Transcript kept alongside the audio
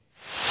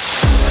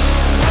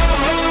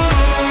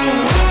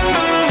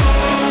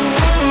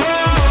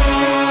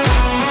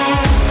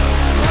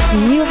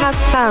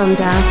Found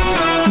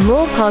Us.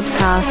 More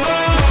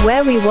podcast,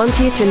 where we want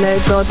you to know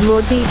God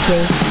more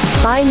deeply,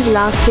 find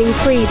lasting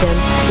freedom,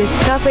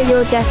 discover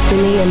your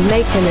destiny and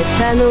make an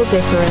eternal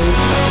difference.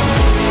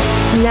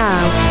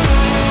 Now.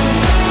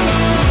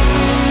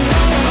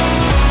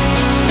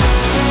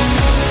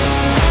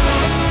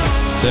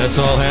 That's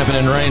all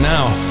happening right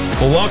now.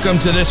 Well, welcome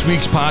to this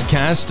week's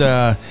podcast.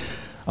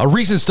 A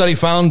recent study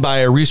found by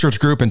a research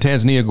group in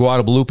Tanzania,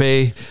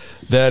 Guadalupe,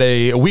 that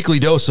a weekly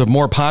dose of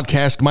more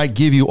podcast might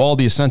give you all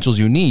the essentials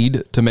you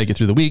need to make it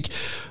through the week.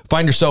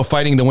 Find yourself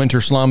fighting the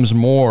winter slums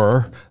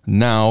more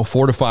now,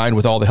 fortified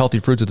with all the healthy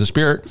fruits of the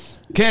Spirit.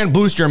 Can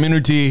boost your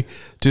immunity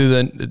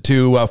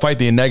to fight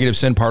the negative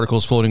sin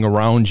particles floating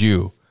around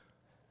you.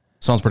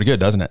 Sounds pretty good,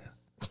 doesn't it?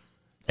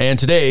 And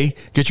today,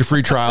 get your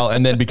free trial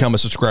and then become a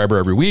subscriber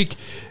every week.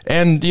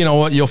 And you know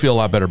what? You'll feel a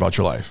lot better about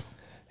your life.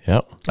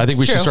 Yep. I think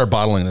we should start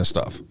bottling this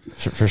stuff.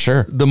 For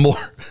sure. The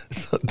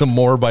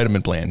more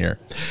vitamin plan here.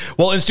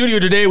 Well, in studio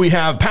today, we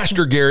have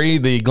Pastor Gary,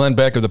 the Glenn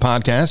Beck of the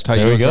podcast. How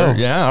you doing, sir?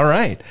 Yeah, all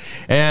right.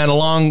 And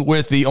along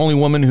with the only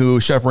woman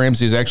who Chef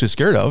Ramsay is actually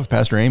scared of,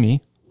 Pastor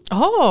Amy.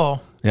 Oh.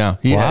 Yeah.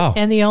 Wow.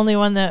 And the only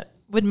one that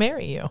would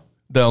marry you.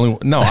 No,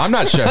 I'm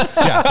not Chef.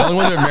 Yeah, the only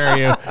one that would marry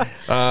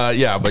you.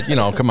 Yeah, but you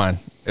know, come on.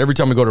 Every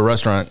time we go to a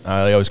restaurant,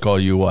 I always call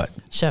you what?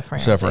 Chef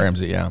Ramsay. Chef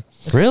Ramsay, yeah.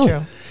 It's really?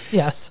 True.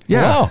 Yes.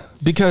 Yeah. Wow.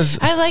 Because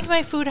I like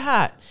my food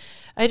hot.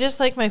 I just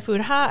like my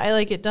food hot. I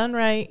like it done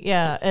right.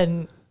 Yeah.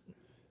 And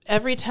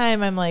every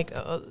time I'm like,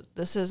 oh,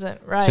 this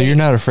isn't right. So you're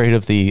not afraid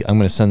of the, I'm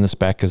going to send this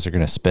back because they're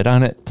going to spit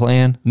on it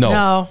plan?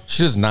 No.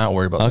 She does not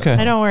worry about Okay. that.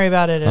 I don't worry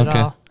about it at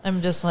all.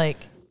 I'm just like,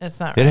 it's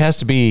not right. It has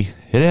to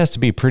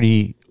be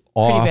pretty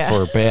off bad.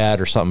 or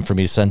bad or something for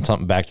me to send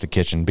something back to the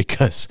kitchen,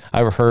 because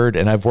I've heard,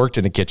 and I've worked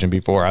in a kitchen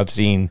before, I've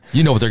seen.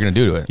 You know what they're going to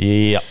do to it.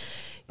 Yeah.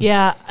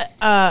 Yeah.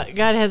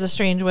 God has a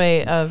strange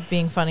way of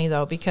being funny,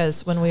 though,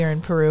 because when we were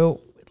in Peru,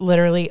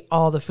 literally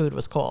all the food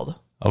was cold.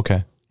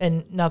 Okay.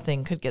 And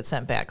nothing could get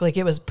sent back. Like,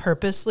 it was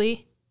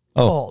purposely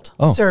cold,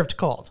 Oh. served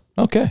cold.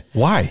 Okay.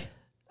 Why?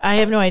 I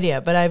have no idea,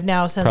 but I've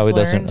now since Probably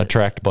learned. doesn't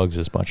attract bugs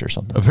as much or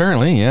something.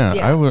 Apparently, yeah.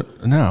 Yeah. I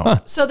would, no.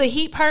 So the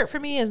heat part for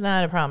me is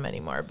not a problem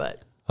anymore,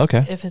 but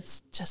Okay. if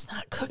it's just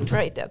not cooked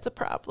right, that's a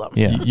problem.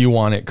 Yeah. You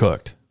want it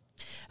cooked.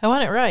 I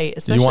want it right,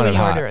 especially want when it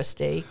you hot. order a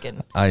steak,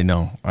 and I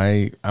know.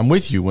 I'm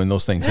with you when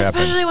those things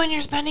happen. especially when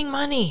you're spending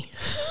money.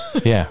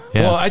 Yeah.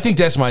 Yeah. Well, I think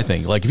that's my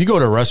thing. Like, if you go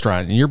to a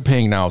restaurant and you're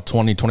paying now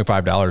 $20,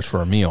 $25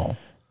 for a meal,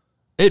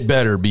 it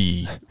better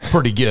be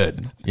pretty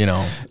good, you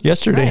know?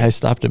 Yesterday, Right. I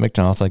stopped at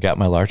McDonald's. I got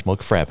my large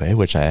milk frappe,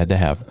 which I had to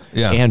have,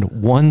 Yeah. and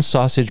one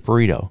sausage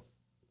burrito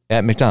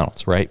at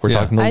McDonald's. Right? We're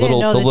Yeah. talking the I little,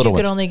 didn't know the that little you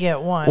could ones. only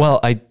get one. Well,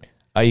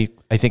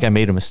 I think I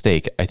made a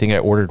mistake. I think I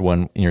ordered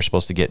one, and you're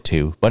supposed to get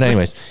two. But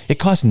anyways, it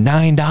cost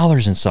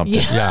 $9 and something.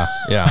 Yeah,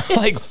 yeah.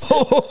 Like,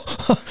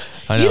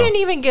 I know. you didn't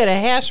even get a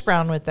hash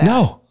brown with that.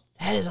 no.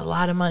 That is a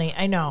lot of money.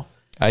 I know.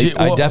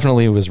 I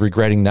definitely was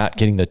regretting not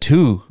getting the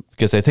two,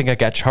 because I think I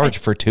got charged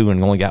for two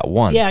and only got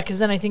one. Yeah, because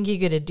then I think you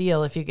get a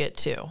deal if you get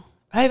two.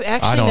 I've I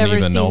actually don't never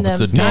even know seen if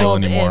them it's a deal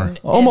sold anymore. in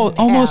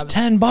Almost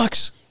halves.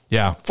 $10.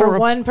 Yeah. for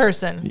one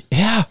person.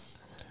 Yeah.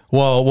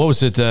 Well, what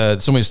was it?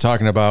 Somebody's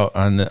talking about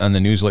on the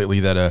news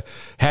lately that a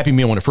Happy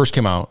Meal, when it first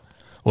came out,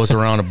 was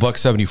around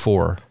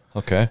 $1.74.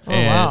 Okay.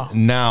 And wow.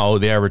 now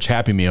the average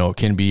Happy Meal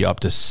can be up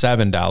to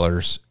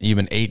 $7,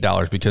 even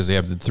 $8, because they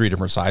have the three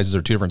different sizes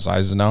or two different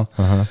sizes now.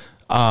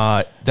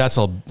 That's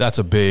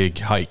a big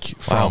hike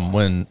from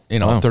when,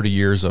 30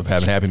 years of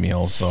having Happy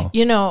Meals. So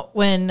You know,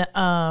 when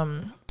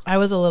I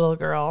was a little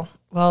girl,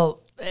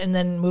 and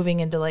then moving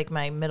into like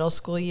my middle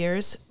school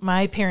years,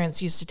 my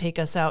parents used to take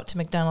us out to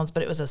McDonald's,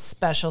 but it was a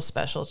special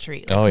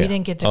treat. Like, Oh, yeah. We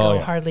didn't get to Oh, go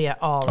yeah. hardly at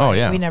all. Oh, right?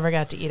 yeah. We never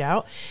got to eat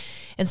out.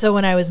 And so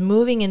when I was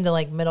moving into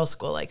like middle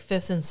school, like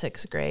 5th and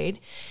 6th grade,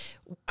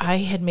 I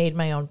had made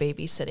my own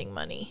babysitting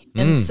money.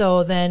 And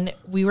so then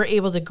we were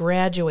able to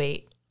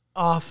graduate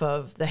off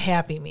of the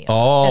Happy Meal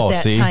Oh, at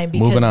that see? time,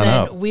 because Moving on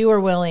then up. we were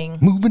willing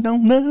moving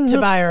on up.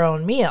 to buy our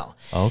own meal.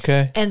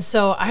 Okay. And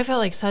so I felt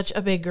like such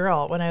a big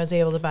girl when I was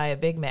able to buy a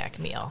Big Mac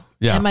meal.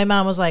 Yeah. And my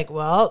mom was like,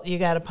 well, you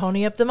got to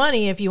pony up the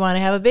money if you want to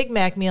have a Big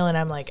Mac meal. And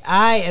I'm like,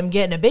 I am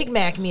getting a Big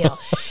Mac meal.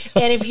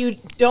 And if you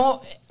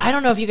don't, I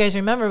don't know if you guys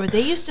remember, but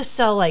they used to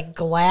sell like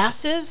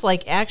glasses,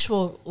 like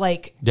actual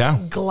like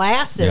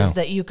glasses Yeah.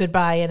 that you could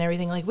buy and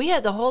everything. Like we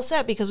had the whole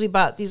set because we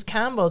bought these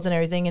combos and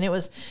everything. And it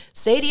was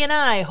Sadie and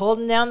I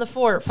holding down the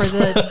fort for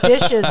the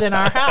dishes in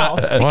our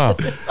house. Wow.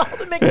 Because it was all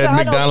the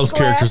McDonald's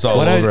characters all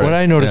What over it.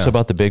 I noticed Yeah.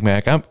 about the Big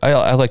Mac,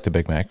 I like the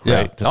Big Mac, Yeah.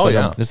 right? Oh,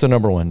 yeah. It's the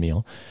number one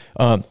meal.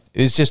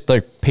 It's just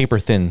like paper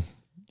thin,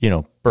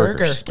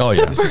 burgers. Burger. Oh,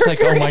 yeah. It's just like,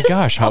 oh my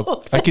gosh,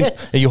 how I can,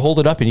 you hold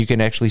it up and you can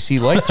actually see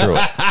light through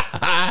it.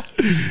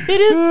 It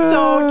is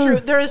so true.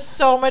 There is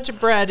so much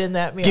bread in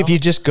that meal. If you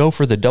just go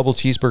for the double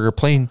cheeseburger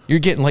plain, you're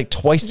getting like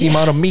twice the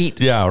amount of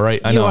meat. Yeah,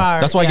 right. I You know. are.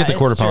 That's why I get Yeah, the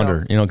quarter it's true.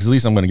 pounder, because at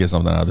least I'm going to get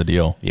something out of the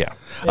deal. Yeah.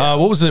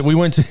 What was it? We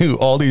went to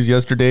Aldi's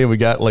yesterday and we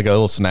got like a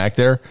little snack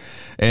there.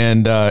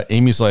 And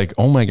Amy's like,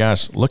 oh my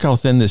gosh, look how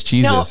thin this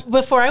cheese no, is.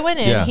 before I went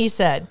in, Yeah. he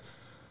said,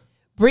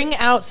 bring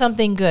out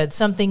something good,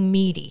 something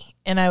meaty.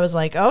 And I was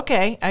like,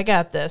 okay, I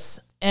got this.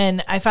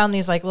 And I found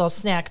these like little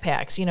snack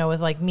packs,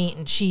 with like meat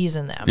and cheese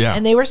in them. Yeah.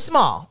 And they were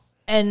small.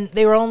 And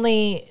they were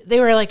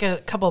like a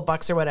couple of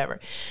bucks or whatever.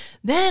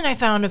 Then I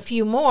found a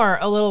few more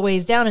a little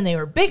ways down, and they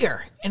were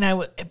bigger,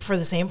 and for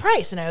the same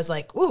price. And I was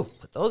like, "Ooh,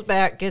 put those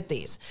back, get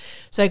these."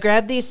 So I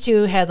grabbed these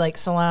two, had like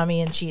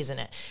salami and cheese in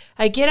it.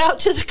 I get out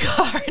to the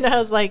car, and I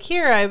was like,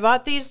 "Here, I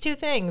bought these two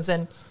things."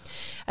 And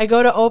I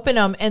go to open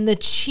them, and the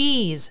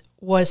cheese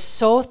was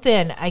so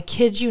thin. I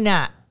kid you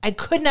not. I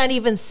could not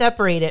even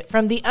separate it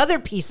from the other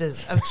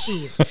pieces of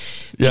cheese.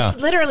 Yeah.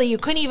 Literally, you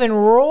couldn't even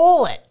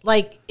roll it.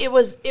 Like, it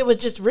was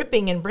just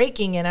ripping and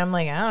breaking, and I'm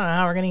like, I don't know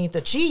how we're going to eat the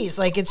cheese.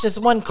 Like, it's just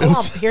one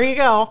clump. Here you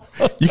go.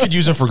 You could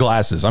use them for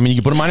glasses. I mean, you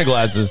could put them on your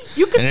glasses.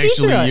 You could see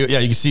through it. Yeah,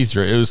 you can see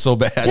through it. It was so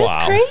bad.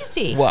 It's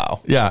crazy.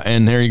 Wow. Yeah,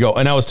 and there you go.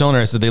 And I was telling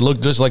her, I said, they look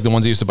just like the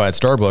ones I used to buy at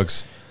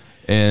Starbucks,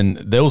 and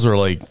those are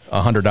like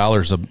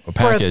 $100 a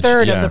package. For a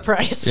third of the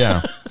price.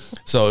 Yeah.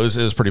 So it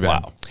was pretty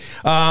bad.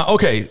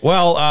 Okay.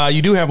 Well,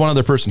 you do have one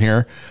other person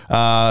here.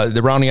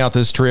 The rounding out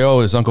this trio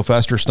is Uncle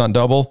Fester, stunt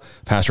double,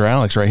 Pastor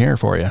Alex, right here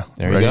for you.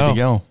 There you Ready go. to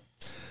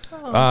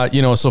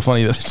go. It's so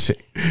funny that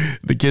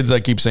the kids, I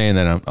keep saying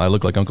that I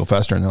look like Uncle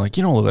Fester, and they're like,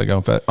 you don't look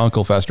like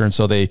Uncle Fester. And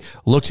so they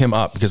looked him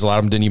up because a lot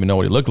of them didn't even know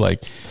what he looked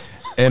like.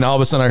 And all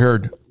of a sudden I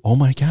heard, oh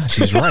my gosh,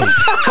 he's right.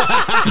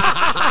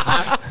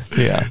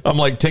 Yeah. I'm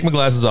like, take my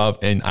glasses off,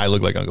 and I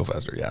look like Uncle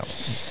Fester. Yeah.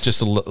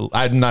 Just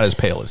I'm not as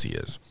pale as he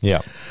is.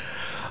 Yeah.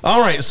 All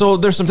right, so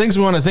there's some things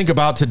we want to think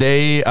about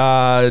today.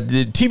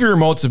 The TV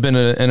remotes have been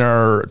in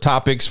our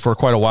topics for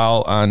quite a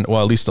while, at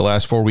least the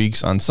last 4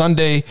 weeks on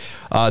Sunday.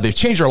 They've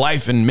changed our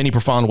life in many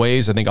profound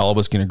ways. I think all of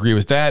us can agree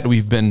with that.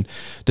 We've been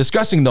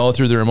discussing, though,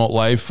 through the Remote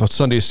Life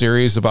Sunday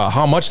series about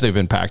how much they've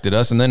impacted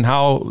us and then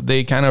how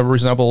they kind of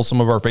resemble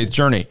some of our faith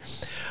journey.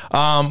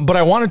 But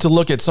I wanted to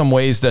look at some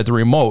ways that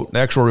the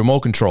actual remote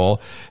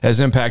control, has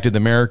impacted the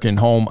American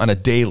home on a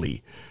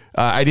daily.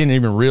 I didn't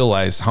even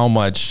realize how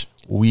much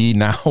we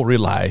now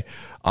rely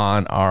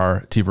on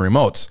our TV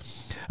remotes.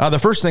 The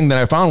first thing that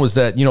I found was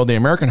that, the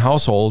American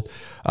household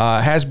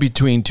has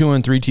between 2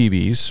 and 3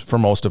 TVs for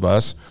most of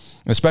us,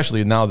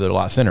 especially now they're a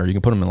lot thinner. You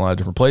can put them in a lot of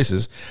different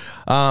places.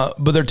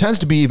 But there tends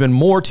to be even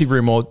more TV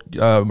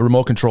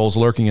remote controls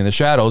lurking in the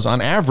shadows. On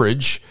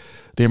average,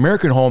 the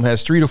American home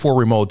has 3 to 4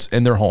 remotes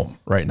in their home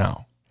right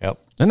now.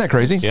 Yep. Isn't that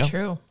crazy? It's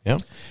true.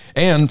 Yep.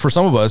 And for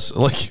some of us,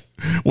 like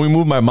when we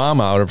moved my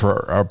mom out of our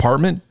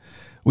apartment,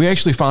 we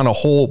actually found a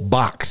whole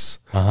box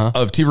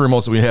of TV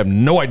remotes that we have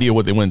no idea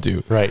what they went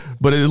to. Right.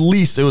 But at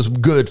least it was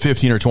good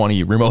 15 or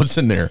 20 remotes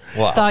in there.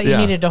 Wow. Thought you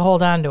needed to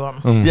hold on to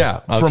them.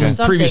 Yeah. From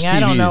Something, previous TVs. I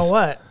don't know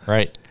what.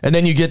 Right. And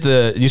then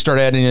you start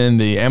adding in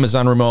the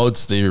Amazon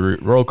remotes, the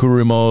Roku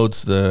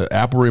remotes, the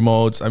Apple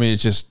remotes. I mean,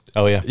 it's just.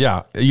 Oh, yeah.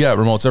 Yeah. You got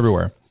remotes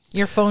everywhere.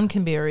 Your phone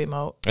can be a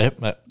remote.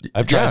 Yep.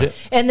 I've tried it.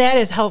 And that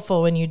is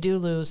helpful when you do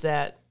lose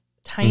that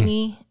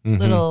tiny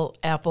little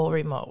Apple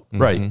remote.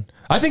 Right.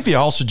 I think they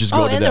all should just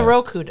go to and that.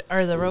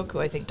 the Roku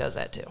I think does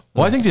that too.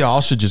 Well, I think they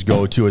all should just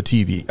go to a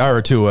TV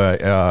or to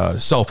a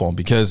cell phone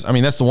because, I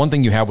mean, that's the one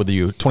thing you have with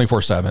you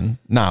 24/7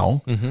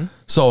 now.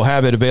 So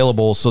have it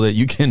available so that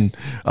you can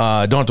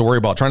don't have to worry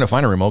about trying to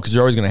find a remote because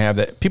you're always going to have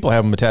that. People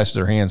have them attached to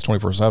their hands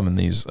 24/7,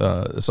 these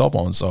cell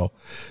phones. So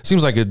it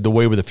seems like the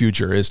way with the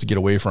future is to get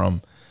away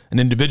from an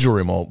individual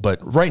remote. But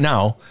right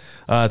now,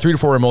 3 to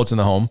 4 remotes in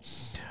the home.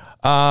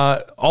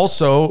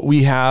 Also,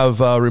 we have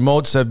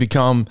remotes have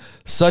become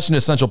such an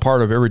essential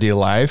part of everyday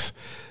life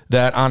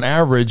that on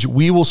average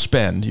we will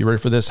spend, you ready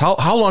for this?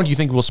 How long do you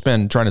think we'll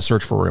spend trying to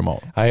search for a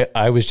remote?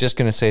 I was just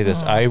going to say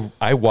this.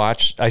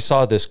 I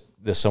saw this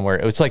somewhere.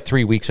 It was like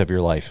 3 weeks of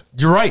your life.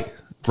 You're right.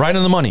 Right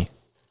on the money.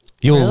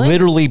 You'll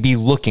literally be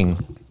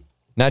looking,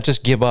 not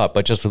just give up,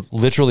 but just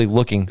literally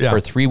looking for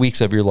 3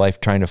 weeks of your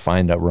life trying to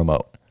find a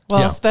remote.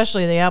 Well, Yeah.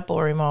 especially the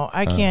Apple remote.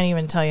 I can't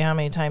even tell you how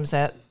many times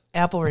that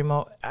Apple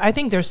remote. I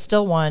think there's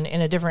still one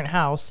in a different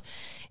house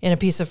in a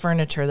piece of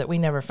furniture that we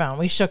never found.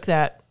 We shook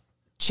that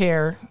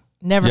chair,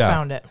 never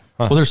found it.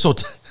 Well, they're so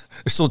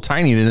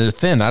tiny and they're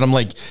thin. I'm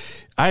like,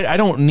 I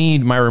don't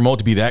need my remote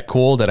to be that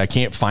cool that I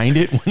can't find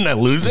it when I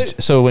lose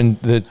it. So when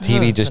the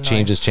TV it's just annoying.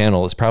 changes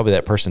channel, it's probably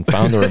that person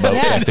found the remote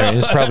back there and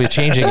is probably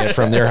changing it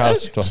from their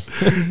house.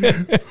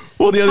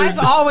 Well, I've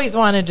always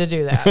wanted to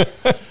do that.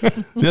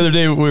 the other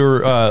day we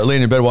were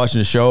laying in bed watching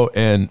the show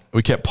and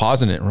we kept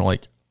pausing it and we're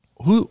like,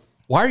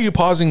 why are you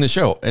pausing the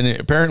show? And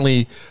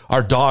apparently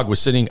our dog was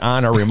sitting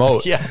on our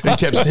remote and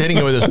kept hitting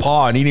it with his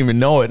paw and he didn't even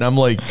know it. And I'm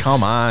like,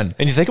 come on.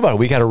 And you think about it,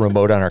 we got a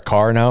remote on our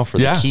car now for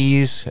the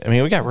keys. I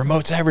mean, we got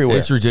remotes everywhere.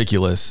 It's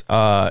ridiculous.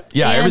 And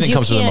Everything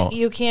comes with a remote.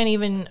 You can't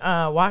even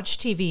watch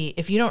TV.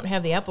 If you don't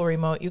have the Apple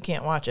remote, you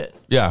can't watch it.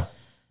 Yeah.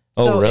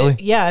 Oh, So really?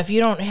 if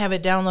you don't have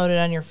it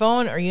downloaded on your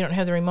phone or you don't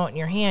have the remote in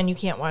your hand, you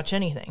can't watch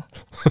anything.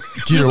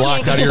 You're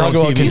locked out of your Talk own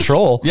about TV.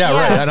 control. Yeah,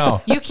 right. I know.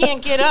 You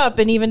can't get up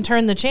and even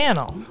turn the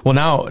channel. Well,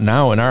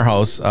 now in our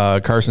house,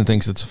 Carson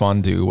thinks it's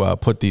fun to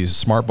put these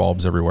smart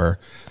bulbs everywhere,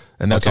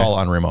 and that's all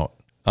on remote.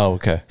 Oh,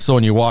 okay. So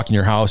when you walk in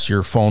your house,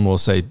 your phone will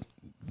say,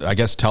 I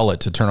guess, tell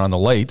it to turn on the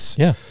lights.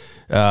 Yeah.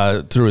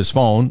 Through his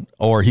phone,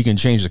 or he can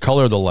change the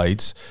color of the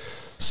lights.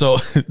 So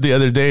the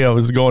other day I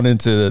was going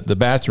into the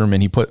bathroom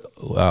and he put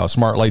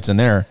smart lights in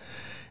there,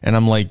 and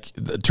I'm like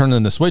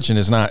turning the switch and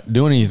it's not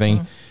doing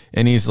anything.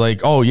 And he's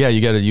like, "Oh yeah,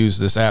 you got to use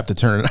this app to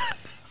turn it on."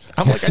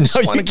 I'm like, I just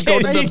want to go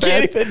to the You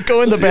can't even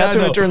go in the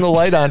bathroom and turn the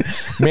light on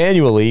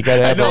manually. You got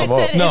to have a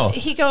remote. No.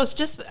 He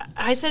goes,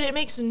 I said, it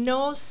makes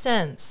no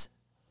sense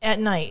at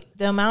night,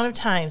 the amount of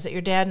times that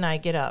your dad and I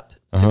get up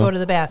to go to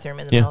the bathroom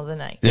in the middle of the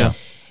night. Yeah.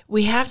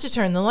 We have to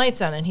turn the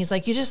lights on. And he's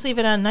like, you just leave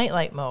it on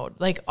nightlight mode,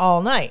 like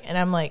all night. And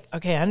I'm like,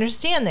 okay, I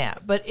understand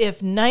that. But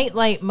if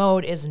nightlight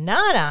mode is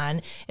not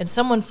on and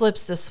someone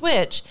flips the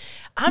switch,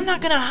 I'm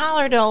not going to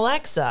holler to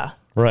Alexa.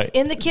 Right.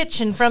 In the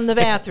kitchen from the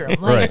bathroom.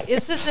 Like,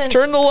 is this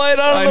Turn the light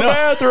on in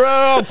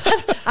the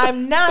bathroom.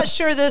 I'm not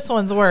sure this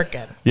one's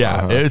working.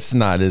 Yeah, it's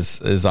not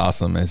as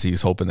awesome as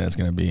he's hoping that it's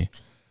going to be.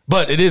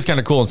 But it is kind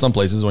of cool in some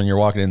places when you're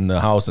walking in the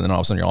house and then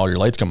all of a sudden all your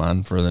lights come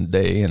on for the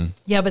day. And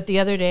yeah, but the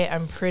other day,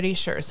 I'm pretty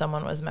sure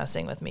someone was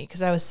messing with me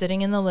because I was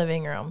sitting in the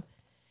living room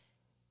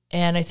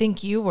and I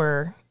think you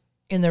were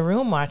in the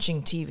room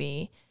watching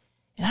TV.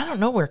 And I don't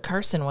know where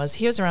Carson was.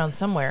 He was around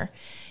somewhere.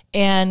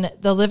 And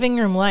the living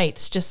room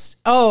lights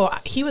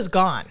he was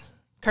gone.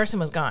 Carson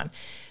was gone.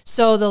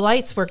 So the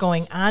lights were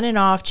going on and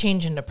off,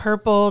 changing to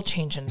purple,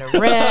 changing to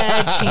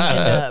red,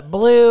 changing to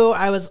blue.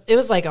 It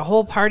was like a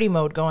whole party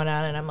mode going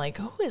on. And I'm like,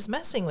 who is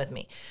messing with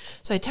me?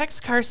 So I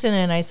text Carson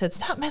and I said,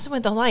 stop messing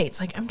with the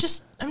lights. Like, I'm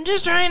just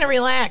trying to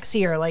relax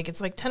here. Like,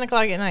 it's like 10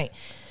 o'clock at night.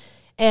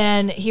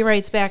 And he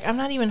writes back, I'm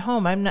not even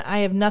home. I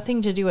have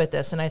nothing to do with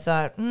this. And I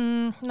thought,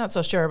 not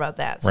so sure about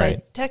that. So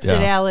I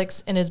texted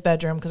Alex in his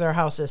bedroom because our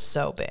house is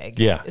so big.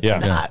 Yeah. It's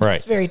not. Right.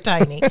 It's very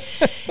tiny.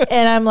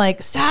 And I'm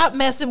like, stop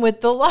messing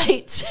with the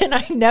lights. And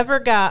I never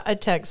got a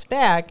text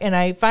back. And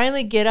I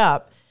finally get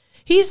up.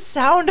 He's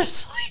sound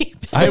asleep.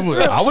 I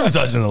wasn't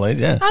touching the lights,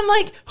 yeah. I'm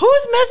like,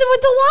 who's messing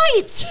with the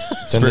lights?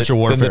 Spiritual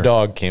warfare. Then the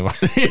dog came out.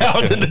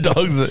 Yeah, then the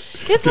dog's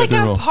It's like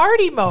on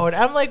party mode.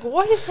 I'm like,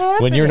 what is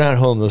happening? When you're not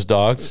home, those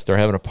dogs, they're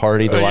having a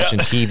party. They're watching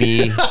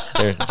TV.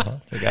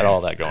 They got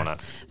all that going on.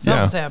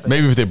 Something's happening.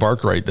 Maybe if they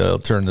bark right, they'll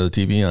turn the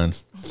TV on.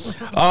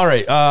 All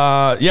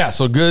right.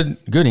 So good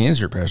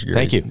answer, Pastor Gary.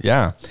 Thank you.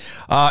 Yeah.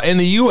 In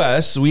the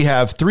U.S., we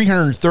have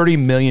 330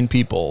 million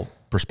people,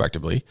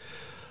 prospectively,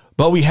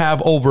 but we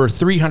have over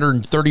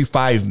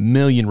 335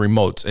 million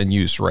remotes in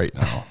use right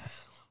now.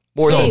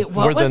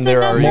 More than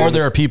there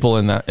are people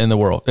in the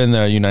world, in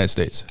the United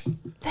States.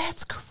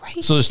 That's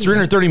crazy. So there's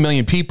 330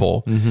 million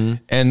people,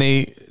 and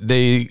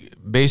they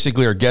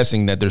basically are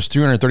guessing that there's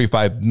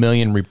 335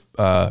 million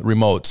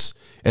remotes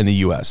in the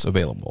U.S.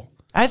 available.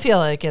 I feel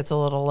like it's a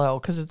little low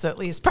because it's at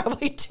least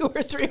probably 2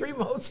 or 3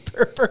 remotes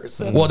per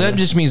person. Well, that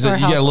just means that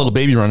you got a little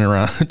baby running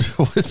around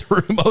with a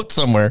remote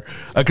somewhere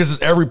because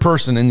every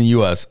person in the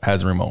U.S.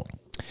 has a remote.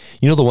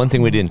 You know, the one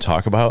thing we didn't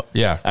talk about,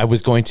 I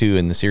was going to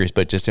in the series,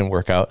 but just didn't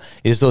work out,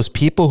 is those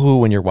people who,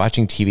 when you're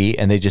watching TV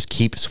and they just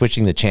keep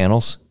switching the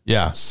channels.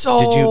 Yeah. Fast.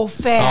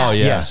 Oh, yeah.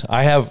 Yes.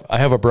 I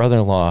have a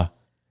brother-in-law.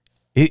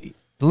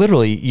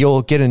 Literally,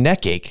 you'll get a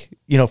neck ache,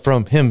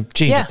 from him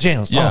changing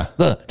channels all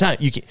the time.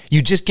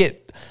 You just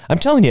get, I'm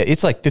telling you,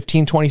 it's like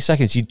 15, 20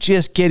 seconds. You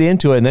just get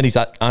into it, and then he's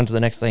on to the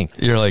next thing.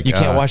 You're like, you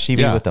can't watch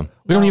TV with them.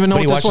 We don't even know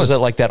what what he watches it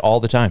like that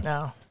all the time.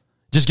 No.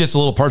 Just gets the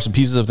little parts and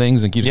pieces of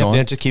things and keeps going.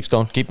 Yeah, it just keeps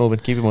going. Keep moving.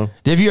 Keep it moving.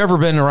 Have you ever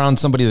been around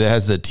somebody that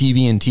has the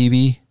TV and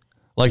TV?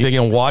 Like they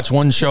can watch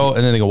one show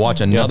and then they can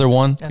watch another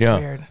one? That's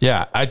weird.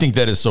 Yeah, I think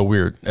that is so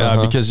weird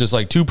because just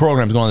like 2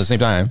 programs going on at the same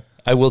time.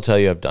 I will tell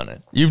you I've done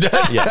it. You've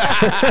done it?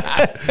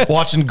 Yeah.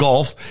 Watching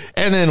golf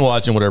and then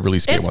watching whatever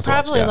release game wants to watch.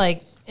 It's probably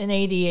like an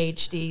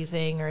ADHD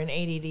thing or an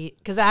ADD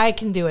because I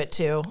can do it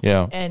too.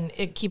 Yeah. And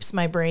it keeps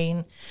my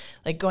brain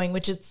like going,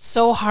 which it's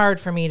so hard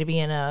for me to be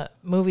in a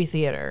movie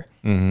theater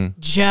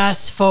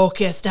just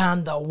focused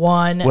on the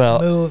one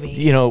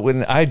movie.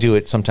 When I do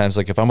it sometimes,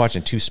 like if I'm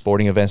watching 2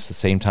 sporting events at the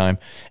same time,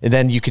 and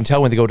then you can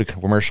tell when they go to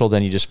commercial,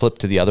 then you just flip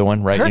to the other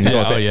one, right?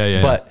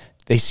 Perfect. But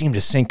they seem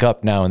to sync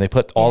up now, and they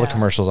put all the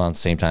commercials on at the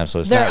same time, so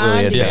it's not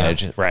really an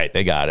advantage. Right,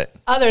 they got it.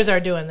 Others are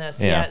doing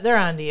this. Yeah, they're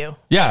on to you.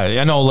 Yeah,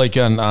 I know, like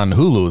on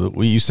Hulu,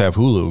 we used to have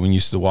Hulu. When we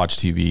used to watch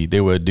TV, they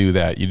would do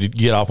that. You'd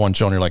get off one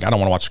show, and you're like, I don't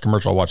want to watch a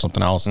commercial, I'll watch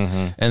something else.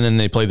 And then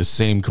they play the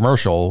same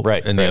commercial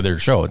in the other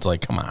show. It's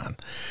like, come on.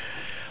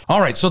 All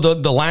right, so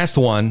the last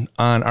one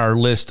on our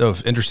list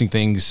of interesting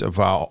things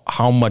about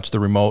how much the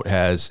remote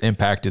has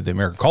impacted the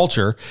American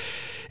culture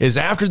is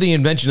after the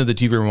invention of the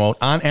TV remote,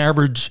 on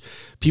average,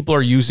 people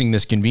are using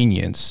this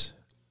convenience.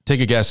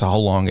 Take a guess how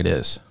long it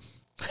is.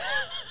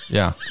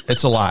 Yeah,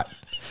 it's a lot.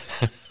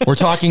 We're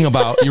talking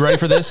about, you ready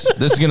for this?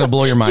 This is going to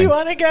blow your mind. Do you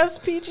want to guess,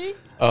 PG?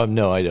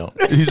 No, I don't.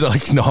 He's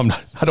like, no, I'm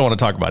not. I don't want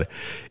to talk about it.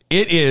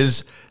 It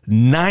is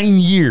 9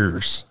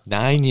 years.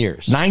 9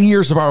 years. 9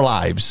 years of our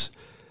lives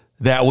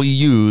that we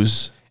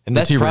use. And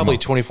that's probably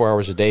 24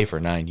 hours a day for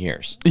 9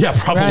 years. Yeah,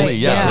 probably. Right.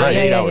 Yeah, right.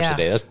 8 hours a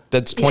day.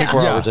 That's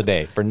 24 hours a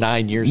day for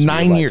 9 years.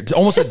 9 years.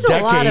 Almost a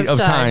decade of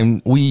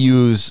time we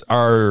use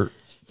the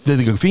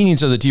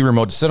convenience of the TV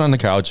remote to sit on the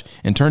couch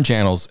and turn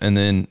channels and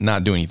then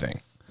not do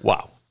anything.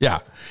 Wow. Yeah.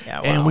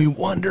 Yeah, And wow. we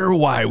wonder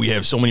why we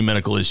have so many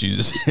medical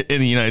issues in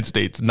the United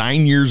States.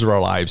 9 years of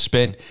our lives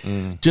spent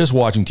just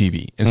watching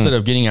TV instead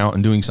of getting out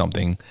and doing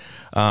something.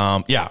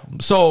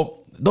 So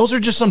those are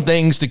just some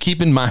things to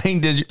keep in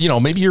mind. As,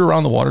 maybe you're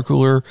around the water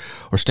cooler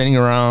or standing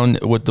around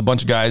with a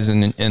bunch of guys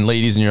and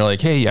ladies, and you're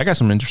like, hey, I got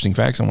some interesting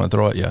facts I want to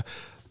throw at you.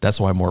 That's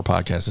why More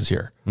Podcast is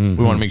here. We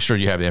want to make sure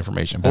you have the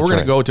information. But we're going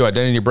to go to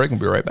identity break and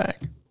be right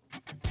back.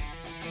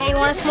 Hey, you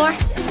want a s'more?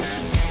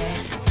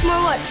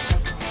 S'more what?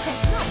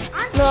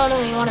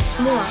 No, you want a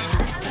s'more.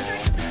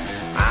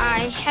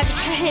 I haven't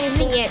had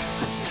anything yet.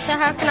 So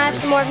how can I have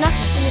some more of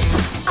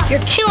nothing? You're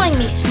killing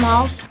me,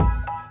 Smalls.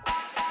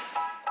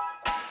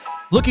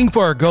 Looking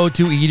for a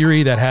go-to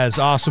eatery that has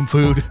awesome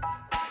food?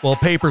 Well,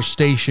 Paper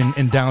Station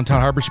in downtown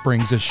Harbor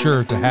Springs is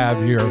sure to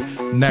have your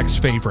next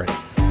favorite.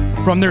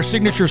 From their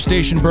signature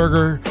station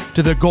burger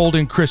to the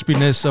golden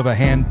crispiness of a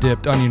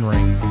hand-dipped onion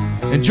ring,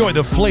 enjoy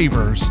the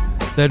flavors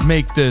that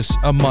make this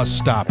a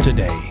must-stop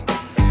today.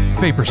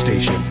 Paper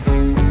Station.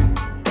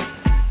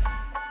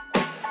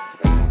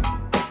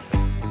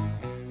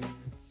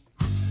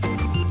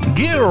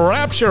 Get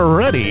Rapture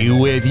ready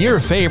with your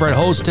favorite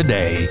host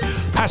today,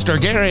 Pastor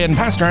Gary and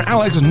Pastor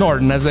Alex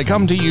Norton, as they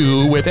come to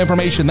you with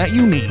information that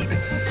you need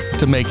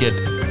to make it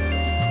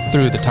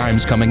through the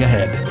times coming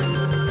ahead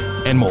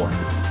and more.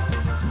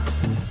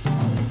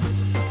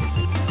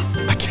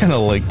 I kind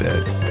of like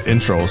that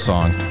intro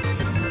song.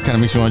 Kind of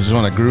makes me just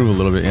want to groove a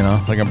little bit,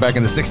 like I'm back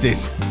in the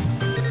 60s.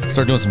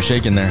 Start doing some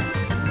shaking there.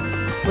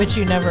 Which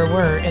you never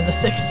were in the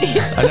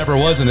 60s. I never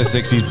was in the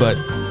 60s, but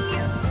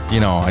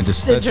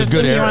that's a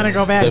good era. You want to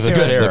go back That's to a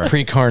good it. era. The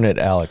pre-carnate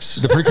Alex.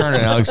 The pre-carnate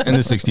Alex in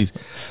the 60s.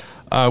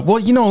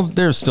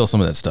 There's still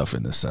some of that stuff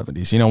in the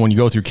 70s. When you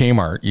go through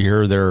Kmart, you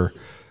hear their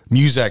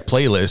Muzak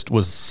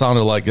playlist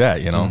sounded like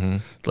that,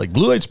 It's like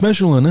Blue Light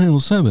Special in aisle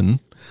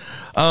 7.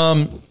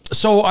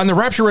 So on the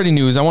Rapture Ready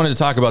news, I wanted to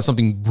talk about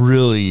something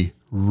really,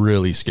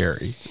 really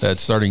scary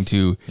that's starting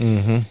to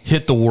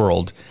hit the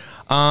world.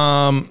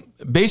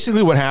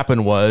 Basically what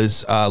happened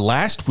was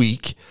last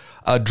week,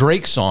 a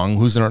Drake song,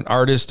 who's an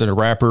artist and a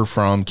rapper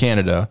from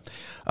Canada,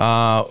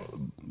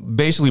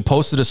 basically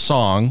posted a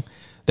song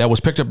that was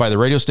picked up by the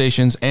radio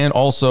stations and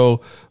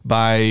also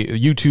by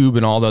YouTube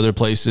and all the other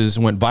places,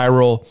 went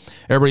viral.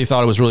 Everybody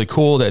thought it was really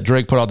cool that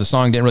Drake put out the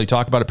song, didn't really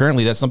talk about it.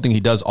 Apparently that's something he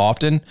does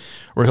often,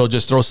 where he'll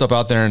just throw stuff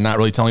out there and not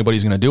really tell anybody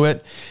he's going to do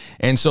it.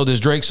 And so this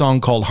Drake song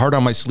called Heart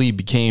on My Sleeve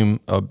became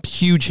a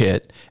huge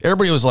hit.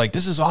 Everybody was like,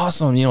 this is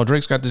awesome.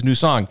 Drake's got this new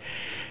song.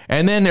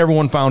 And then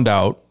everyone found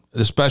out,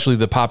 especially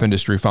the pop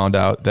industry found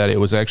out, that it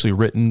was actually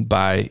written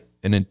by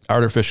an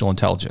artificial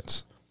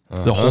intelligence.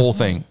 The whole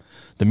thing,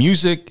 the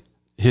music,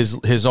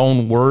 his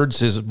own words,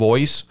 his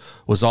voice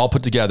was all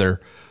put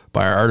together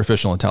by our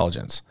artificial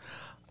intelligence.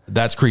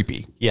 That's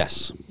creepy.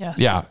 Yes.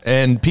 Yeah.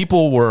 And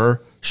people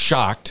were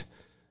shocked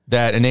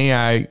that an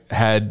AI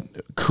had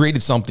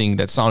created something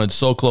that sounded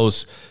so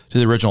close to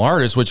the original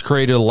artist, which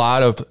created a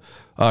lot of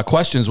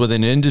questions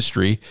within the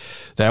industry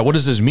that what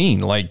does this mean?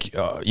 Like,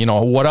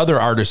 what other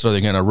artists are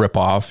they going to rip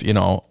off,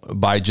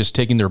 by just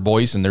taking their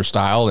voice and their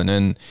style? And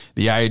then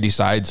the AI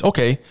decides,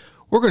 okay,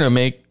 we're going to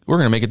make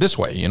it this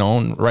way,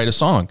 and write a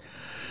song.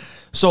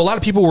 So a lot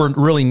of people were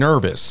really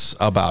nervous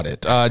about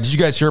it. Did you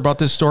guys hear about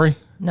this story?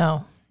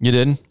 No. You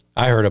didn't?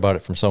 I heard about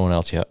it from someone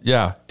else yet.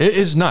 Yeah. It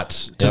is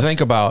nuts to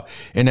think about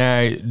an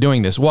AI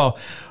doing this. Well,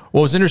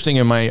 what was interesting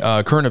in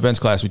my current events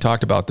class, we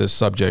talked about this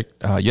subject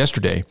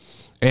yesterday.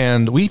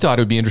 And we thought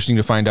it would be interesting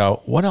to find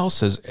out what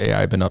else has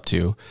AI been up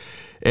to.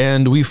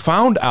 And we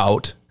found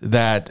out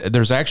that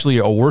there's actually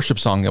a worship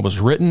song that was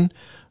written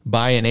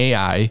by an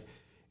AI,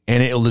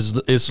 and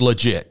it's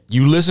legit.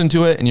 You listen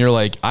to it and you're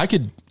like,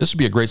 this would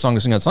be a great song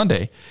to sing on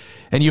Sunday.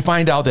 And you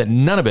find out that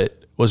none of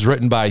it was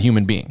written by a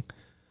human being.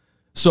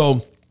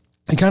 So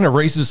it kind of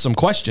raises some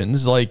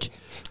questions like,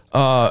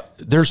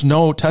 there's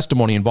no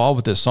testimony involved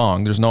with this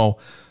song. There's no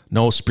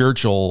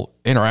spiritual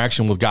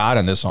interaction with God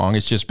on this song.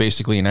 It's just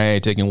basically an AI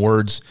taking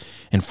words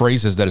and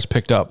phrases that is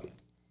picked up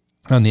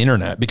on the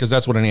internet, because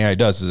that's what an AI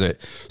does, is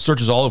it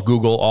searches all of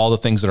Google, all the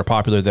things that are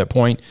popular at that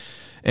point,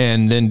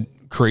 and then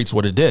creates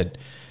what it did.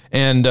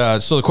 And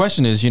so the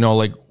question is,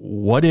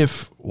 what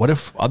if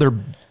other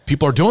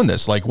people are doing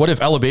this? Like, what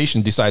if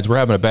Elevation decides we're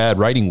having a bad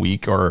writing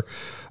week, or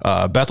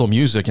Bethel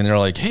Music, and they're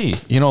like, hey,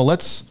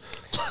 let's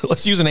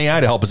use an AI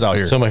to help us out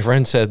here. So my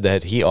friend said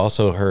that he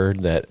also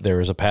heard that there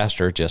was a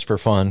pastor, just for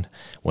fun,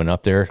 went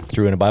up there,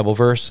 threw in a Bible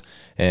verse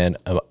and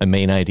a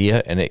main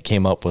idea, and it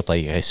came up with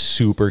like a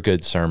super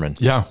good sermon.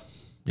 Yeah.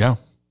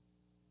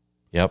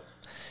 Yep.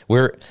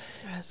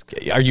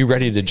 Are you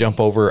ready to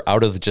jump over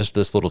out of just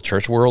this little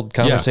church world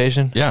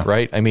conversation? Yeah.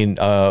 Right? I mean,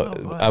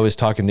 I was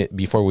talking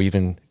before we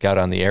even got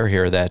on the air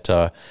here that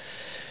a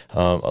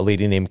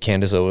lady named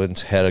Candace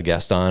Owens had a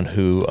guest on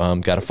who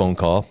got a phone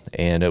call,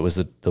 and it was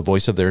the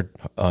voice of their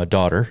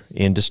daughter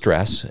in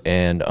distress.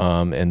 And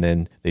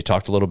then they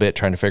talked a little bit,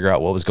 trying to figure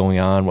out what was going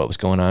on.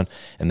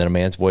 And then a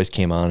man's voice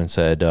came on and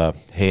said,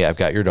 hey, I've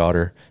got your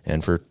daughter,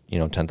 and for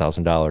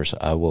 $10,000,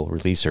 I will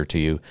release her to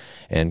you.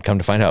 And come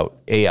to find out,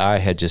 AI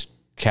had just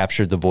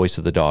captured the voice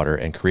of the daughter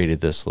and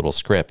created this little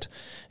script,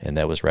 and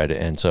that was read.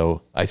 And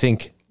so I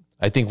think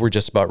we're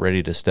just about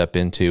ready to step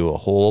into a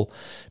whole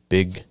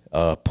big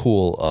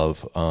pool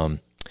of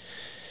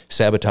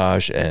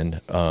sabotage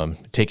and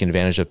taking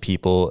advantage of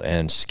people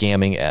and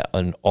scamming at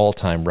an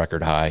all-time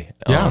record high.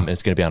 And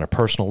it's going to be on a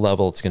personal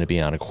level. It's going to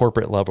be on a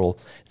corporate level.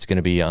 It's going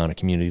to be on a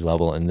community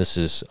level. And this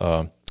is,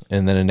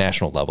 and then a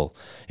national level.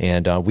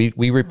 And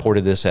we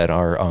reported this at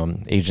our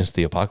Agents of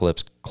the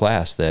Apocalypse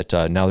class that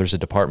now there's a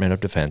Department of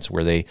Defense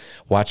where they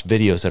watch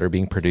videos that are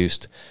being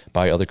produced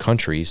by other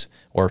countries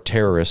or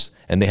terrorists,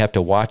 and they have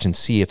to watch and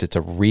see if it's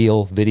a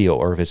real video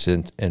or if it's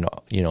an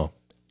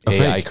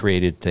AI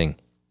created thing.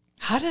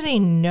 How do they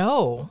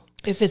know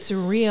if it's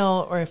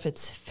real or if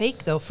it's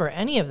fake, though, for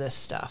any of this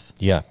stuff?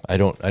 Yeah, I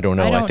don't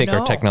know. I think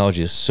our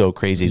technology is so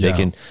crazy.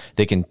 Yeah.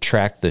 They can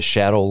track the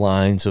shadow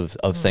lines of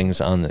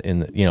things on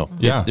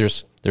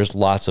there's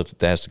lots of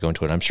that has to go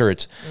into it. I'm sure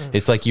it's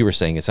like you were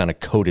saying, it's on a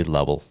coded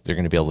level. They're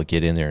going to be able to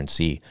get in there and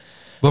see.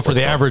 But for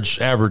the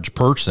average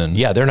person,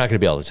 yeah, they're not going to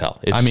be able to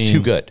tell. It's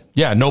too good.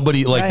 Yeah,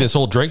 nobody this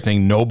whole Drake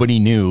thing. Nobody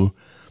knew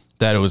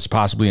that it was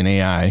possibly an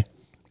AI.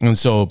 And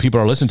so people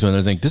are listening to it and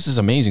they think, this is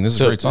amazing. This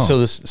is a great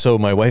song. So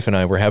my wife and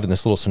I were having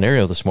this little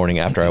scenario this morning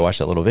after I watched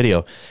that little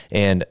video.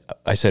 And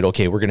I said,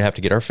 okay, we're going to have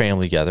to get our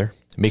family together,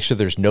 make sure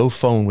there's no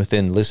phone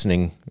within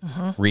listening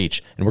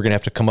reach. And we're going to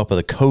have to come up with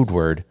a code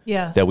word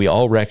that we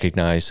all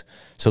recognize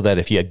so that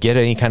if you get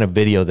any kind of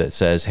video that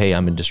says, hey,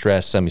 I'm in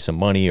distress, send me some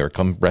money or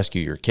come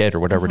rescue your kid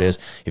or whatever it is.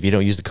 If you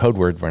don't use the code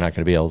word, we're not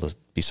going to be able to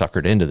be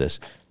suckered into this.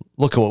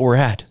 Look at what we're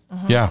at.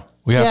 Yeah.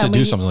 We have to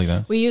do something like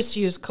that. We used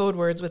to use code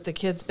words with the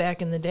kids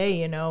back in the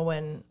day,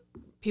 when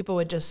people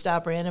would just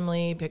stop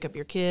randomly, pick up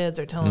your kids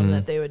or tell them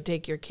that they would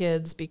take your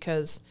kids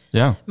because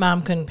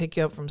mom couldn't pick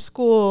you up from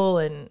school.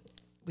 And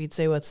we'd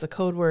say, what's the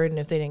code word? And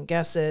if they didn't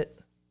guess it,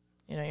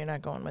 you're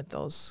not going with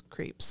those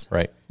creeps.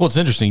 Right. Well, it's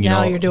interesting.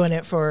 Now you're doing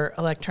it for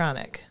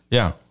electronic.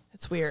 Yeah.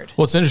 It's weird.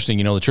 Well, it's interesting.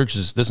 The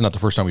churches, this is not the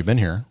first time we've been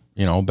here.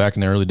 Back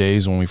in the early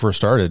days when we first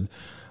started,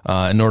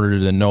 in order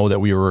to know that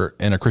we were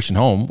in a Christian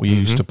home, we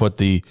used to put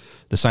the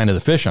sign of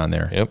the fish on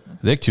there,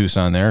 the ictus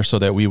on there, so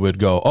that we would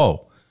go,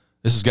 oh,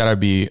 this has got to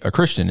be a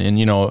Christian.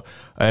 And,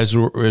 as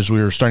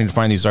we were starting to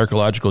find these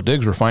archaeological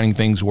digs, we're finding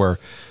things where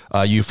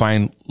you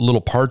find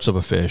little parts of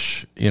a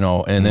fish,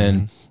 and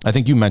then I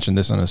think you mentioned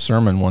this in a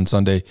sermon one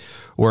Sunday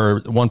where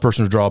one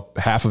person would draw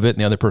half of it and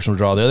the other person would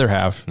draw the other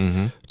half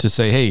to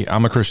say, hey,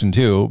 I'm a Christian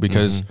too,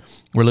 because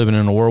we're living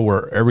in a world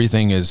where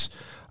everything is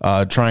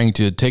trying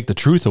to take the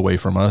truth away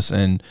from us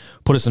and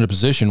put us in a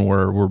position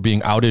where we're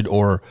being outed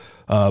or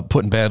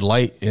put in bad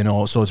light,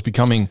 so it's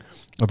becoming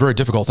a very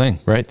difficult thing.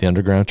 Right. The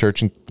underground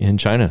church in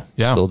China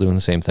still doing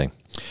the same thing.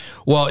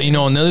 Well,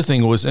 another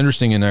thing was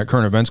interesting in that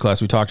current events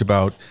class, we talked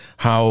about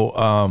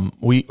how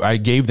I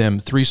gave them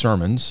 3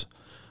 sermons.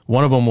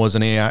 One of them was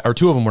an AI, or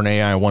 2 of them were an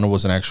AI, one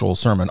was an actual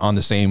sermon on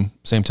the same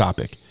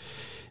topic.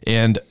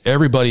 And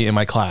everybody in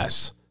my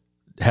class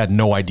had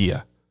no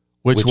idea.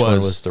 Which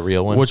one was the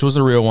real one? Which was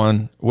the real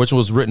one, which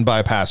was written by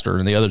a pastor,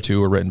 and the other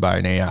 2 were written by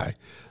an AI.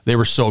 They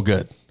were so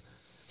good.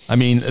 I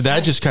mean,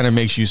 that just kind of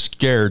makes you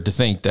scared to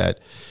think that,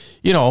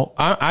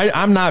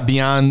 I'm not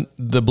beyond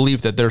the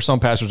belief that there are some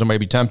pastors that might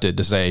be tempted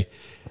to say,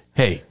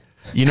 hey,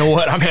 you know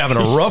what? I'm having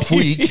a rough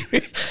week.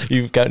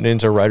 You've gotten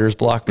into writer's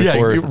block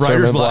before. Yeah,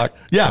 writer's block.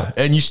 Yeah,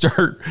 and you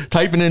start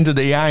typing into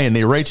the AI, and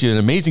they write you an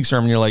amazing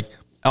sermon. You're like,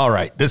 all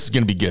right, this is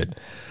going to be good.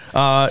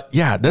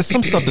 That's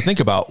some stuff to think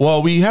about.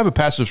 Well, we have a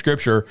passage of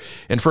scripture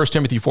in 1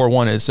 Timothy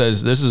 4:1. It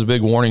says, this is a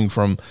big warning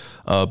from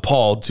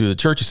Paul to the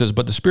church. He says,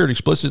 but the Spirit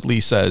explicitly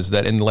says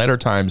that in the latter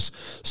times,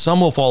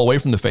 some will fall away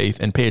from the faith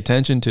and pay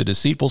attention to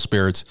deceitful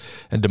spirits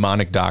and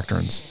demonic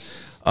doctrines.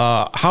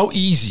 How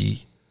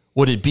easy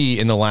would it be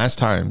in the last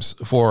times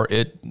for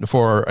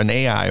an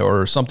AI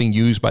or something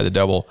used by the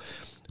devil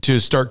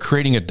to start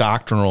creating a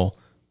doctrinal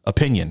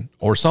opinion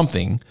or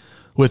something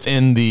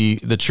within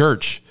the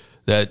church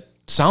that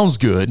sounds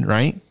good,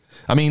 right?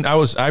 I mean,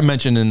 I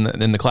mentioned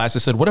in the class, I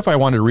said, what if I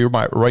wanted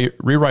to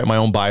rewrite my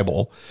own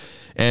Bible,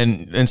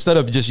 and instead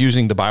of just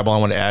using the Bible, I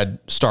want to add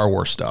Star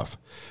Wars stuff.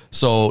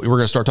 So we're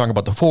going to start talking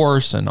about the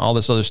Force and all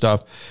this other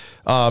stuff.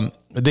 The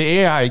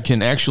AI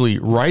can actually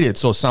write it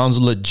so it sounds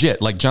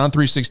legit, like John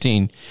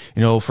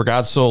 3:16. For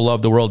God so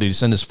loved the world, He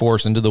sent His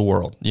Force into the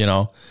world,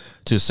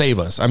 to save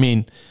us. I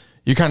mean,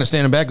 you're kind of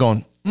standing back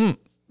going,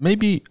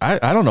 maybe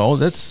I don't know.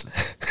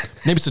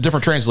 Maybe it's a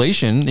different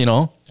translation,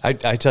 I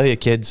tell you,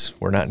 kids,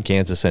 we're not in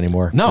Kansas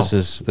anymore. No,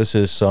 this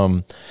is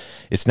some.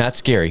 It's not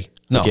scary,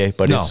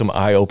 but it's some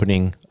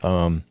eye-opening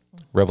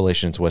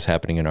revelations of what's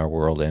happening in our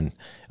world, and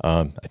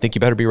I think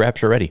you better be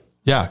rapture ready.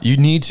 Yeah, you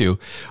need to.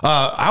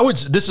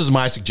 This is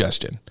my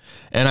suggestion,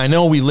 and I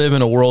know we live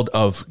in a world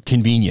of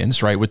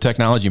convenience, right? With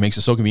technology, it makes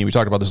it so convenient. We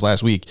talked about this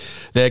last week.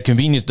 That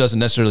convenience doesn't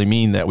necessarily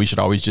mean that we should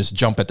always just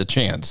jump at the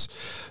chance,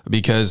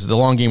 because the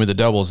long game of the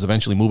devil is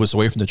eventually move us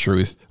away from the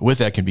truth with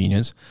that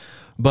convenience.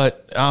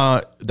 But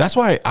that's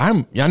why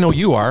I know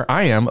you are.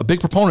 I am a big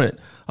proponent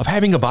of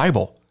having a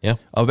Bible,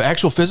 of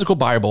actual physical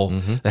Bible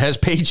that has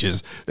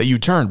pages that you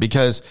turn.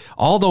 Because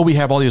although we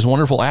have all these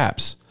wonderful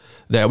apps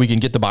that we can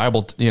get the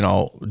Bible,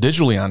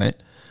 digitally on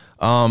it.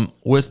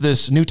 With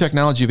this new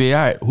technology of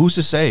AI, who's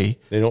to say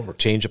they don't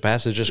change a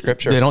passage of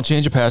scripture? They don't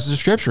change a passage of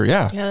scripture.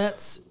 Yeah. Yeah,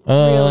 that's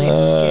really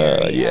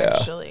scary,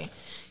 actually.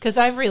 Because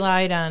I've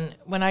relied on,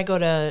 when I go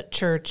to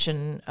church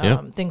and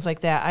things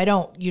like that, I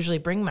don't usually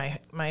bring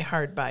my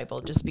hard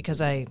Bible just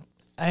because I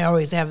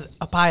always have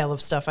a pile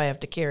of stuff I have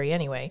to carry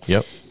anyway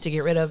to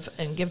get rid of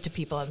and give to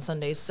people on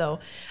Sundays. So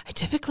I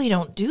typically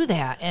don't do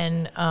that.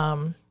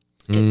 And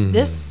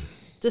this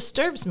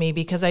disturbs me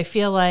because I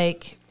feel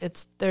like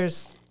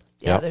there's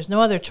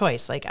no other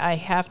choice. Like, I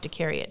have to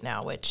carry it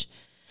now, which,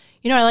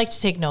 I like to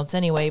take notes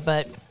anyway,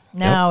 but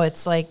now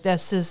it's like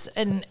there's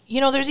even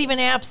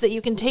apps that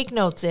you can take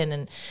notes in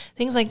and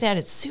things like that.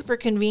 It's super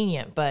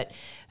convenient, but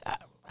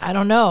I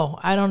don't know.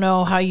 I don't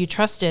know how you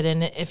trust it.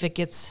 And if it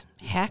gets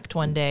hacked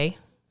one day,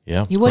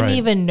 you wouldn't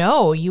even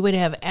know. You would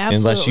have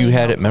absolutely unless you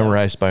had it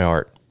memorized by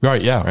heart.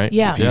 Right. Yeah. Right.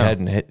 Yeah. If you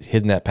hadn't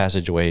hidden that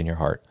passage away in your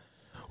heart.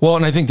 Well,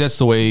 and I think that's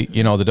the way,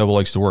 the devil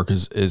likes to work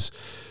is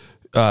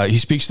he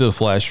speaks to the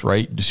flesh,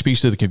 right? He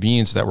speaks to the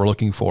convenience that we're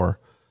looking for.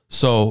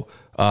 So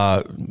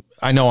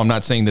I know I'm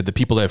not saying that the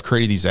people that have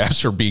created these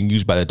apps are being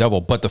used by the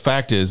devil, but the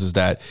fact is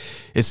that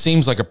it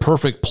seems like a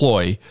perfect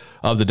ploy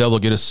of the devil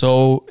to get us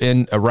so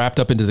wrapped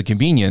up into the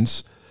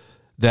convenience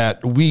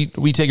that we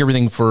take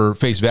everything for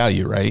face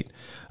value, right?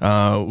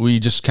 We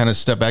just kind of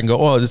step back and go,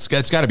 oh, it's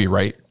got to be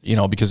right,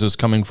 because it was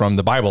coming from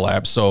the Bible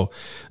app, so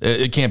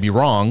it can't be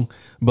wrong.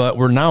 But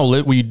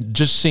we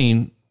just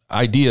seen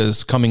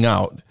ideas coming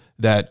out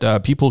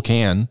that people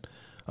can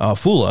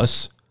fool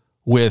us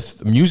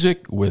with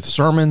music, with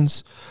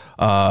sermons.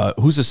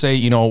 Who's to say,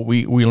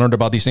 we learned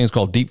about these things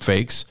called deep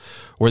fakes,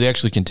 where they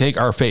actually can take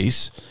our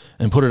face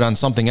and put it on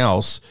something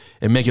else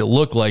and make it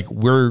look like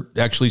we're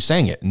actually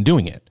saying it and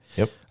doing it.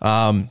 Yep.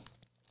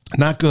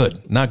 Not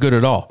good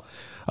at all.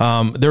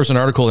 There was an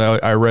article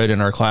that I read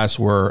in our class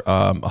where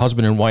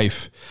husband and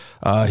wife,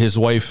 his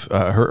wife,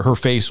 her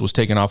face was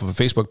taken off of a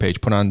Facebook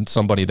page, put on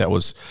somebody that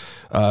was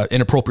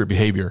inappropriate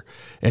behavior,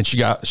 and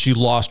she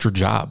lost her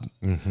job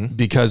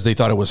because they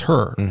thought it was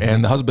her.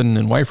 And the husband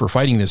and wife were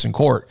fighting this in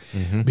court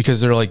because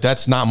they're like,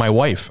 that's not my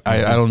wife.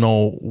 I don't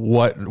know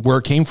where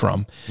it came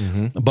from,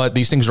 but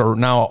these things are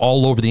now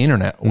all over the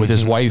internet with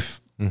his wife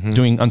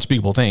doing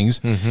unspeakable things.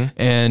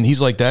 And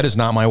he's like, that is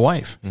not my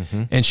wife.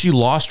 And she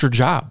lost her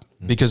job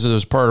because it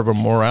was part of a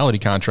morality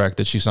contract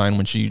that she signed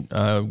when she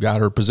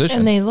got her position.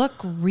 And they look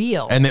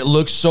real. And it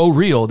looks so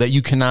real that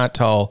you cannot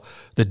tell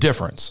the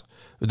difference,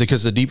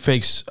 because the deep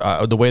fakes,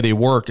 the way they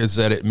work is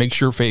that it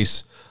makes your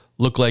face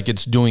look like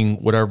it's doing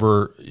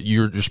whatever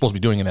you're supposed to be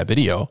doing in that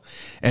video.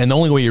 And the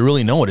only way you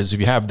really know it is if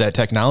you have that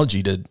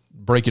technology to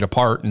break it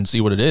apart and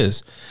see what it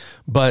is.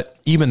 But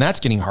even that's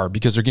getting hard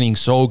because they're getting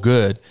so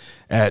good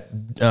at,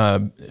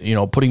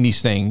 putting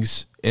these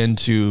things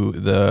into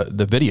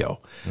the video.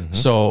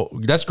 So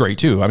that's great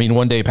too. I mean,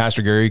 one day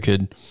Pastor Gary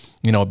could,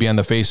 be on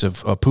the face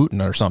of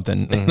Putin or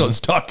something, it's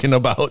talking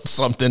about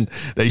something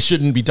that he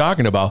shouldn't be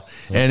talking about.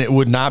 And it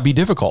would not be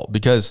difficult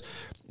because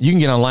you can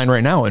get online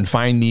right now and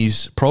find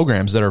these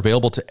programs that are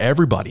available to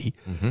everybody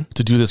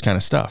to do this kind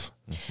of stuff.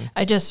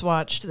 I just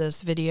watched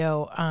this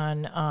video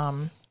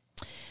on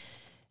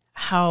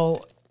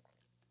how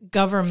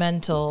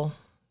governmental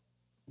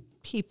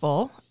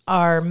people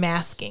are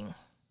masking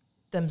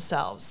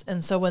themselves.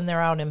 And so when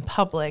they're out in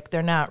public,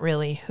 they're not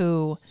really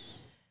who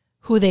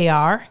they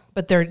are,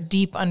 but they're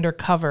deep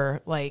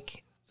undercover.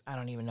 Like, I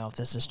don't even know if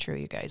this is true,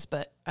 you guys,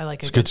 but I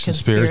like a good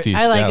conspiracy.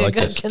 I like a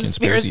good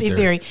conspiracy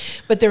theory.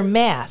 But they're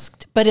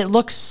masked, but it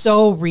looks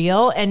so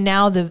real. And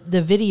now the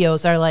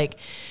videos are like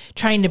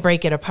trying to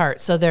break it apart.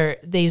 So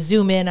they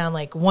zoom in on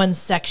like one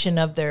section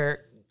of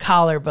their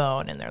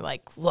collarbone and they're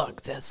like,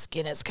 look, the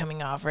skin is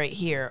coming off right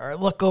here, or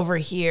look over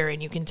here,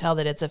 and you can tell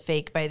that it's a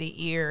fake by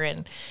the ear.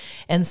 And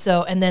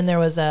then there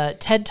was a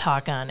TED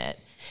Talk on it,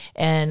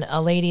 and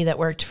a lady that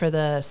worked for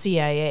the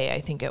CIA,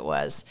 I think it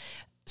was,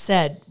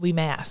 said, we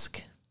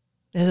mask.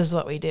 This is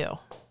what we do.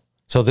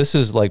 So this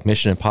is like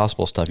Mission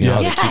Impossible stuff. You know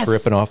how they keep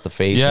ripping off the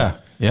face.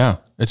 Yeah.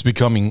 It's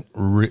becoming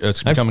a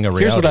reality.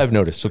 Here's what I've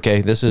noticed.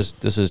 Okay, this is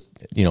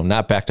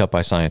not backed up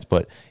by science,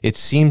 but it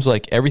seems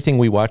like everything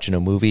we watch in a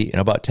movie in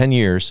about 10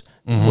 years,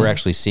 we're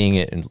actually seeing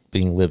it and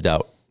being lived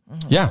out.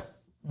 Yeah,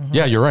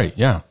 you're right.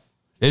 Yeah,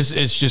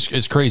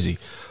 it's crazy.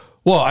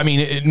 Well, I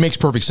mean, it makes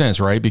perfect sense,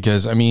 right?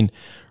 Because I mean,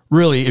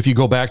 really, if you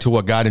go back to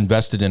what God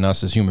invested in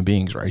us as human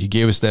beings, right? He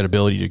gave us that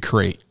ability to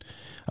create,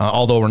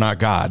 although we're not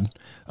God.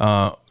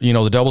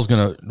 The devil's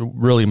going to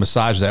really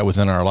massage that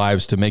within our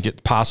lives to make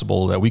it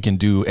possible that we can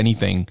do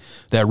anything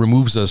that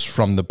removes us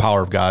from the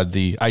power of God,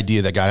 the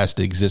idea that God has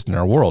to exist in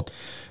our world.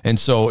 And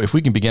so if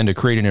we can begin to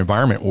create an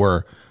environment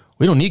where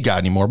we don't need God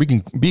anymore, we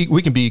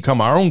can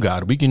become our own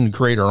God. We can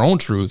create our own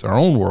truth, our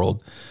own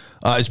world.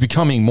 It's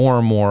becoming more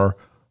and more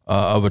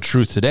of a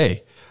truth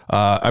today.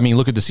 I mean,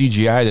 look at the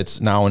CGI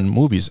that's now in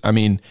movies. I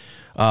mean,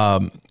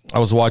 I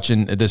was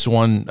watching this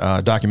one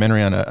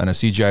documentary on a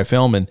CGI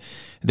film, and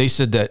they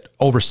said that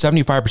over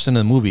 75% of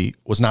the movie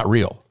was not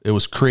real. It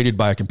was created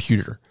by a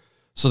computer.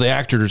 So the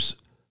actors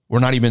were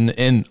not even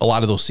in a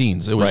lot of those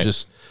scenes. It was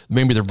just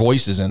maybe their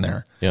voices in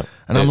there. Yeah.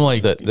 And I'm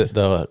like,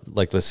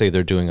 like, let's say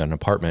they're doing an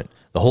apartment.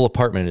 The whole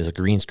apartment is a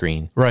green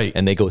screen. Right.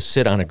 And they go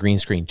sit on a green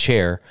screen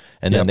chair,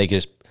 and then they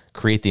just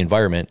create the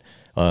environment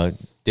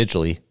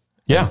digitally.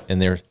 Yeah.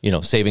 And they're,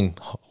 saving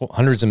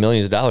hundreds of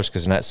millions of dollars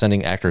because they're not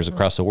sending actors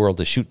across the world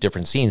to shoot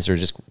different scenes. They're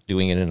just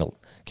doing it in a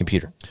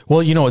computer.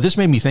 Well, this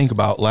made me think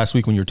about last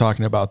week when you were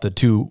talking about the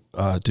two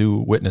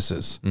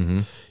witnesses,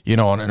 and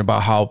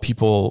about how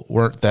people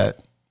weren't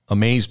that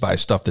amazed by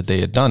stuff that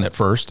they had done at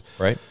first.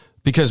 Right.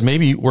 Because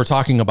maybe we're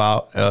talking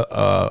about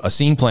a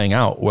scene playing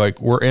out.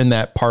 Like we're in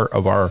that part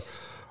of our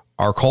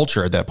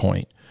culture at that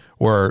point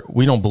where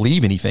we don't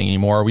believe anything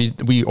anymore. We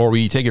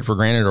take it for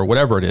granted or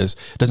whatever it is.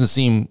 It doesn't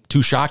seem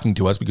too shocking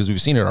to us because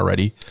we've seen it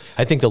already.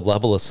 I think the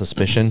level of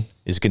suspicion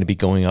is going to be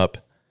going up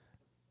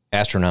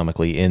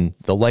astronomically in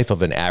the life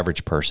of an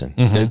average person.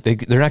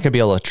 They're not going to be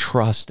able to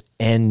trust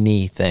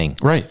anything.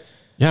 Right.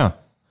 Yeah.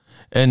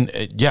 And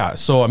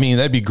so, I mean,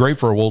 that'd be great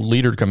for a world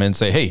leader to come in and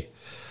say, hey,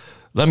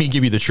 let me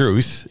give you the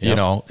truth,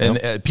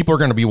 and people are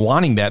going to be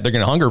wanting that. They're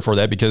going to hunger for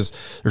that because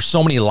there's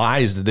so many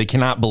lies that they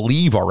cannot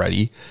believe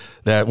already,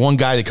 that one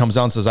guy that comes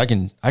out and says, I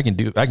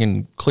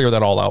can clear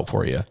that all out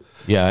for you.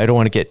 Yeah. I don't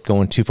want to get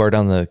going too far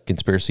down the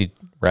conspiracy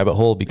rabbit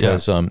hole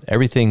because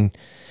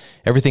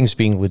everything's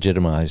being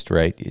legitimized,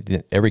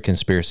 right? Every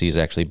conspiracy is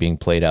actually being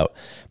played out,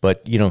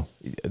 but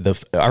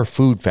our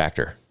food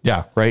factor.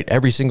 Yeah. Right.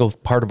 Every single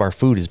part of our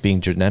food is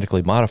being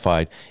genetically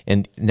modified.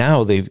 And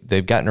now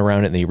they've gotten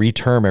around it and they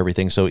reterm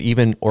everything. So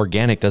even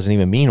organic doesn't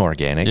even mean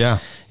organic. Yeah.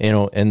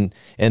 And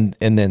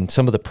then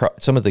some of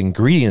the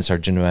ingredients are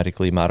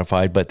genetically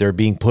modified, but they're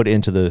being put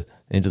into the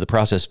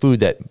processed food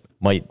that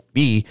might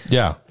be.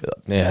 Yeah.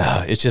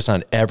 It's just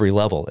on every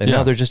level. And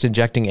now they're just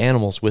injecting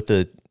animals with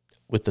the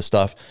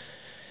stuff.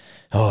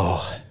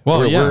 Oh,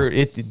 well,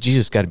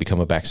 Jesus got to be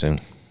coming back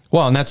soon.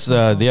 Well, and that's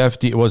the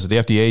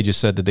FDA just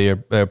said that they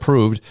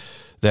approved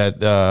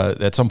that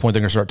at some point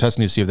they're going to start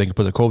testing to see if they can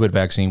put the COVID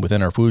vaccine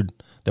within our food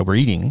that we're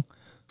eating.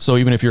 So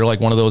even if you're like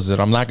one of those that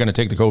I'm not going to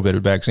take the COVID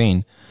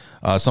vaccine,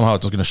 somehow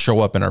it's going to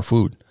show up in our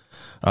food.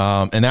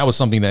 And that was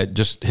something that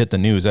just hit the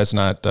news. That's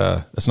not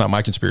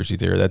my conspiracy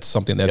theory. That's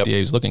something the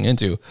FDA is looking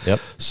into. Yep.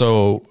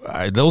 So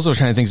those are the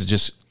kind of things that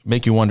just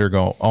make you wonder,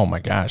 go, oh my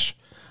gosh,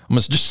 I'm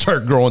going to just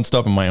start growing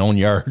stuff in my own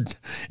yard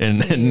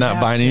and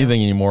not buying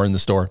anything anymore in the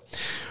store.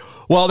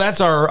 Well,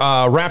 that's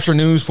our Rapture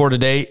news for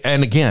today.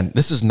 And again,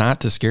 this is not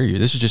to scare you.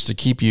 This is just to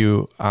keep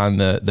you on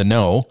the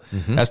know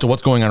as to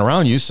what's going on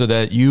around you so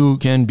that you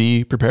can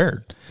be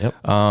prepared. Yep.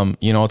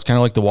 It's kind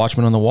of like the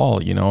watchman on the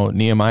wall.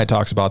 Nehemiah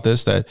talks about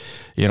this, that,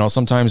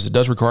 sometimes it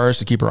does require us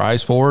to keep our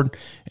eyes forward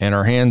and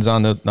our hands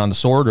on the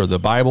sword or the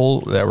Bible,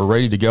 that we're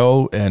ready to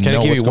go. And can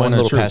I give you one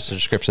little passage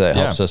of scripture that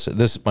helps us?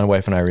 This, my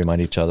wife and I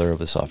remind each other of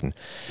this often.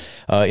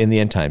 In the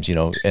end times,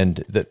 and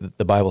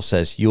the Bible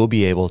says you'll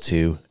be able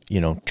to,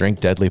 drink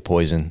deadly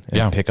poison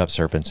and pick up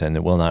serpents and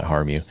it will not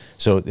harm you.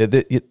 So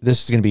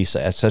this is going to be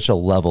at such a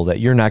level that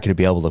you're not going to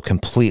be able to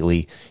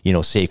completely,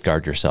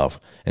 safeguard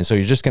yourself. And so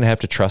you're just going to have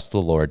to trust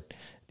the Lord.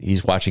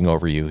 He's watching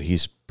over you.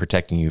 He's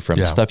protecting you from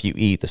the stuff you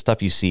eat, the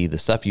stuff you see, the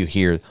stuff you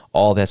hear,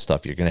 all that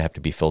stuff. You're going to have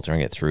to be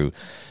filtering it through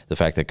the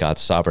fact that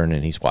God's sovereign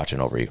and he's watching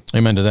over you.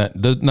 Amen to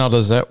that. Now,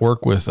 does that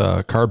work with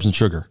carbs and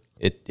sugar?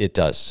 It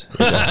does.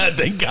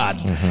 Thank God.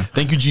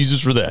 Thank you,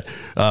 Jesus, for that.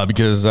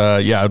 Because,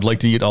 I'd like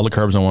to eat all the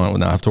carbs I want and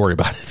not have to worry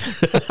about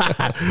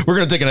it. We're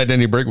going to take an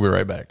identity break. We'll be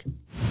right back.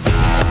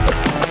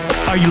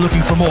 Are you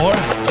looking for more?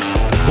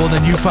 Well,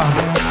 then you found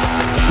it.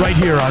 Right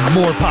here on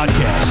More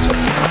Podcast.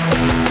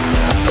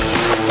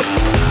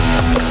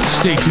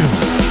 Stay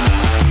tuned.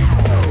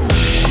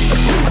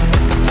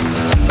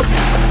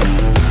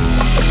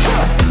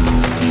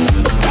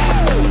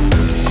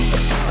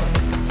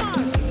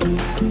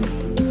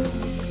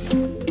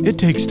 It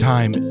takes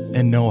time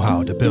and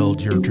know-how to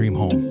build your dream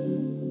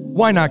home.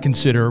 Why not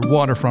consider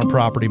Waterfront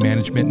Property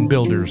Management and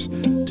Builders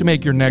to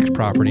make your next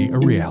property a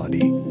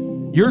reality?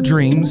 Your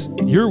dreams,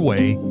 your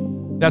way.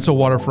 That's a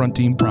Waterfront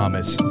Team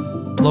promise.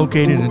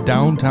 Located in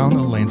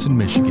downtown Lansing,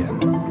 Michigan.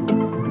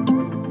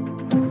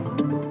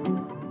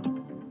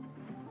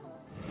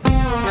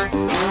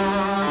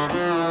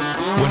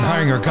 When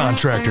hiring a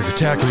contractor to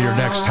tackle your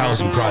next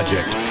housing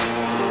project,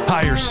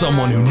 hire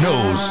someone who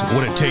knows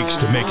what it takes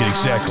to make it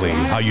exactly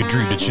how you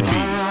dreamed it should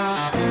be.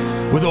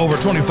 With over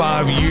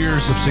 25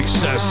 years of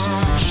success,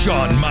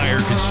 Sean Meyer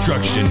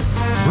Construction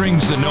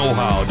brings the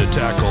know-how to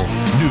tackle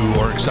new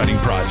or exciting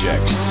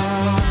projects.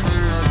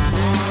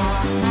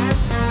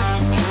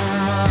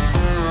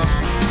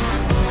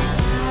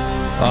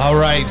 All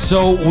right,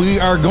 so we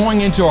are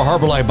going into our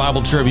Harbor Life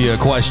Bible Trivia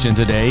question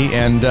today,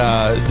 and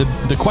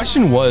the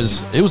question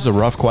was a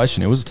rough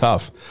question. It was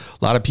tough.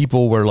 A lot of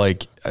people were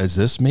like, is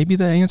this maybe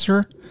the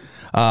answer?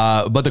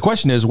 But the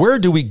question is, where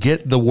do we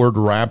get the word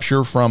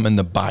rapture from in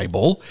the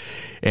Bible?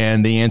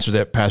 And the answer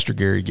that Pastor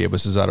Gary gave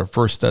us is out of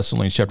 1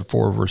 Thessalonians chapter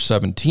 4, verse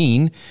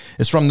 17.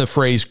 It's from the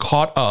phrase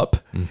caught up,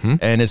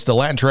 and it's the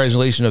Latin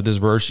translation of this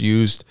verse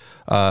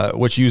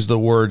which used the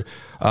word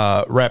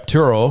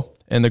rapturo.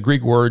 and the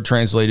Greek word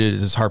translated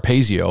is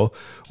harpazo,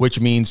 which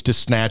means to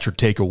snatch or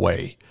take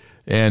away.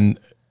 And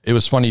it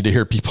was funny to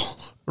hear people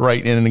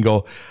write in and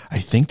go, I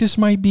think this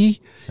might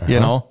be, you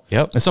know?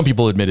 Yep. And some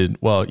people admitted,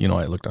 well, you know,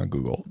 I looked on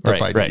Google. to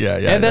find it. Yeah.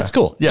 And that's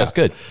cool. Yeah. That's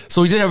good.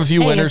 So we did have a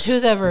few winners.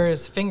 It's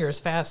whoever's fingers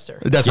faster.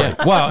 That's right.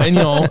 Well, and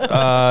you know,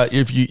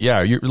 if you,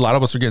 a lot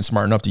of us are getting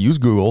smart enough to use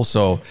Google,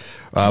 so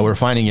we're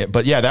finding it.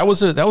 But yeah, that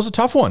was a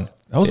tough one.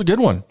 That was a good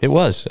one. It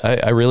was.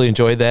 I really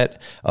enjoyed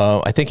that.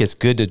 I think it's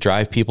good to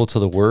drive people to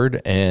the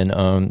Word and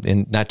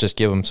not just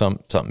give them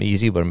something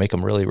easy, but make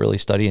them really, really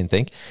study and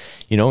think,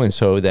 you know. And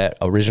so that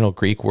original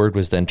Greek word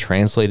was then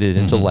translated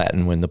into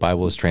Latin when the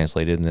Bible was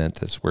translated, and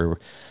that's where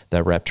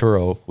that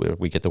rapturo,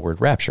 we get the word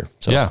rapture.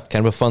 So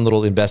kind of a fun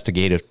little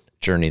investigative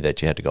journey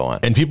that you had to go on.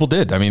 And people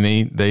did. I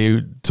mean,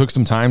 they took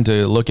some time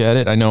to look at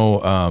it. I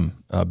know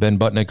Ben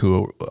Butnick,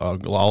 who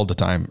all the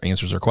time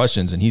answers our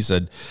questions, and he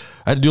said,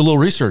 I had to do a little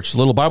research, a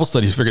little Bible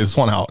study to figure this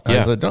one out.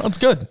 I said, no, it's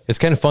good. It's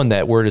kind of fun.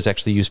 That word is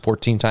actually used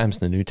 14 times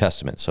in the New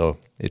Testament. So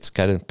it's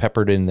kind of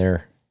peppered in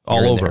there.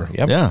 All over.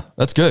 Yep. Yeah,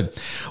 that's good.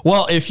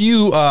 Well, if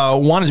you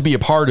wanted to be a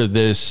part of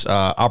this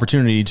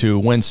opportunity to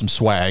win some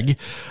swag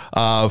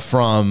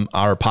from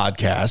our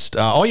podcast,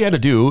 all you had to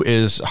do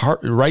is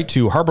write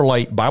to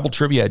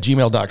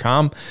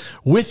harborlightbibletrivia@gmail.com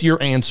with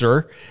your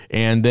answer.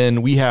 And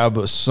then we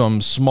have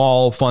some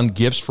small fun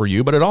gifts for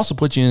you, but it also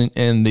puts you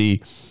in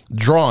the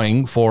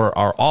drawing for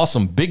our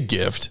awesome big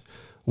gift,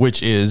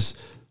 which is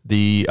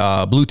the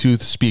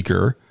Bluetooth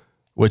speaker,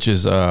 which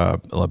is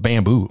a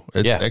bamboo.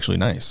 It's actually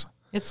nice.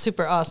 It's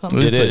super awesome.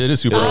 It is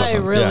super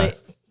awesome.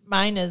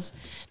 Mine is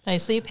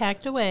nicely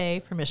packed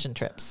away for mission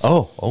trips.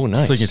 Oh,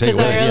 nice. So you can take it Because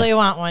with I you. really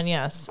want one,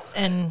 yes.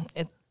 And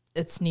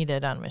it's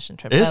needed on mission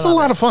trips. It's a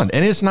lot of fun,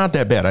 and it's not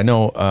that bad. I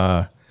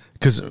know,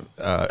 because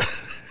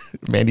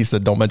Mandy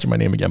said, don't mention my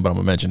name again, but I'm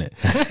going to mention it.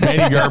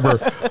 Mandy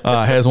Garber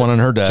has one on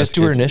her desk. Just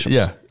do her initials.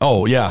 Yeah.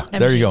 Oh, yeah. MG.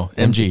 There you go.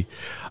 MG.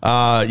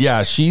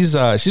 Yeah, she's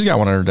got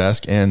one on her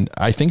desk, and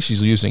I think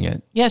she's using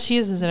it. Yeah, she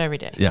uses it every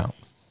day. Yeah.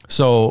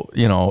 So,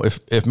 you know,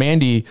 if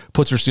Mandy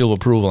puts her seal of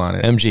approval on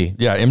it. MG.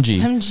 Yeah, MG.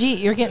 MG,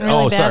 you're getting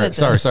really bad at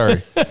this.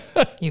 Sorry.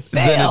 You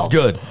fail. Then it's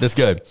good. That's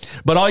good.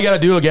 But all you got to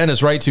do, again,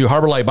 is write to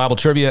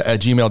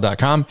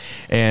harborlightbibletrivia@gmail.com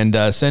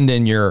and send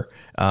in your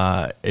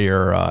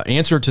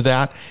answer to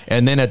that.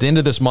 And then at the end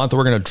of this month,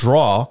 we're going to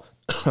draw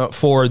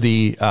for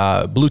the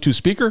Bluetooth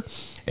speaker,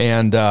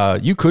 and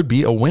you could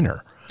be a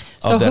winner.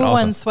 So who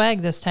won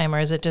swag this time, or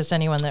is it just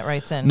anyone that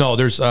writes in? No,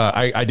 there's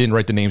I didn't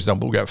write the names down,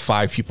 but we got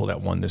 5 people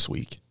that won this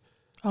week.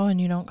 Oh,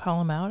 and you don't call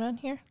them out on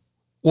here?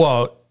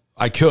 Well,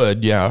 I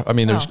could, yeah. I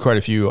mean, there's quite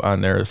a few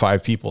on there,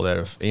 5 people that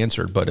have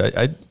answered, but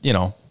I you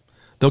know,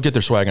 they'll get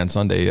their swag on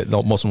Sunday. Most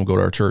of them will go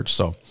to our church,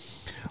 so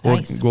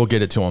we'll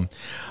get it to them.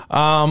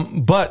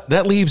 But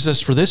that leaves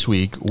us for this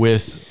week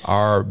with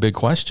our big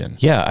question.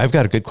 Yeah, I've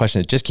got a good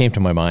question. It just came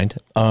to my mind.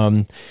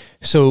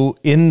 So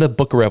in the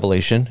book of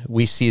Revelation,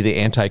 we see the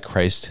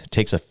Antichrist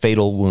takes a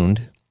fatal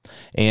wound.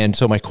 And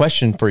so my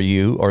question for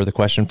you, or the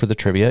question for the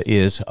trivia,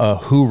 is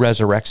who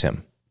resurrects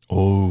him?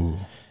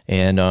 Oh.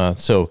 And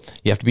so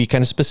you have to be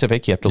kind of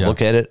specific. You have to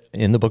look at it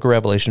in the book of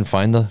Revelation,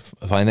 find the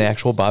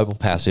actual Bible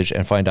passage,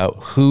 and find out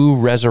who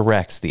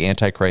resurrects the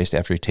Antichrist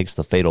after he takes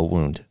the fatal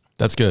wound.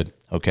 That's good.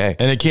 Okay.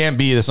 And it can't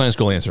be the Sunday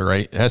school answer,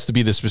 right? It has to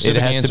be the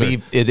specific answer.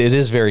 It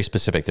is very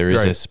specific. There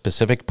is a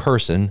specific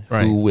person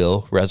who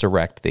will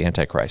resurrect the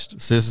Antichrist.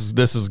 So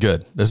this is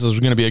good. This is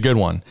going to be a good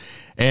one.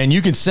 And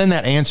you can send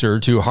that answer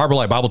to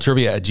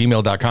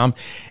harborlightbibletrivia@gmail.com.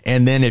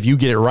 And then if you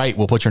get it right,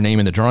 we'll put your name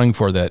in the drawing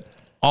for that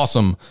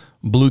awesome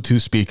Bluetooth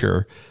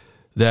speaker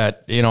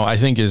that, you know, I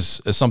think is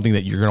something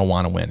that you're going to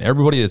want to win.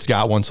 Everybody that's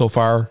got one so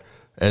far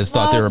has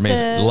thought they were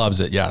amazing.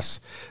 Loves it, yes.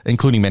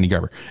 Including Mandy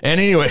Garber.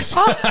 And anyways,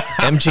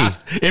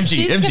 MG.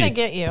 She's going to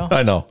get you.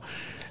 I know.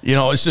 You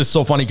know, it's just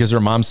so funny because her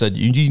mom said,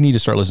 you need to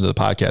start listening to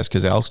the podcast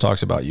because Alex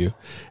talks about you.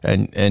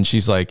 And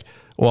she's like,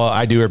 well,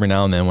 I do every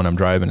now and then when I'm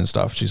driving and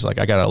stuff. She's like,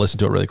 I got to listen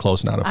to it really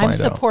close now to find out. I'm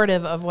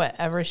supportive of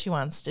whatever she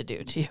wants to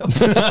do to you.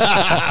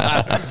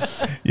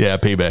 Yeah,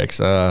 paybacks.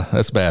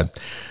 That's bad.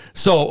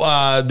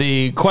 So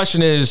the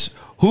question is,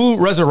 who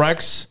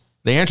resurrects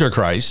the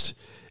Antichrist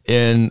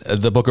in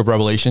the book of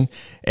Revelation?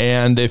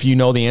 And if you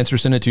know the answer,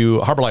 send it to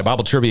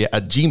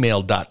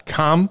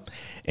harborlightbibletrivia@gmail.com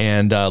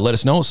and let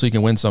us know so you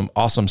can win some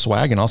awesome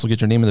swag and also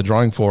get your name in the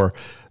drawing for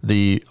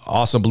the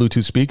awesome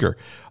Bluetooth speaker.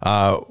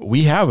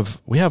 We have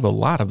a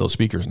lot of those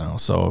speakers now,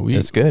 so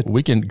that's good.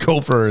 We can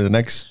go for the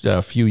next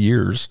few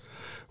years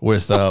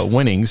with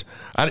winnings.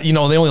 They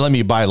only let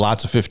me buy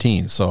lots of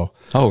 15. So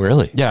oh,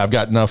 really? Yeah, I've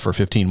got enough for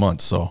 15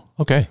 months. So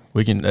okay,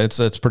 we can.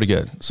 It's pretty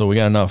good. So we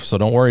got enough. So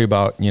don't worry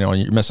about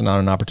you're missing out on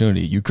an opportunity.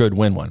 You could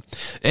win one,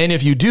 and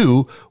if you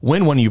do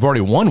win one, you've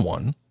already won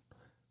one.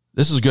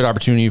 This is a good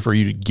opportunity for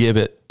you to give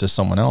it to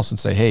someone else and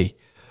say, hey,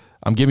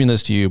 I'm giving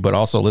this to you, but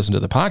also listen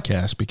to the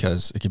podcast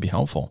because it can be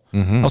helpful.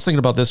 Mm-hmm. I was thinking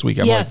about this week.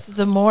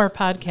 The more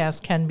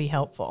podcasts can be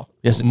helpful.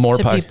 Yes, more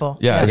to people.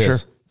 Yeah, it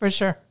is. For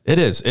sure. It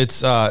is.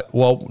 It's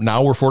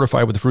now we're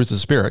fortified with the fruits of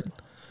the Spirit.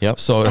 Yep.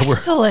 So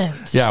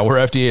excellent. We're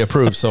FDA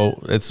approved, so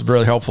it's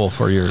really helpful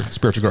for your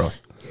spiritual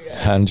growth.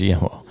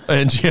 Non-GMO.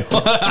 And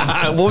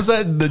GMO. What was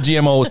that? The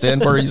GMO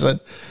stand for? You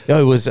said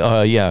It was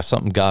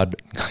something God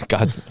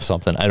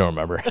something. I don't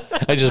remember.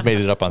 I just made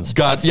it up on the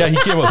spot. God. Yeah, he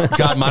came up.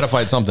 God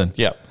modified something.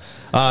 Yeah.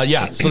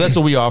 So that's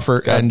what we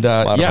offer. And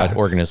modified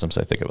organisms,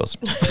 I think it was.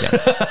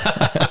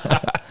 Yeah.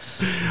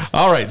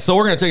 All right, so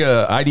we're going to take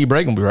a ID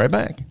break and we'll be right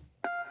back.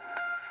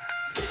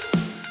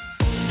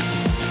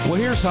 Well,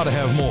 here's how to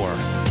have more.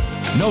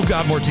 Know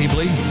God more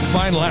deeply,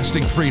 find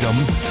lasting freedom,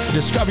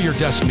 discover your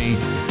destiny,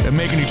 and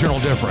make an eternal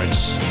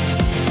difference.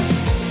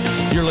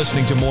 You're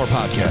listening to More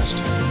Podcast.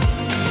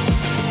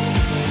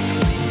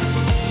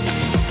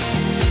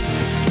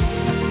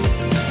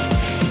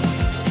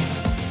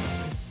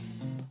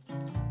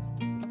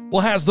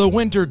 Well, has the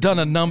winter done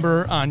a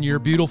number on your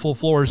beautiful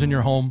floors in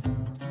your home?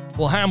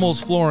 Well,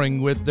 Hamels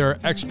Flooring, with their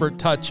expert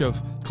touch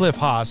of Cliff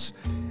Haas,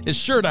 is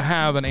sure to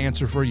have an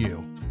answer for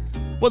you.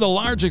 With a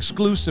large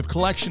exclusive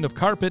collection of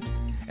carpet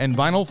and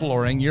vinyl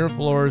flooring, your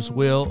floors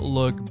will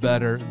look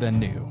better than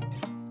new.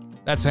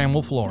 That's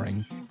Hamel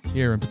Flooring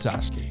here in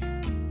Petoskey.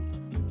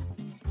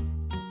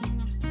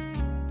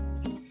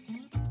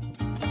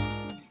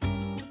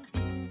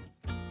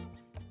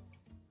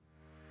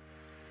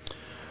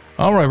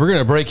 All right, we're going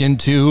to break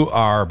into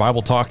our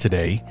Bible talk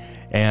today.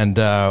 And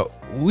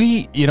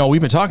we've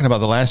been talking about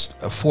the last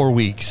 4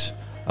 weeks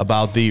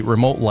about the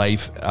remote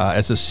life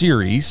as a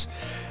series.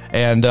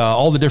 And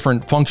all the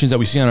different functions that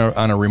we see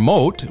on a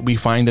remote, we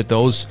find that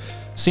those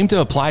seem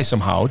to apply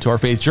somehow to our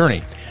faith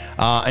journey.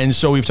 And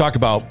so we've talked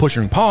about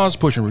pushing pause,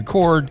 pushing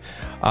record,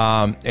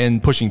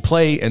 and pushing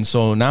play. And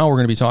so now we're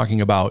going to be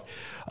talking about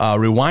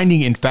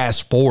rewinding and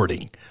fast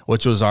forwarding,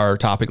 which was our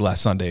topic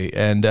last Sunday.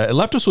 And it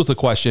left us with the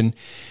question,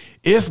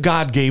 if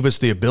God gave us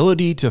the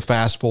ability to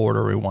fast forward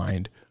or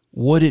rewind,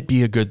 would it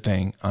be a good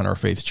thing on our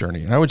faith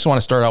journey? And I would just want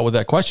to start out with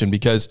that question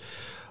because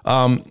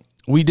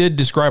we did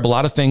describe a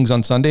lot of things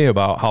on Sunday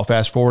about how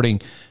fast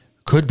forwarding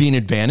could be an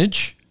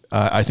advantage.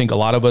 I think a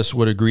lot of us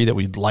would agree that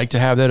we'd like to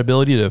have that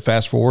ability to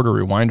fast forward or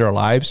rewind our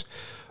lives.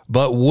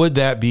 But would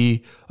that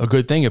be a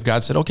good thing if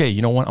God said, okay,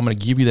 you know what, I'm going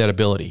to give you that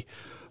ability?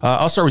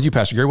 I'll start with you,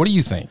 Pastor Gary. What do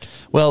you think?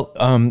 Well,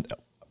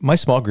 my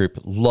small group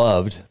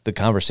loved the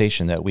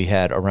conversation that we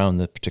had around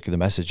the particular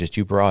message that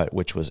you brought,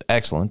 which was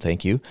excellent.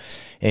 Thank you.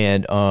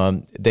 And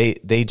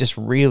they just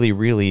really,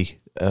 really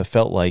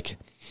felt like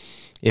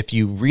if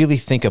you really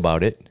think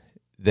about it,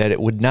 that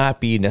it would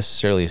not be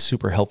necessarily a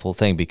super helpful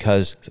thing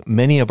because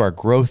many of our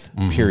growth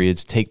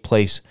periods take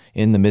place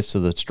in the midst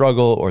of the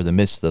struggle or the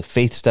midst of the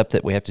faith step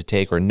that we have to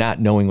take or not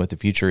knowing what the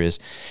future is.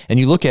 And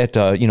you look at,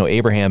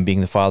 Abraham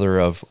being the father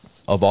of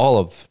all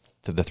of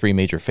the three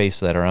major faiths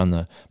that are on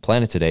the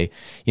planet today,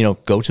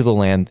 go to the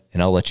land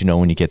and I'll let you know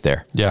when you get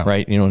there. Yeah.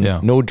 Right.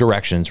 No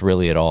directions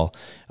really at all.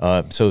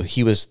 So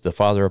he was the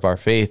father of our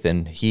faith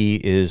and he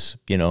is,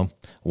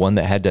 one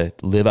that had to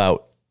live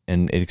out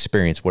and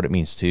experience what it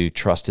means to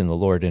trust in the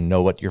Lord and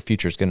know what your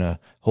future is going to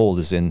hold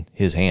is in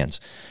his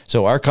hands.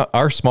 So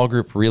our small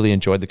group really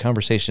enjoyed the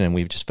conversation and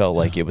we just felt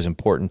like it was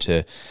important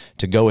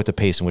to go at the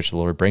pace in which the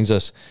Lord brings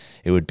us.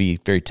 It would be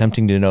very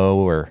tempting to know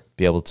or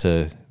be able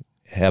to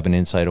have an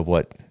insight of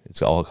what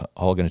it's all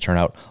going to turn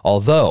out.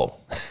 Although,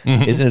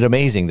 isn't it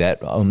amazing that,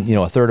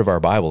 a third of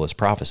our Bible is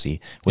prophecy,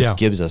 which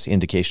gives us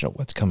indication of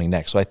what's coming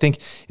next. So I think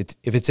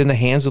if it's in the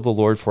hands of the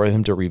Lord for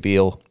him to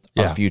reveal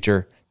our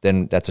future,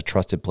 then that's a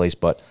trusted place.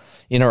 But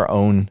in our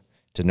own,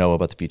 to know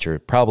about the future,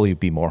 it'd probably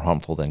be more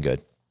harmful than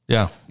good.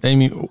 Yeah.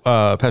 Amy,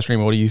 Pastor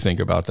Amy, what do you think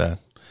about that?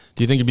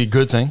 Do you think it'd be a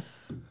good thing?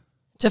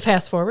 To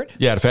fast forward?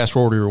 Yeah, to fast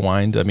forward or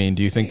rewind. I mean,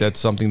 do you think that's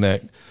something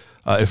that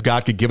if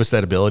God could give us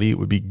that ability, it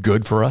would be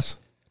good for us?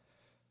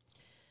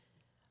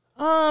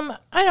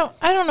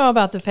 I don't know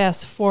about the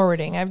fast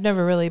forwarding. I've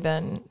never really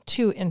been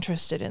too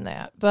interested in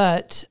that.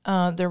 But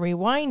the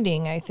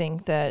rewinding, I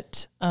think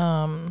that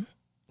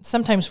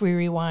sometimes we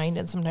rewind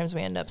and sometimes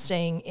we end up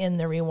staying in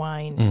the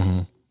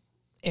rewind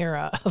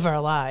era of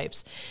our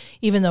lives,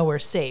 even though we're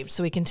saved.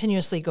 So we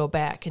continuously go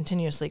back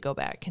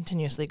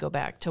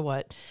to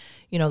what,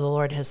 the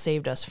Lord has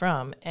saved us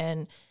from.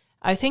 And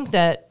I think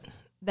that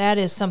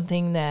is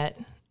something that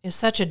is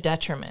such a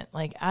detriment.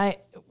 Like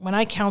when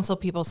I counsel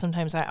people,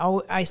 sometimes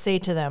I say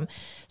to them,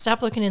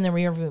 stop looking in the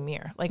rearview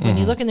mirror. Like when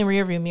you look in the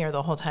rearview mirror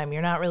the whole time,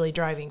 you're not really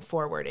driving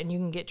forward and you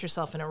can get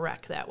yourself in a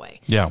wreck that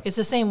way. Yeah. It's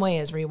the same way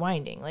as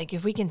rewinding. Like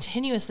if we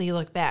continuously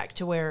look back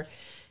to where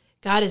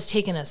God has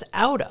taken us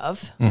out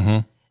of,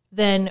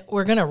 then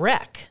we're going to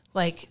wreck.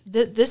 Like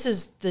this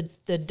is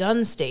the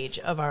done stage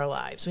of our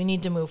lives. We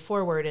need to move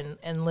forward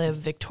and live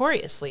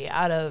victoriously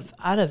out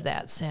of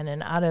that sin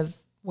and out of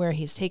where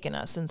he's taken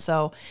us. And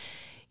so,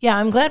 yeah,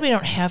 I'm glad we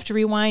don't have to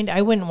rewind.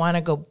 I wouldn't want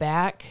to go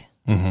back.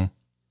 I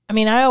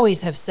mean, I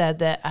always have said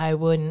that I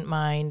wouldn't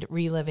mind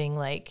reliving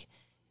like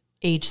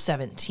age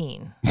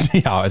 17.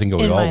 Yeah, I think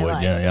we all would.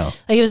 Life. Yeah.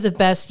 Like it was the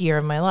best year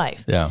of my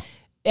life. Yeah.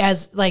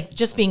 As like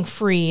just being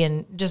free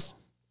and just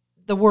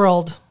the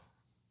world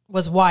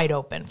was wide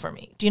open for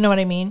me. Do you know what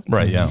I mean?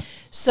 Right, yeah.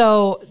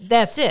 So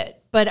that's it.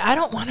 But I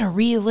don't want to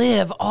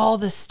relive all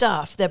the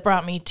stuff that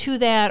brought me to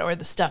that or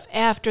the stuff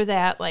after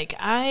that. Like,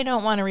 I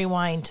don't want to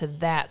rewind to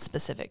that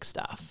specific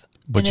stuff.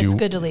 But and it's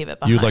good to leave it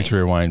behind. You'd like to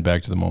rewind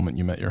back to the moment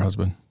you met your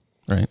husband,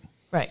 right?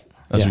 Right.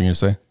 That's what you're going to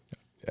say?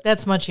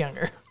 That's much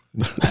younger.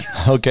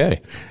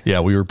 Okay. Yeah,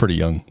 we were pretty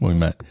young when we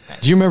met.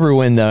 Do you remember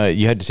when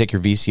you had to take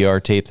your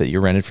VCR tape that you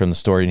rented from the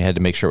store and you had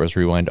to make sure it was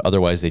rewind?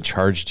 Otherwise, they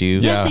charged you.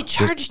 Yes, they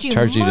charged you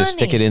Charged you to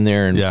stick it in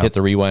there and hit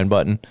the rewind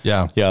button.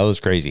 Yeah. Yeah, it was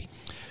crazy.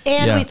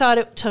 And we thought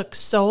it took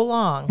so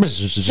long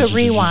to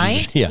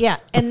rewind. Yeah.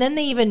 And then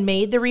they even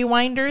made the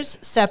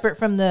rewinders separate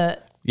from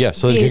the Yeah,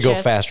 so it could go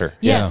faster.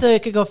 Yeah, so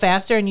it could go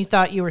faster, and you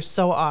thought you were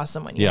so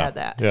awesome when you Yeah. had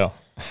that. Yeah.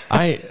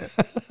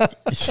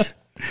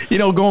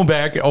 Going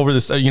back over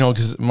this,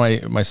 because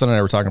my son and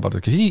I were talking about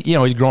this, because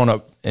he's grown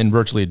up in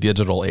virtually a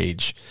digital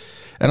age.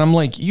 And I'm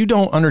like, you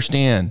don't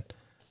understand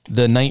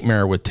the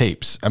nightmare with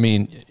tapes. I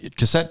mean,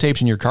 cassette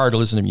tapes in your car to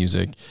listen to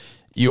music,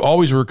 you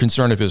always were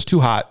concerned if it was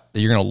too hot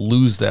that you're going to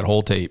lose that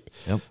whole tape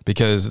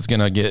because it's going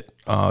to get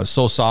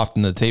so soft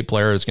in the tape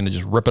player, it's going to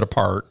just rip it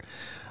apart.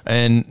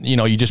 And,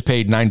 you just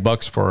paid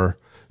 $9 for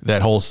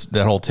that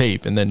whole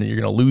tape, and then you're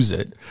going to lose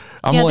it.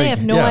 They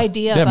have no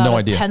idea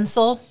about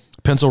a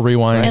pencil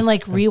rewind and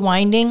like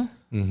rewinding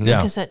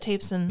Yeah. cassette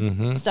tapes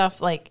and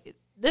stuff. Like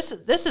this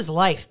is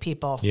life,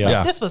 people. Yeah. Like,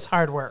 Yeah. this was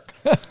hard work.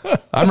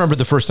 I remember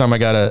the first time I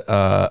got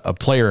a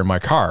player in my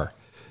car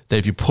that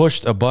if you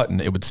pushed a button,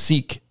 it would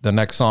seek the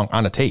next song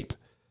on a tape.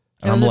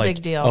 And That was I'm a like,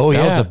 big deal. Oh, that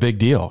yeah. was a big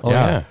deal. Oh,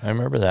 yeah. I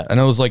remember that. And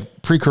it was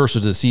like precursor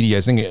to the CD.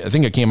 I think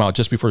it came out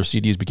just before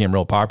CDs became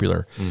real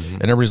popular.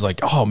 And everybody's like,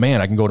 oh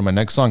man, I can go to my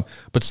next song.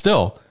 But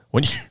still,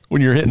 when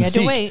you're hitting You had to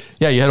seek, wait.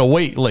 yeah, you had to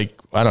wait like,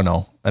 I don't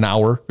know, an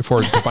hour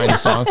before you could find the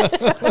song.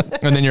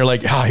 And then you're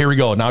like, here we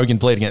go. Now we can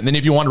play it again. And then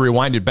if you want to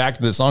rewind it back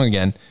to the song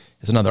again,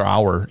 it's another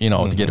hour,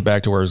 to get it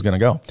back to where it's going to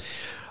go.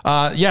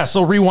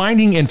 So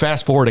rewinding and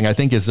fast forwarding, I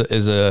think is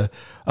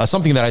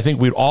something that I think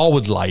we all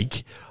would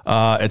like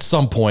at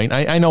some point.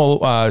 I know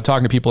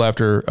talking to people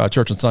after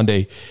church on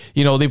Sunday,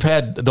 they've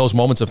had those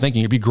moments of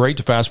thinking it'd be great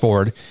to fast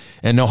forward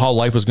and know how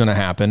life was going to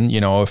happen.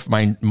 If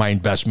my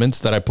investments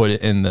that I put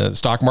in the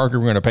stock market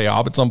were going to pay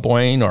off at some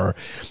point, or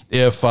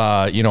if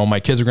my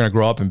kids are going to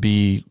grow up and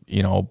be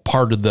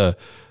part of the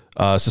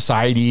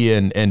society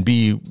and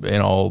be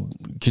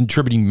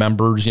contributing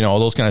members,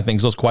 those kind of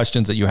things, those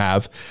questions that you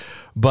have.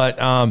 But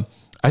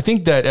I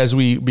think that as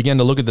we begin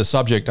to look at the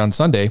subject on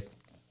Sunday,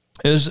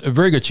 there's a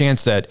very good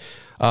chance that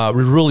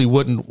we really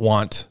wouldn't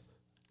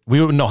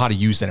know how to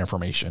use that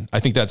information.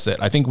 I think that's it.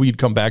 I think we'd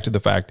come back to the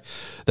fact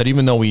that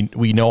even though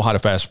we know how to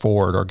fast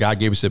forward, or God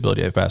gave us the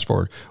ability to fast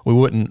forward, we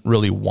wouldn't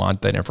really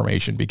want that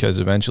information, because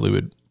eventually it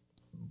would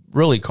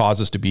really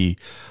cause us to be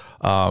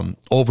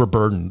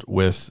overburdened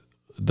with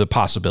the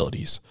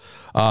possibilities.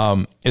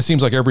 It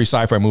seems like every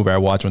sci-fi movie I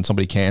watch, when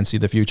somebody can see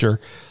the future,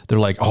 they're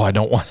like, oh, I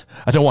don't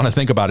want to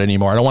think about it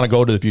anymore. I don't want to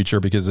go to the future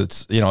because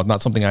it's,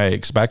 not something I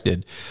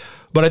expected.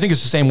 But I think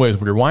it's the same way with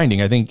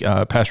rewinding. I think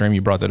Pastor Amy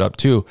brought that up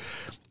too,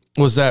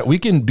 was that we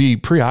can be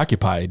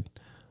preoccupied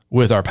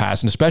with our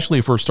past, and especially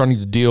if we're starting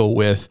to deal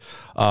with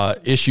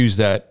issues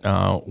that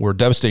were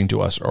devastating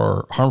to us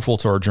or harmful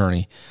to our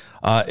journey.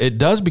 It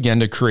does begin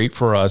to create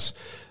for us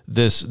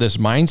this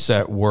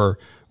mindset where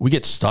we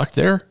get stuck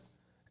there,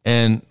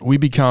 and we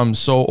become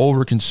so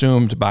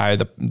overconsumed by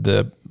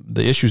the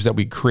issues that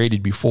we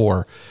created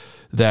before,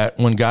 that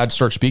when God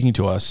starts speaking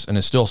to us in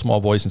a still small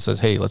voice and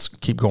says, hey, let's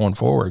keep going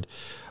forward,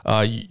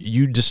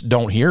 you just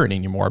don't hear it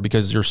anymore,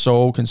 because you're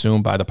so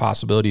consumed by the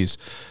possibilities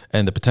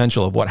and the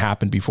potential of what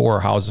happened before, or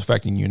how it's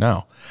affecting you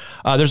now.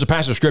 There's a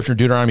passage of scripture in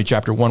Deuteronomy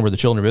chapter 1 where the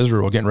children of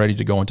Israel are getting ready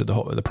to go into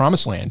the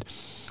promised land.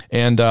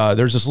 And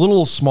there's this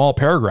little small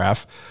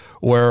paragraph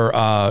where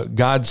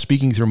God's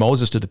speaking through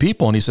Moses to the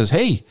people, and he says,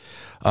 hey,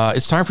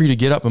 it's time for you to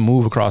get up and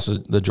move across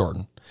the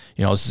Jordan.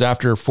 This is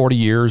after 40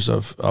 years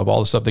of all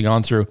the stuff they've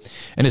gone through.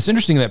 And it's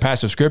interesting, that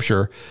passage of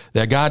scripture,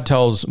 that God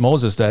tells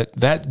Moses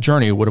that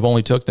journey would have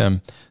only took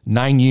them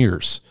 9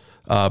 years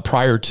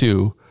prior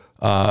to,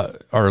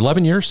 or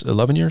 11 years?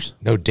 11 years?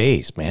 No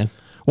days, man.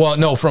 Well,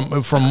 no, from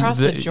Across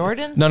the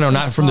Jordan? No,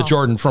 not from the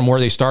Jordan, from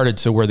where they started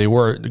to where they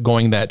were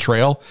going that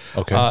trail.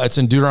 Okay. It's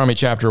in Deuteronomy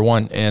chapter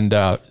 1. And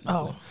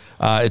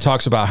it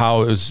talks about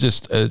how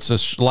it's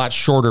a lot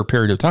shorter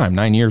period of time,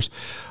 9 years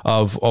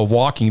of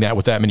walking that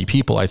with that many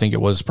people. I think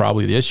it was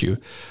probably the issue,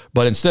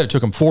 but instead it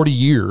took them 40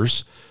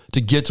 years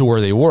to get to where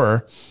they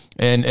were.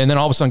 And then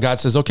all of a sudden God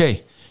says,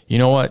 okay, you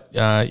know what?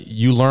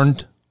 You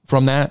learned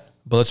from that,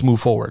 but let's move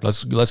forward.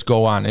 Let's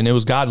go on. And it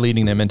was God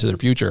leading them into their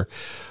future,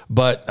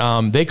 but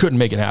they couldn't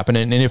make it happen.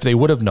 And if they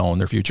would have known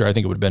their future, I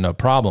think it would have been a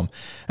problem.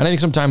 And I think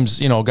sometimes,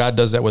 God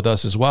does that with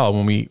us as well.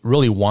 When we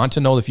really want to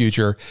know the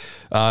future,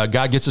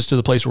 God gets us to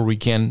the place where we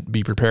can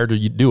be prepared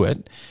to do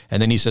it.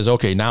 And then he says,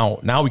 okay, now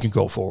we can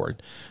go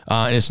forward.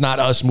 And it's not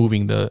us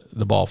moving the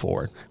ball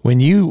forward. When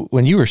you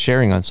were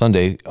sharing on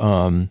Sunday,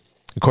 of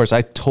course,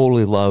 I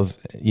totally love,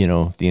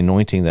 the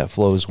anointing that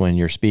flows when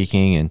you're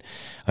speaking, and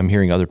I'm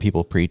hearing other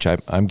people preach.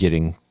 I'm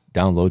getting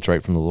downloads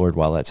right from the Lord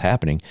while that's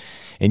happening.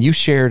 And you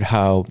shared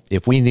how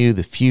if we knew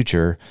the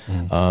future,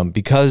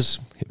 because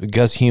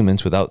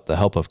humans, without the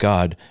help of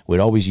God,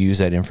 would always use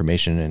that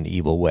information in an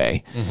evil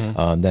way,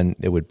 then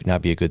it would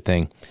not be a good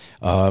thing.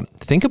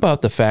 Think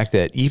about the fact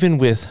that even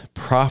with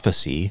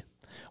prophecy,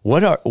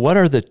 what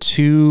are the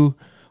two,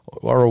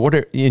 or what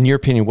are, in your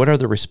opinion, what are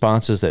the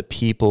responses that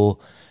people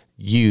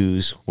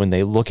use when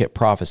they look at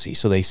prophecy?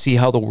 So they see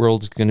how the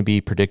world's going to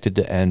be predicted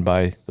to end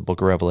by the book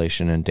of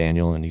Revelation and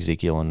Daniel and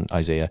Ezekiel and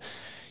Isaiah.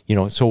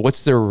 So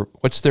what's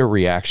their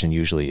reaction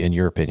usually, in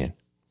your opinion?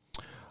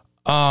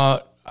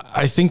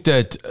 I think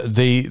that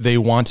they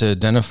want to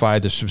identify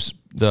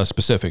the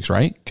specifics,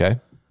 right? Okay.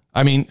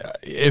 I mean,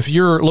 if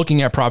you're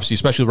looking at prophecy,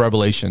 especially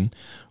Revelation,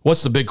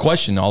 what's the big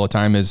question all the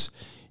time is,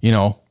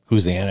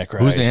 who's the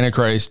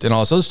Antichrist? And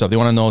all this other stuff. They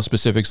want to know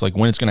specifics like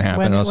when it's going to happen.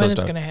 When and all it's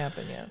stuff. going to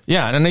happen, yeah.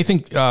 Yeah, and I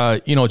think,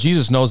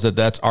 Jesus knows that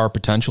that's our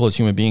potential as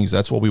human beings.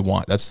 That's what we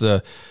want. That's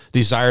the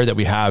desire that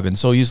we have. And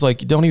so he's like,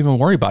 don't even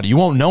worry about it. You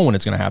won't know when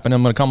it's going to happen.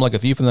 I'm going to come like a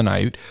thief in the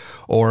night.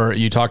 Or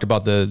you talked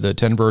about the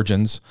 10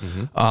 virgins.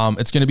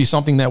 It's going to be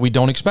something that we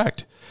don't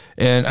expect.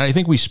 And I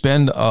think we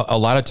spend a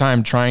lot of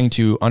time trying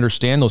to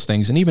understand those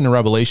things. And even in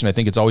Revelation, I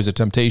think it's always a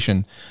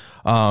temptation.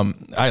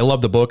 I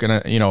love the book,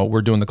 and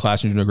we're doing the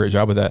class and you're doing a great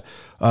job with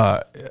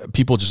that.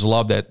 People just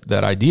love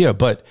that idea,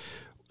 but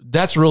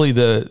that's really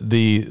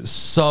the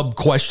sub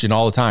question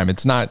all the time.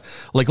 It's not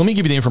like, let me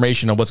give you the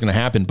information on what's going to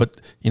happen,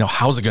 but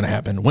how's it going to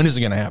happen? When is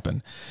it going to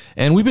happen?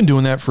 And we've been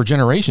doing that for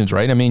generations,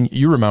 right? I mean,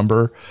 you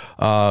remember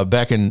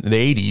back in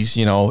the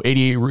 80s,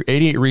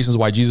 88 reasons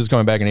why Jesus is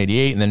coming back in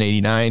 88 and then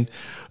 89.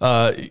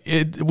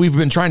 We've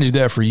been trying to do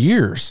that for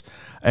years.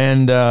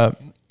 And,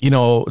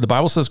 the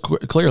Bible says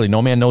clearly,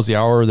 no man knows the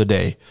hour or the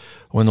day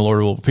when the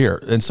Lord will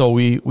appear. And so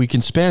we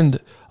can spend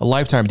a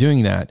lifetime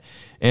doing that.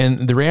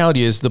 And the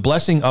reality is the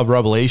blessing of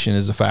Revelation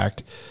is the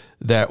fact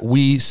that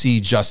we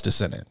see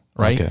justice in it,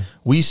 right? Okay.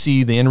 We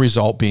see the end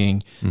result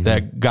being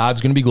that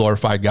God's going to be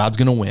glorified, God's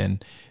going to win,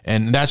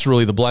 and that's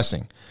really the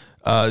blessing.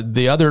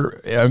 The other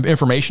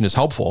information is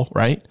helpful,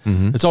 right?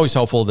 It's always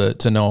helpful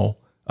to know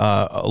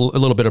a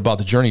little bit about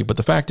the journey, but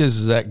the fact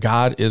is that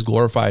God is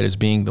glorified as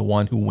being the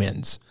one who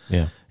wins.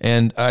 Yeah.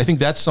 And I think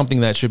that's something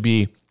that should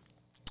be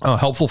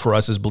helpful for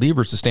us as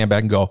believers to stand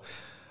back and go,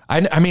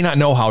 I may not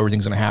know how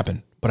everything's going to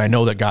happen, but I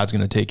know that God's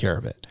going to take care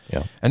of it.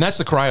 Yeah. And that's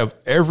the cry of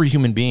every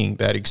human being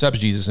that accepts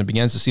Jesus and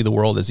begins to see the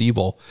world as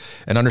evil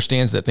and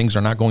understands that things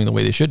are not going the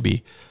way they should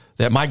be,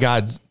 that my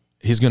God,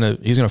 he's going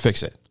to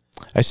fix it.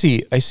 I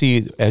see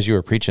as you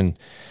were preaching,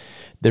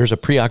 there's a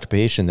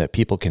preoccupation that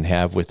people can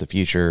have with the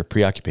future,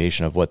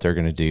 preoccupation of what they're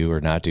going to do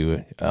or not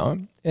do.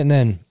 And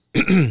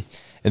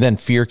then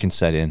fear can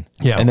set in.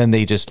 Yeah. And then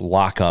they just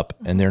lock up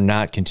and they're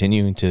not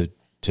continuing to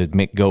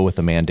go with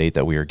the mandate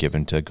that we are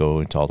given to go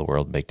into all the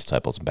world, make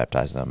disciples and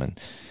baptize them and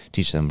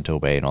teach them to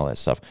obey and all that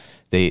stuff.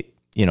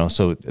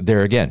 So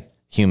there again,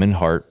 human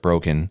heart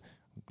broken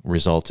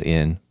results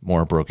in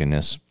more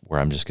brokenness where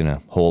I'm just going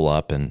to hole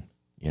up and,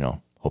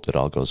 hope that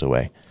all goes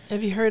away.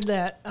 Have you heard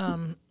that?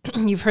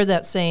 You've heard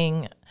that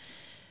saying,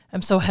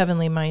 I'm so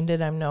heavenly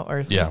minded, I'm no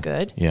earthly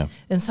good. Yeah.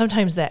 And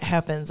sometimes that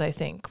happens, I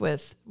think,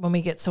 with when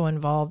we get so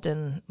involved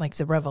in like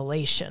the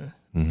revelation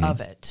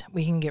of it.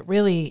 We can get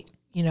really,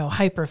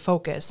 hyper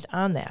focused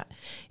on that.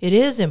 It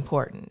is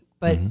important,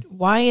 but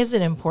why is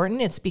it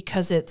important? It's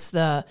because it's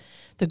the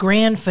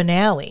grand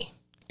finale.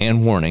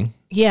 And warning.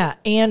 Yeah,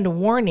 and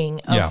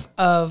warning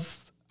of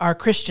our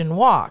Christian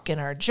walk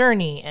and our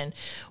journey and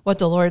what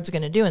the Lord's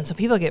going to do. And so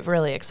people get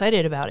really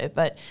excited about it,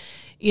 but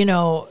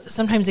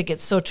sometimes it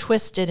gets so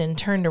twisted and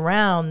turned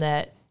around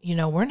that,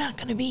 we're not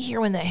going to be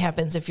here when that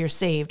happens if you're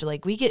saved.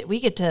 Like we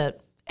get to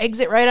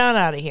exit right on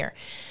out of here.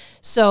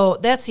 So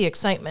that's the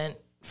excitement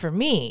for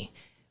me.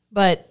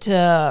 But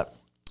to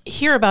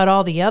hear about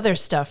all the other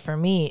stuff for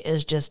me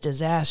is just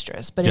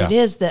disastrous. But it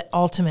is the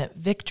ultimate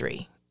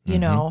victory,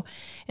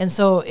 And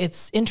so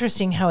it's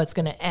interesting how it's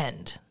going to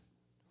end,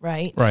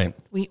 right? Right.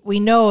 We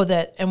know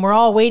that, and we're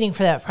all waiting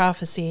for that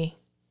prophecy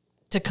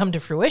to come to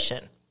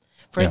fruition.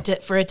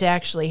 For it to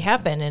actually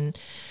happen. And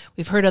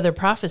we've heard other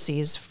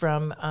prophecies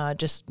from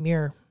just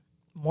mere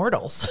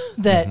mortals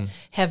that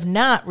have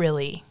not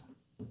really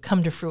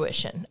come to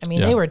fruition. I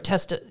mean, they were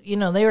tested,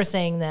 they were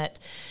saying that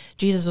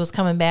Jesus was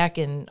coming back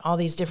in all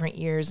these different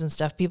years and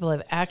stuff. People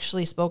have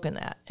actually spoken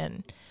that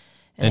and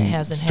it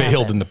hasn't failed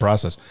happened. in the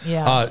process.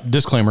 Yeah.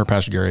 Disclaimer,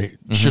 Pastor Gary,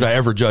 should I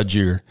ever judge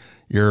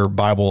your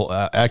Bible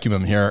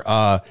acumen here?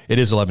 It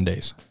is 11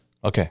 days.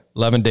 Okay.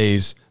 11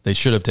 days they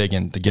should have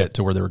taken to get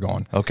to where they were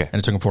going. Okay.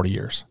 And it took them 40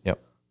 years. Yep.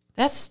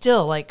 That's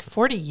still like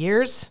 40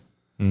 years.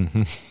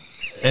 And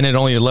it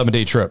only an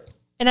 11-day trip.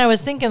 And I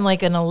was thinking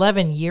like an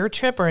 11-year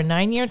trip or a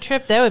 9-year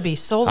trip. That would be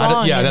so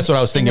long. That's what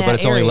I was thinking, but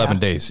it's only 11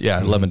 days.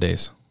 Yeah, 11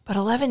 days. But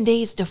 11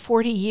 days to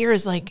 40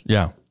 years, like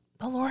the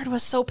Lord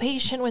was so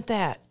patient with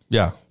that.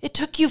 Yeah. It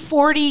took you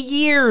 40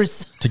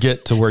 years to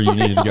get to where you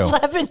needed to go.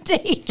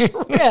 11-day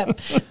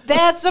trip.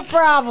 That's a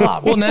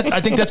problem. Well, and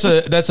I think that's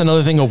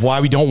another thing of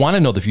why we don't want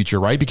to know the future,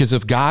 right? Because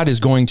if God is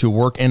going to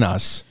work in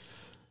us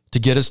to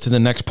get us to the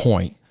next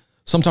point,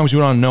 Sometimes we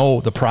want to know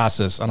the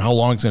process on how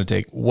long it's going to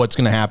take, what's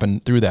going to happen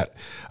through that.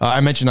 I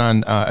mentioned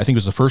on, I think it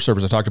was the first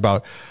service, I talked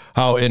about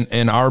how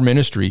in our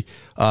ministry,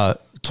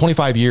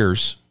 25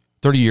 years,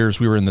 30 years,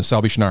 we were in the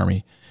Salvation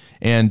Army,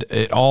 and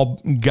it all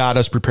got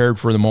us prepared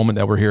for the moment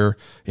that we're here,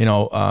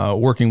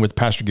 working with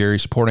Pastor Gary,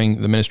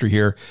 supporting the ministry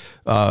here,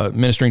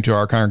 ministering to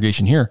our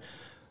congregation here.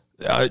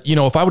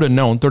 If I would have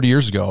known 30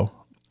 years ago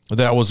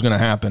that was going to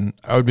happen,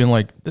 I would have been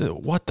like,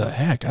 what the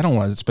heck? I don't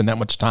want to spend that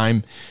much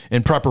time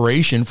in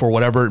preparation for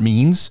whatever it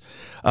means.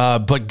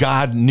 But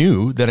God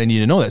knew that I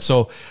needed to know that.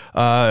 So,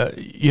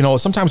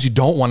 sometimes you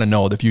don't want to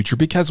know the future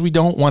because we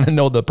don't want to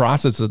know the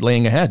process that's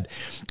laying ahead.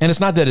 And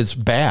it's not that it's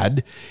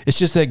bad. It's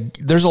just that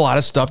there's a lot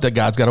of stuff that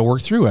God's got to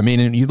work through. I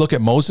mean, and you look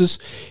at Moses,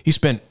 he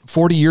spent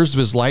 40 years of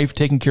his life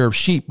taking care of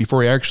sheep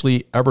before he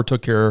actually ever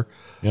took care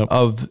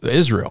of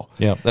Israel.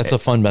 Yeah, that's a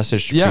fun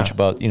message to preach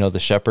about, the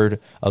shepherd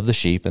of the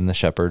sheep and the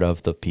shepherd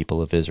of the people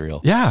of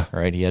Israel. Yeah.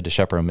 Right? He had to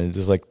shepherd them. It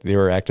was like they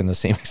were acting the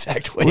same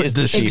exact way as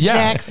the sheep.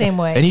 Exact same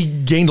way. And he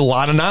gained a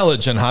lot of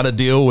knowledge on how to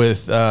deal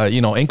with,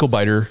 ankle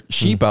biter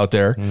sheep out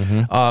there.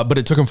 Mm-hmm. But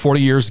it took him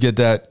 40 years to get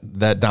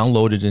that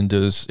downloaded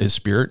into his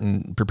spirit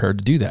and prepared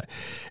to do that.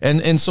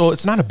 And so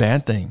it's not a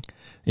bad thing,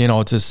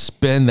 to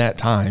spend that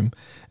time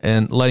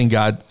and letting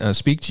God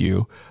speak to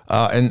you.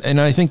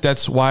 And I think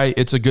that's why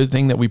it's a good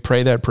thing that we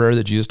pray that prayer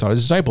that Jesus taught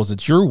his disciples.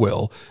 It's your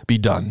will be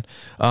done.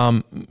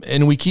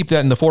 And we keep that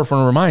in the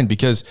forefront of our mind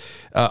because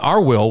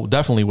our will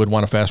definitely would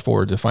want to fast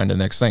forward to find the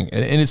next thing.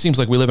 And it seems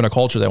like we live in a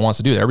culture that wants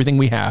to do that. Everything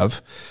we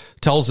have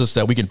tells us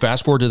that we can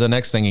fast forward to the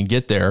next thing and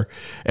get there.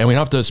 And we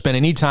don't have to spend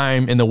any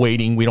time in the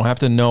waiting. We don't have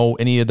to know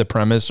any of the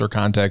premise or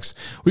context.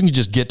 We can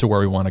just get to where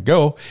we want to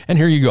go. And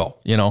here you go.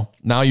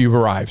 Now you've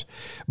arrived.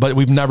 But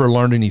we've never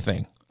learned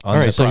anything. All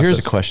right, so here's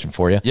a question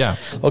for you. Yeah.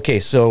 Okay,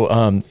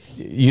 so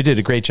you did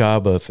a great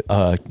job of,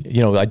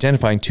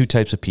 identifying two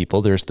types of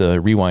people. There's the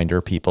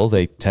rewinder people.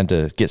 They tend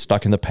to get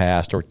stuck in the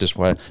past or just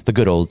want the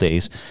good old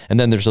days. And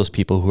then there's those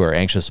people who are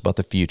anxious about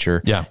the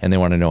future and they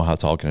want to know how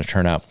it's all going to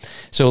turn out.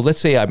 So let's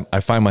say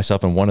I find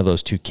myself in one of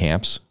those two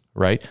camps,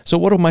 right? So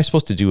what am I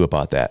supposed to do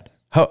about that?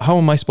 How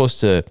am I supposed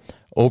to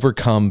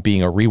overcome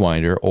being a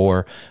rewinder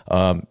or,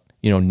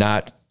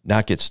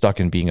 not get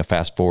stuck in being a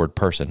fast forward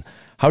person?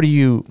 How do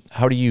you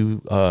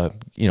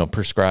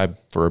prescribe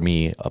for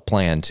me a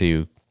plan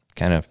to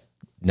kind of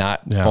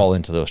not fall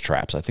into those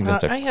traps? I think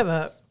that's I have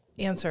a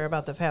answer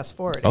about the fast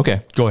forward.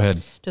 Okay, go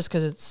ahead. Just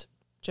because it's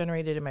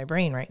generated in my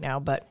brain right now,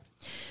 but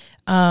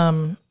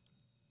the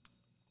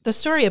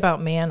story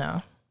about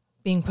manna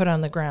being put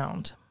on the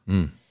ground,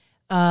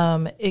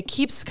 it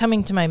keeps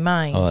coming to my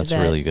mind. Oh, that's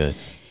really good.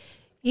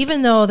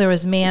 Even though there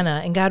was manna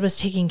and God was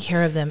taking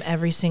care of them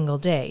every single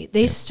day,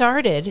 they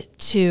started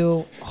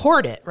to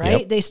hoard it, right?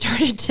 Yep. They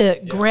started to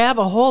grab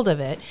a hold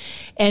of it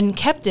and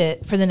kept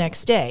it for the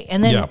next day.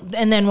 And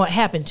then what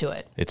happened to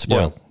it? It's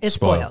spoiled. It's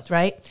spoiled,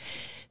 right?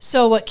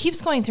 So what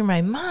keeps going through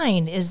my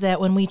mind is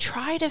that when we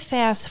try to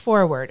fast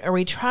forward or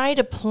we try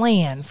to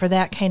plan for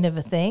that kind of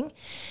a thing,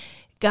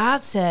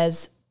 God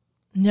says,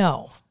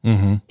 no,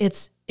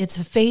 it's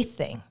a faith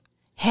thing.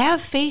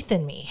 Have faith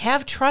in me.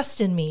 Have trust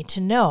in me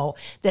to know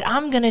that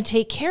I'm going to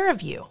take care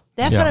of you.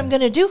 That's what I'm going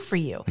to do for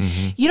you.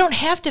 You don't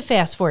have to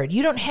fast forward.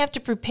 You don't have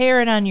to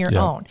prepare it on your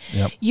own.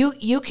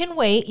 You can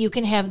wait. You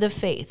can have the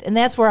faith. And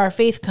that's where our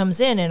faith comes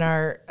in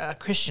our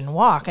Christian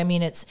walk. I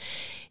mean,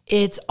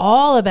 it's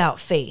all about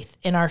faith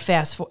in our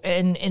fast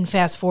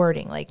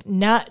forwarding, like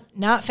not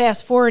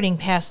fast forwarding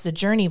past the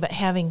journey, but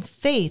having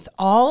faith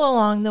all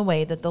along the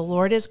way that the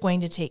Lord is going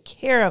to take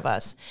care of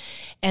us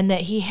and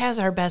that he has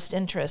our best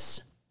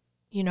interests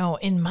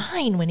in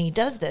mind when he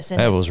does this. And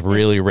that was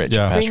really rich,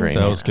 Pastor Amy.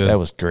 That was good. That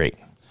was great.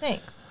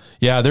 Thanks.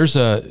 Yeah, there's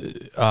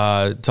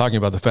talking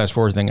about the fast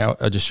forward thing.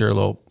 I'll just share a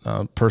little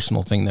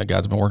personal thing that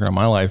God's been working on in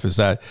my life is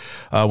that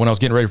when I was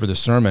getting ready for this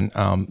sermon,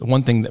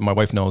 one thing that my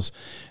wife knows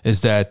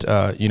is that,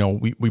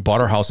 we bought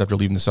our house after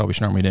leaving the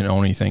Salvation Army. We didn't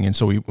own anything. And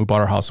so we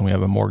bought our house and we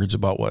have a mortgage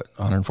about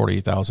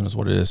 $148,000 is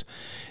what it is.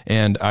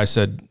 And I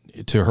said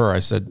to her,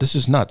 this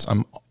is nuts.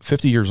 I'm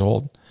 50 years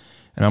old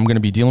and I'm going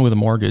to be dealing with a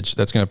mortgage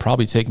that's going to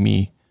probably take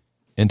me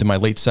into my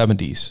late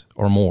 70s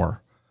or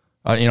more.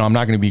 I'm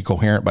not going to be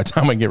coherent by the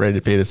time I get ready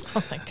to pay this.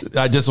 Oh my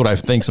goodness. That's what I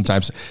think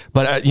sometimes.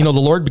 But, the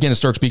Lord began to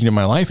start speaking to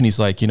my life and he's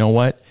like, you know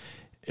what?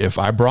 If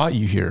I brought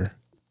you here,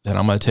 then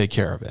I'm going to take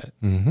care of it.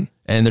 Mm-hmm.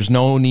 And there's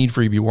no need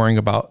for you to be worrying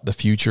about the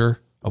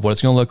future of what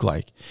it's going to look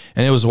like.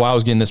 And it was while I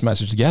was getting this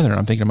message together and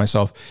I'm thinking to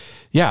myself,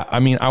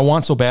 I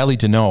want so badly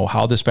to know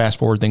how this fast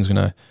forward thing's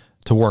going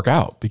to work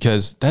out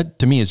because that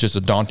to me is just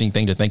a daunting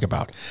thing to think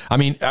about. I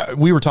mean,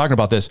 we were talking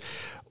about this.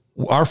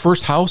 Our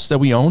first house that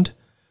we owned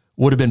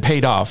would have been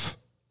paid off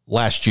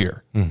last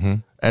year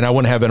and I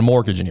wouldn't have a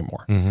mortgage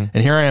anymore. And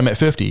here I am at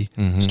 50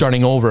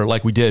 starting over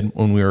like we did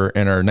when we were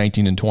in our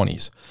 19 and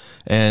 20s.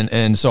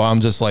 And so I'm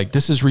just like,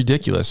 this is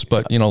ridiculous.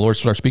 But, Lord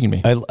started speaking to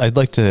me. I'd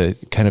like to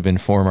kind of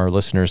inform our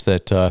listeners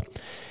that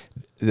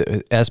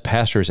as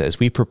pastors, as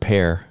we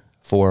prepare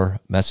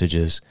for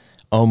messages,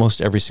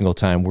 almost every single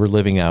time we're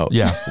living out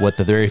what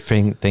the very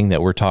thing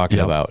that we're talking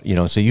about,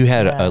 so you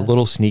had a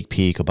little sneak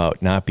peek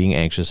about not being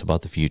anxious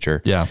about the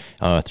future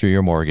through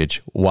your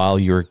mortgage while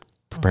you're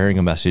preparing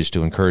a message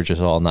to encourage us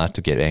all not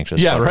to get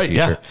anxious about the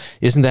future.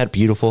 Isn't that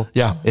beautiful?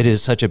 Yeah. It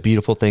is such a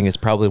beautiful thing. It's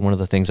probably one of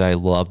the things I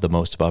love the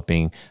most about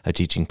being a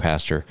teaching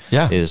pastor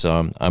is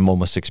I'm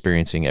almost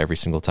experiencing every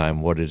single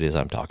time what it is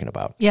I'm talking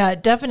about. Yeah,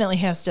 it definitely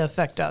has to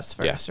affect us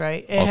first,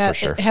 right? For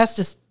sure. It has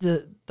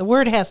to, the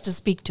word has to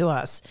speak to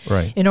us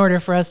right, in order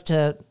for us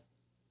to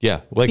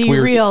like be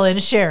real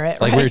and share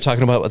it. Like we were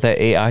talking about with that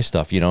AI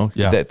stuff,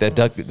 Yeah.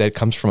 that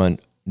comes from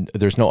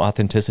there's no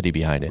authenticity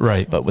behind it.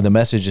 Right. But when the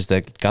message is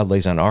that God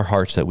lays on our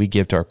hearts that we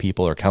give to our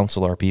people or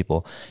counsel our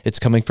people, it's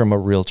coming from a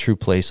real true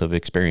place of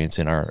experience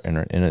and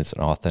it's an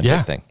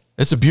authentic thing.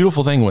 It's a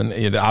beautiful thing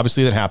when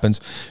obviously that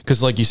happens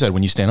because like you said,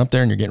 when you stand up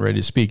there and you're getting ready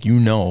to speak,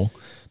 that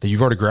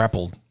you've already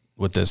grappled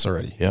with this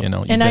already. Yep.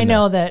 And I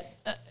know that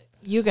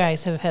you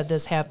guys have had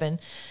this happen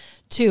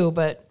too,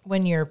 but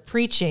when you're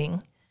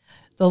preaching,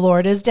 the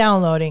Lord is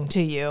downloading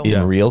to you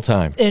in real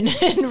time. In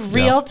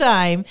real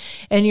time.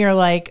 And you're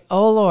like,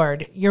 oh,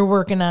 Lord, you're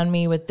working on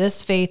me with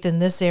this faith in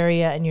this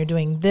area, and you're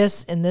doing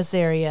this in this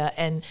area.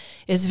 And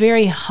it's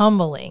very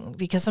humbling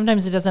because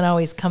sometimes it doesn't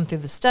always come through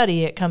the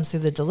study. It comes through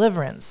the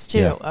deliverance,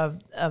 too,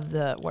 of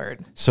the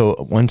word. So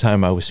one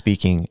time I was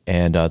speaking,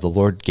 and the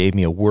Lord gave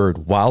me a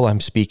word while I'm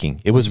speaking.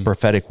 It was a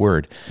prophetic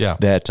word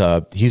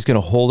that he's going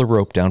to hold a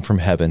rope down from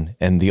heaven,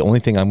 and the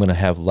only thing I'm going to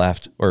have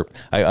left, or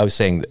I was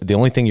saying, the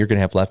only thing you're going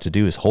to have left to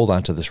do is hold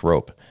on to this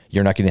rope.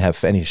 You're not going to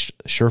have any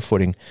sure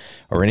footing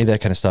or any of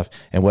that kind of stuff.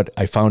 And what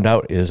I found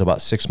out is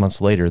about 6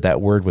 months later, that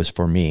word was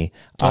for me.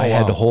 I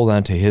had to hold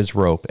on to his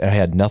rope, and I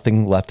had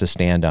nothing left to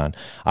stand on.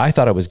 I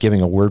thought I was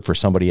giving a word for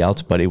somebody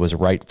else, but it was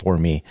right for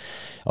me.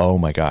 Oh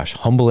my gosh.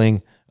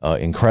 Humbling,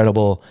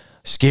 incredible,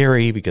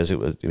 scary, because it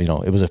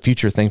was a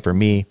future thing for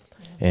me.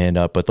 And,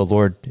 but the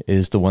Lord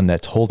is the one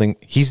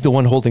he's the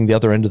one holding the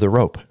other end of the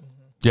rope.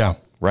 Yeah.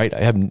 Right.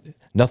 I have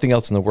nothing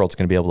else in the world is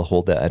going to be able to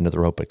hold that end of the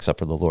rope except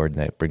for the Lord, and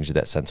that brings you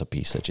that sense of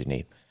peace that you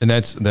need. And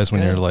that's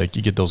when you're like,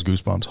 you get those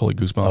goosebumps, holy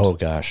goosebumps. Oh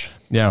gosh.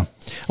 Yeah.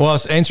 Well, I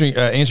was answering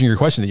your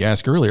question that you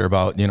asked earlier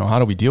about, how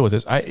do we deal with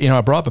this?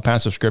 I brought up a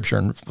passage of scripture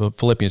in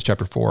Philippians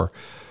chapter 4,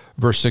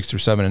 verse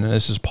 6-7. And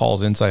this is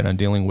Paul's insight on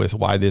dealing with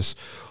why this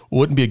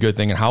wouldn't be a good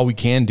thing and how we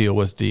can deal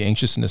with the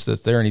anxiousness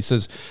that's there. And he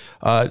says,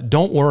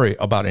 don't worry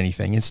about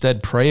anything.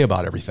 Instead, pray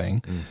about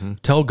everything. Mm-hmm.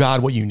 Tell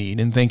God what you need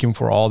and thank him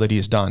for all that he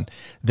has done.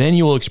 Then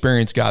you will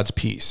experience God's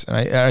peace. And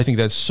I think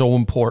that's so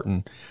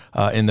important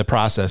in the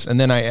process. And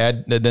then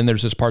then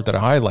there's this part that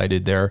I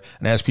highlighted there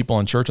and asked people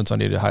in church on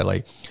Sunday to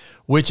highlight,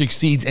 which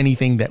exceeds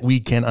anything that we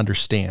can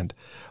understand.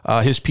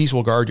 His peace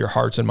will guard your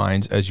hearts and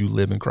minds as you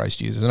live in Christ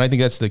Jesus. And I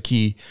think that's the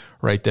key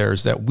right there,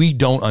 is that we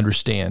don't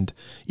understand,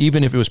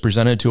 even if it was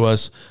presented to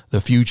us, the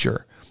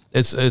future.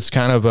 It's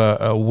kind of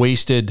a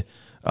wasted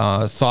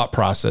thought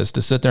process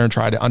to sit there and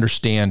try to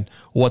understand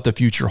what the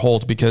future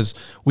holds, because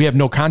we have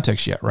no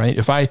context yet, right?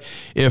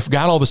 If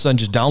God all of a sudden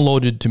just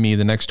downloaded to me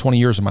the next 20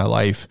 years of my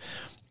life,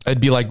 it'd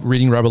be like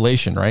reading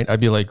Revelation, right? I'd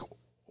be like,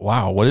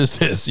 wow, what is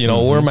this?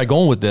 Where am I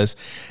going with this?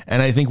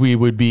 And I think we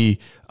would be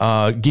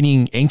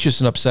getting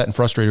anxious and upset and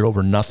frustrated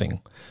over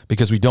nothing,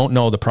 because we don't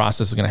know the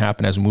process is going to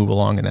happen as we move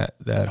along in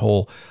that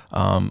whole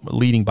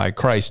leading by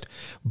Christ.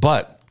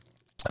 But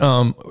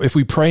if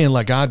we pray and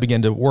let God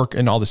begin to work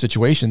in all the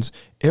situations,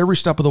 every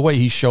step of the way,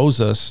 he shows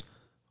us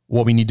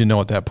what we need to know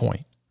at that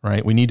point.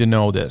 Right? We need to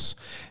know this.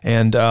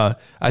 And I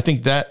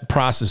think that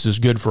process is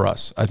good for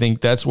us. I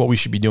think that's what we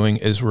should be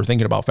doing as we're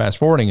thinking about fast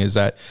forwarding, is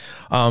that,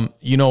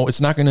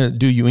 it's not going to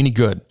do you any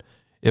good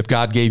if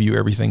God gave you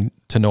everything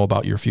to know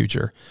about your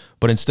future.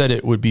 But instead,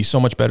 it would be so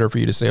much better for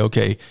you to say,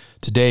 okay,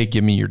 today,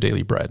 give me your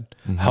daily bread.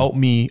 Mm-hmm. Help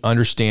me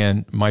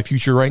understand my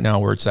future right now,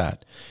 where it's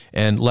at.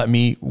 And let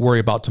me worry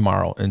about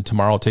tomorrow. And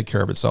tomorrow will take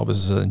care of itself,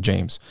 as it says in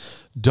James.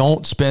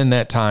 Don't spend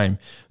that time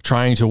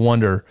trying to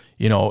wonder,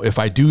 if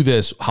I do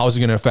this, how is it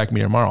going to affect me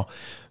tomorrow?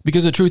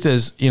 Because the truth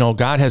is,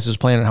 God has his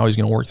plan on how he's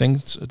going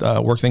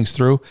to work things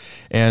through.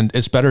 And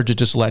it's better to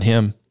just let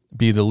him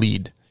be the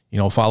lead,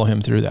 follow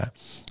him through that.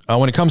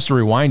 When it comes to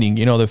rewinding,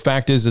 the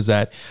fact is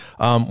that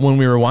when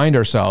we rewind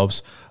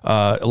ourselves,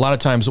 a lot of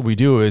times what we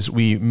do is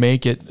we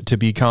make it to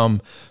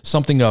become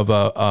something of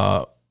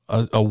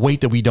a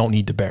weight that we don't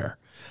need to bear.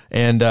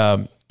 And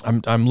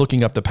I'm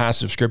looking up the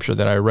passage of scripture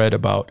that I read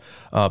about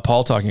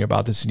Paul talking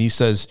about this, and he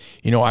says,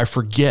 I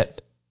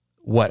forget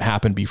what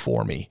happened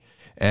before me,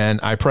 and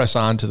I press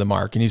on to the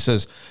mark. And he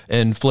says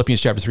in Philippians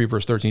chapter 3,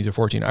 verse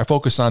 13-14, I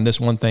focus on this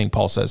one thing,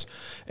 Paul says.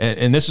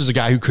 And this is a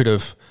guy who could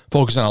have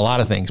focused on a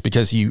lot of things,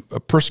 because he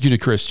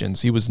persecuted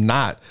Christians. He was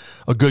not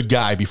a good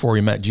guy before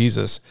he met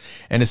Jesus.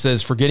 And it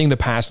says, forgetting the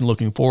past and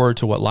looking forward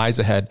to what lies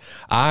ahead,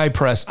 I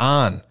press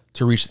on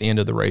to reach the end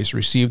of the race,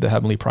 receive the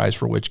heavenly prize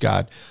for which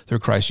God, through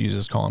Christ Jesus,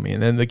 is calling me.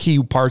 And then the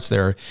key parts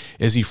there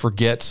is he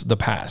forgets the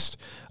past,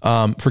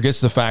 forgets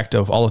the fact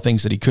of all the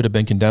things that he could have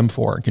been condemned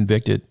for and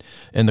convicted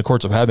in the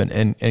courts of heaven.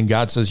 And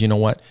God says, you know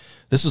what?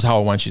 This is how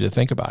I want you to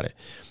think about it.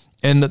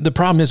 And the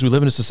problem is we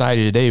live in a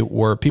society today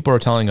where people are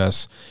telling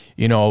us,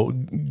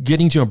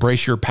 getting to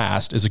embrace your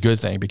past is a good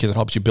thing because it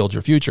helps you build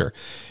your future.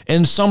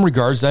 In some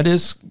regards, that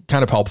is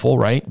kind of helpful,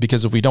 right?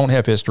 Because if we don't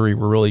have history,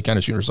 we're really kind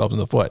of shooting ourselves in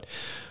the foot.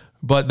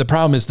 But the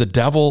problem is the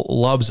devil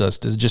loves us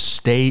to just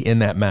stay in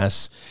that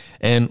mess.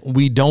 And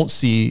we don't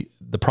see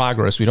the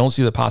progress. We don't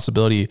see the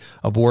possibility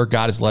of where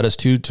God has led us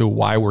to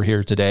why we're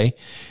here today.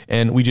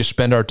 And we just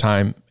spend our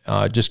time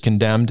just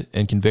condemned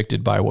and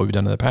convicted by what we've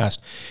done in the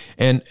past.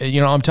 And,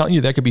 I'm telling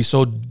you, that could be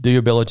so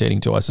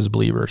debilitating to us as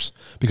believers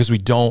because we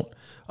don't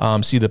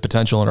see the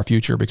potential in our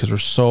future because we're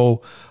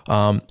so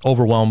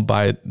overwhelmed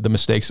by the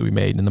mistakes that we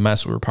made and the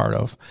mess we were part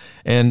of.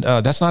 And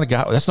that's not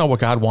what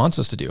God wants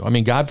us to do. I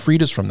mean, God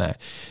freed us from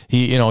that.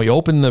 He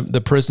opened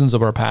the prisons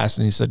of our past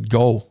and he said,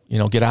 go,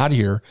 get out of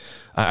here.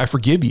 I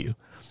forgive you.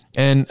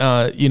 And,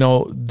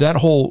 that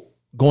whole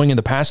going in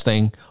the past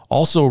thing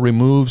also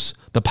removes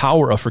the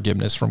power of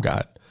forgiveness from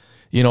God.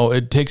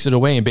 It takes it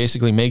away and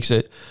basically makes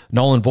it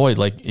null and void.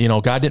 Like,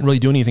 God didn't really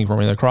do anything for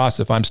me on the cross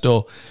if I'm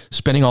still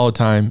spending all the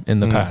time in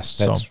the past.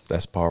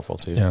 That's powerful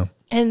too. Yeah.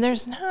 And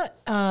there's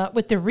not,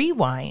 with the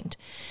rewind,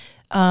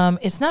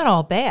 it's not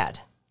all bad.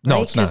 Right?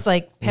 No, it's not. Because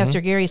like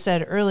Pastor Gary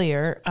said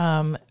earlier,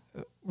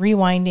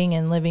 rewinding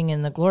and living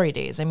in the glory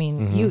days. I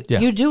mean,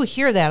 you do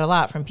hear that a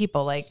lot from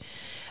people like,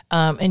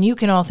 and you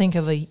can all think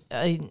of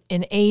an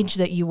age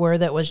that you were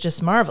that was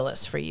just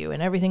marvelous for you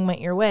and everything went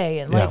your way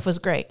and life was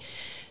great.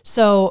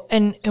 So,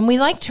 and we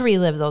like to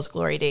relive those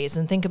glory days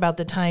and think about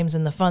the times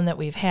and the fun that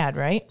we've had,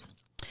 right?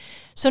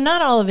 So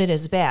not all of it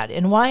is bad.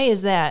 And why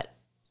is that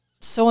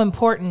so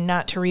important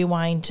not to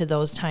rewind to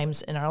those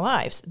times in our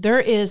lives? There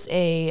is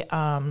a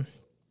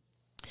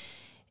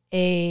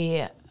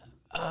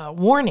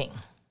warning,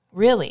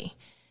 really,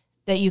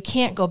 that you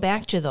can't go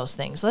back to those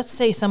things. Let's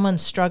say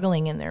someone's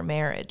struggling in their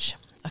marriage.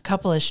 A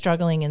couple is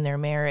struggling in their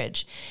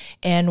marriage,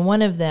 and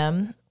one of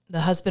them,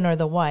 the husband or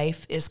the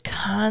wife, is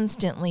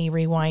constantly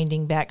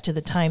rewinding back to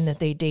the time that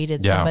they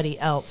dated somebody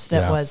else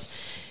that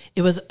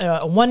it was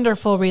a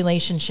wonderful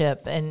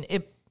relationship, and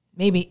it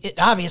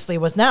obviously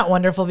was not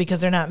wonderful because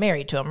they're not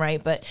married to him,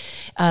 right? But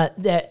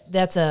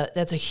that's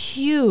a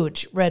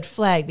huge red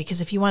flag,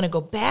 because if you want to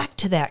go back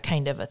to that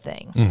kind of a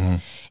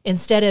thing,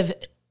 instead of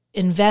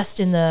invest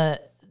in the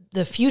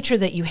future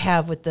that you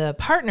have with the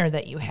partner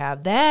that you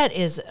have, that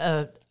is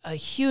a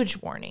huge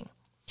warning.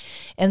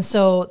 And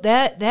so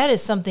that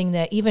is something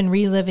that even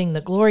reliving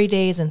the glory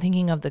days and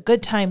thinking of the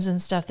good times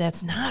and stuff,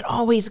 that's not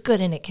always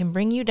good. And it can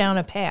bring you down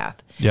a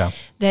path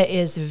that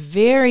is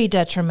very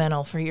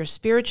detrimental for your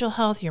spiritual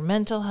health, your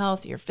mental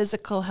health, your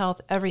physical health,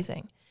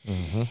 everything.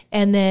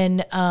 And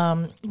then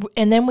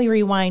we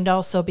rewind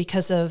also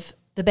because of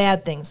the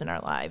bad things in our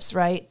lives,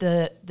 right?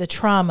 The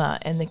trauma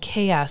and the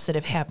chaos that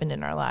have happened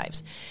in our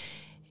lives.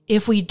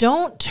 If we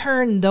don't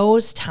turn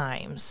those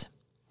times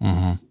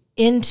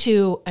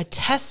into a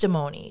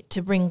testimony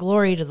to bring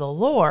glory to the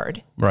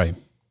Lord, right,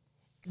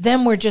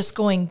 then we're just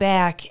going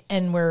back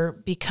and we're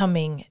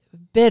becoming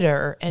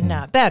bitter and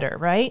not better,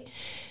 right?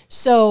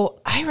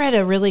 So I read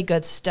a really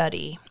good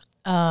study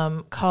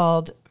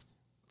called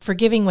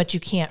Forgiving What You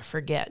Can't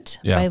Forget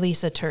by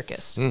Lisa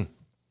Turkis.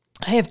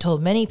 I have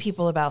told many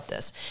people about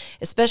this,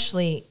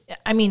 especially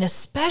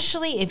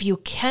if you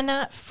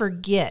cannot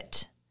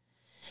forget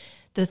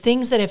the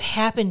things that have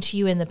happened to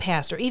you in the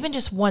past, or even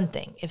just one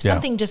thing. If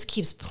something just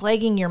keeps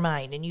plaguing your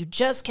mind and you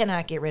just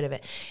cannot get rid of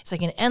it, it's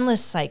like an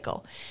endless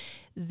cycle.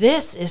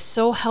 This is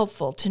so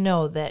helpful to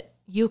know that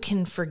you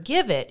can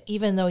forgive it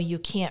even though you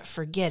can't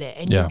forget it.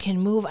 And you can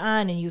move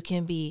on and you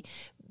can be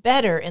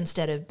better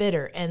instead of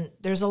bitter. And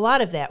there's a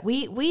lot of that.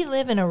 We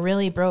live in a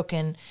really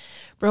broken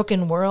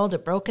world, a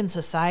broken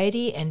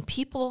society, and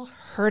people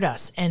hurt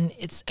us, and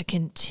it's a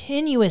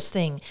continuous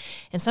thing.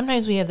 And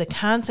sometimes we have the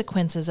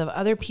consequences of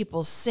other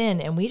people's sin,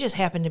 and we just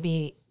happen to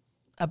be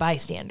a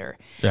bystander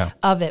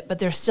of it, but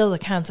there's still the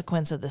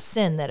consequence of the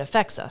sin that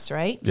affects us,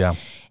 right? Yeah.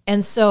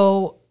 And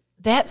so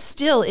that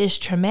still is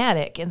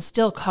traumatic and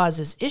still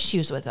causes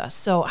issues with us.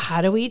 So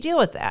how do we deal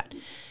with that?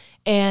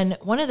 And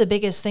one of the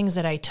biggest things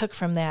that I took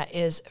from that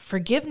is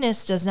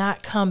forgiveness does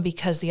not come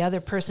because the other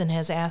person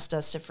has asked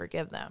us to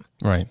forgive them.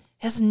 Right. It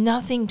has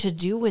nothing to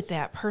do with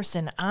that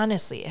person,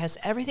 honestly. It has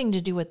everything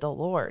to do with the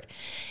Lord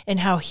and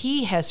how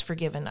He has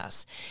forgiven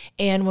us.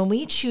 And when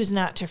we choose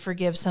not to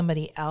forgive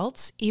somebody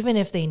else, even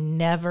if they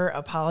never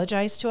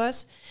apologize to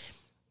us,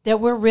 that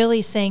we're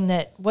really saying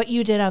that what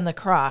you did on the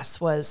cross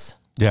was...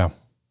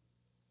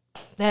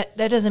 That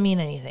doesn't mean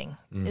anything.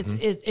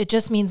 It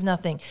just means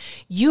nothing.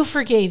 You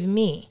forgave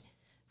me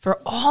for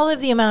all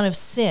of the amount of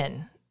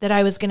sin that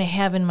I was going to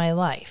have in my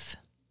life.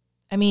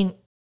 I mean,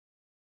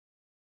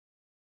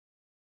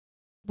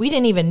 we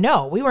didn't even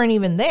know. We weren't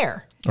even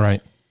there.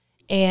 Right.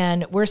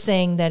 And we're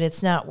saying that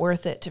it's not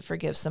worth it to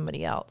forgive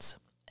somebody else.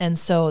 And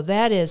so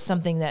that is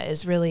something that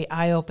is really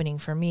eye-opening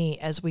for me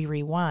as we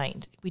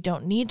rewind. We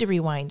don't need to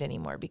rewind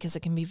anymore because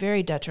it can be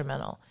very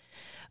detrimental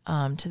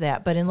to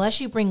that. But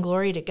unless you bring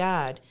glory to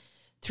God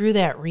through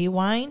that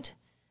rewind,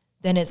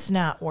 then it's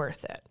not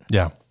worth it.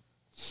 Yeah.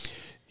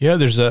 Yeah,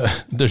 there's a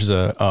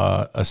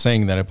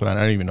saying that I put on.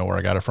 I don't even know where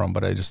I got it from,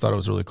 but I just thought it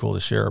was really cool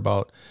to share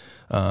about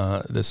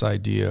this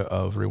idea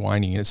of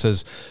rewinding. It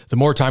says, the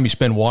more time you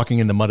spend walking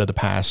in the mud of the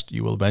past,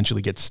 you will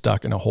eventually get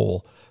stuck in a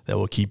hole that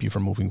will keep you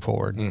from moving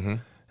forward. Mm-hmm.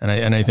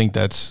 And I think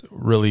that's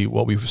really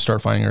what we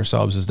start finding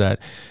ourselves, is that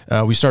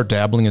we start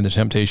dabbling in the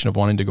temptation of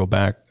wanting to go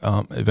back.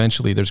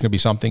 Eventually, there's going to be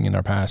something in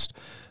our past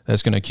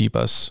that's going to keep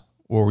us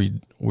where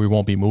we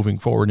won't be moving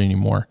forward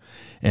anymore.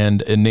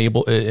 And it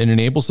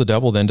enables the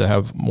devil then to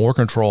have more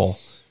control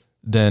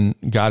than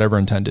God ever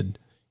intended,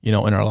 in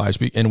our lives.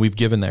 And we've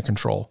given that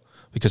control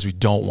because we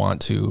don't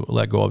want to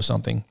let go of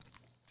something.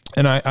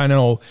 And I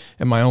know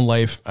in my own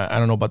life, I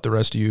don't know about the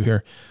rest of you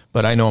here,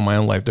 but I know in my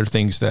own life, there are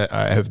things that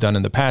I have done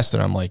in the past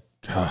that I'm like,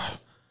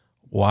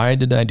 why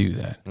did I do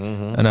that?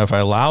 Mm-hmm. And if I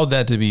allowed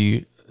that to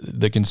be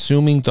the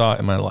consuming thought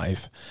in my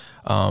life,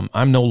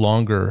 I'm no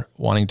longer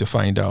wanting to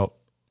find out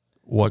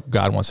what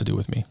God wants to do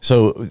with me.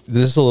 So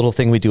this is a little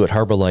thing we do at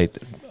Harbor Light.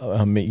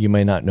 You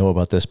may not know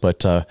about this,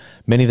 but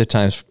many of the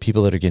times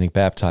people that are getting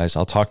baptized,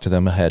 I'll talk to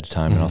them ahead of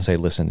time, mm-hmm. and I'll say,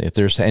 listen, if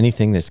there's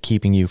anything that's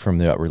keeping you from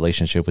the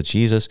relationship with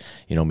Jesus,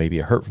 maybe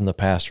a hurt from the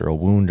past or a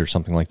wound or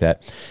something like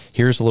that,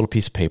 here's a little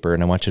piece of paper,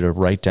 and I want you to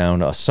write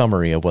down a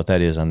summary of what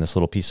that is on this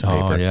little piece of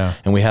paper. Oh, yeah.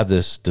 And we have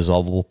this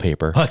dissolvable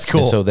paper. Oh, that's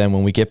cool. And so then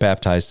when we get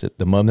baptized,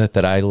 the moment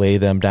that I lay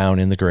them down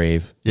in the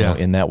grave,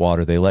 in that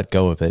water, they let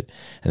go of it,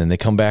 and then they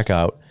come back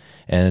out.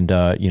 And,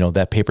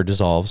 that paper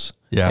dissolves,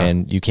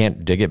 and you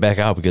can't dig it back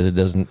out because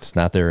it's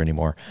not there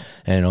anymore.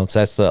 And so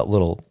that's the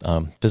little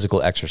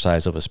physical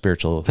exercise of a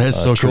spiritual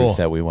so truth cool.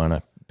 that we want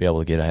to be able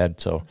to get ahead.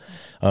 So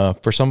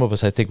for some of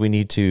us, I think we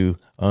need to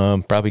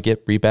probably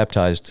get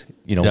rebaptized,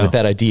 with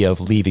that idea of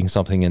leaving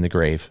something in the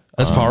grave.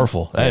 That's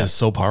powerful. That is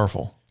so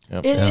powerful.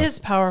 Yep. It is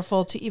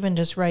powerful to even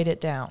just write it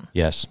down.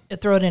 Yes.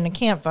 Throw it in a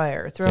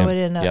campfire. Throw it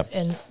in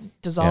and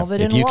dissolve it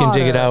in water. If you can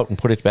dig it out and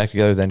put it back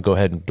together, then go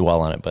ahead and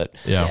dwell on it. But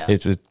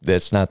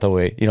that's not the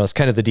way. It's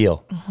kind of the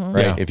deal, mm-hmm.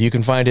 right? Yeah. If you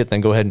can find it,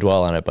 then go ahead and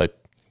dwell on it. But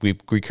we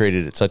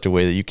recreated it such a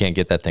way that you can't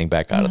get that thing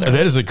back out of there.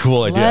 That is a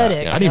cool idea. I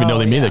didn't even know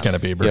they made that kind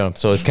of paper.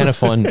 So it's kind of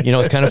fun.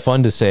 It's kind of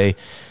fun to say,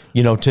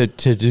 to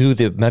do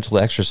the mental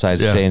exercise,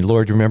 saying,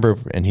 Lord, you remember?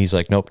 And he's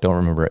like, nope, don't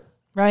remember it.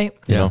 Right.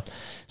 You know?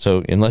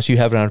 So unless you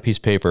have it on a piece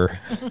of paper,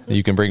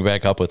 you can bring it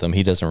back up with him.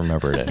 He doesn't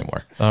remember it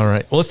anymore. All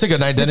right. Well, let's take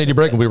an identity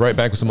break. We'll be right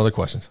back with some other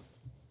questions.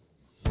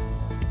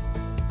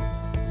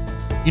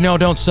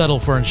 Don't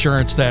settle for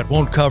insurance that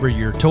won't cover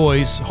your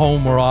toys,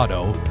 home, or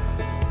auto.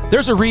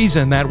 There's a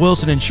reason that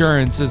Wilson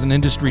Insurance is an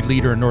industry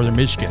leader in Northern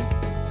Michigan.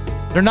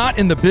 They're not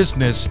in the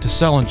business to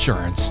sell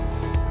insurance.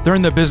 They're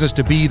in the business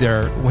to be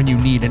there when you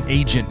need an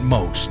agent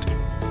most.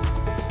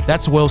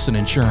 That's Wilson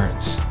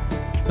Insurance.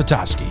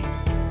 Petoskey.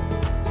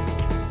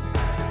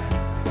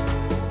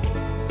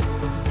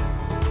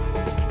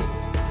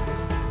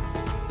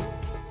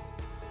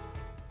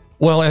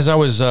 Well, as I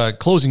was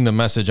closing the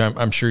message,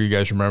 I'm sure you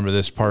guys remember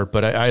this part,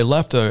 but I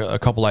left a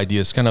couple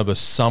ideas, kind of a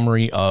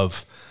summary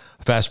of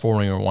fast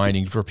forwarding or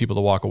rewinding for people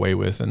to walk away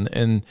with.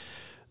 And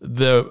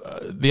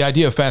the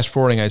idea of fast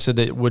forwarding, I said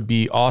that it would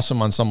be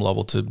awesome on some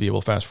level to be able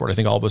to fast forward. I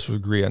think all of us would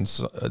agree on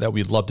that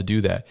we'd love to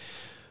do that.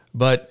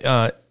 But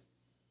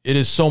it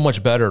is so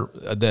much better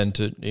than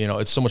to,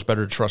 it's so much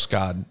better to trust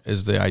God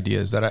is the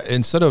idea, is that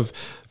instead of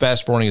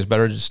fast forwarding, it's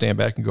better to just stand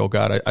back and go,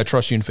 God, I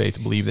trust you in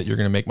faith, believe that you're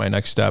going to make my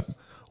next step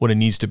what it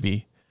needs to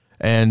be.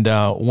 And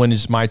when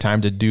is my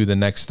time to do the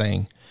next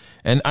thing?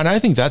 And I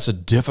think that's a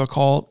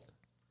difficult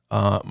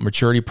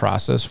maturity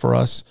process for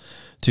us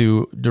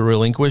to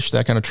relinquish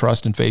that kind of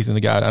trust and faith in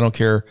the God. I don't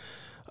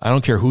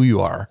care who you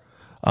are.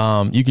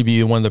 You could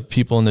be one of the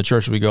people in the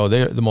church we go,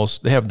 they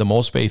have the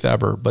most faith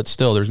ever, but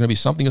still there's going to be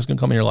something that's going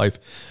to come in your life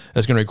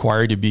that's going to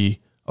require you to be,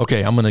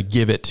 okay, I'm going to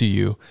give it to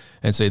you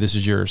and say, this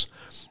is yours.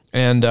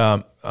 And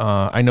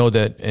I know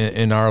that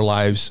in our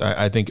lives,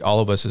 I think all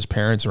of us as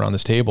parents around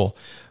this table,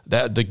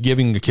 that the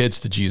giving the kids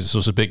to Jesus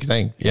was a big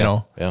thing,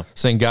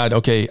 saying, God,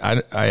 okay,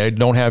 I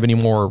don't have any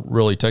more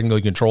really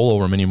technically control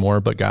over them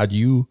anymore, but God,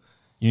 you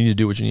need to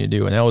do what you need to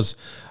do. And that was,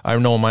 I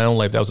know in my own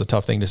life, that was a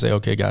tough thing to say,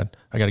 okay, God,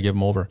 I got to give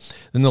them over.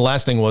 Then the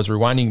last thing was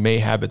rewinding may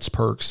have its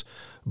perks,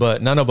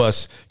 but none of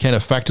us can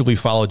effectively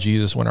follow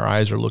Jesus when our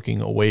eyes are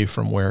looking away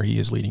from where he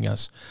is leading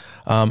us.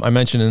 I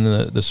mentioned in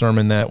the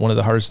sermon that one of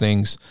the hardest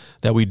things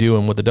that we do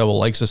and what the devil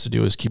likes us to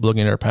do is keep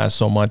looking at our past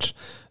so much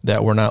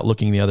that we're not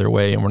looking the other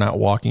way and we're not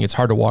walking. It's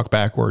hard to walk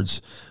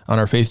backwards on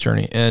our faith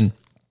journey. And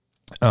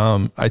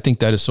I think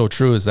that is so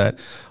true, is that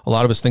a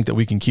lot of us think that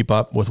we can keep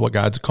up with what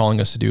God's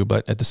calling us to do,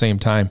 but at the same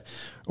time,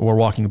 we're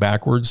walking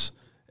backwards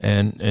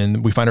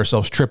and we find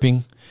ourselves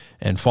tripping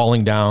and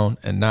falling down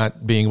and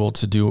not being able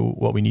to do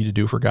what we need to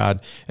do for God.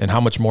 And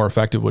how much more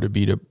effective would it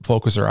be to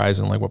focus our eyes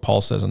on, like what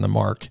Paul says, on the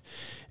mark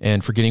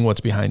and forgetting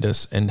what's behind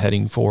us and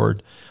heading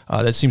forward.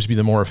 That seems to be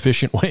the more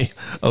efficient way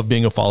of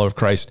being a follower of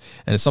Christ.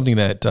 And it's something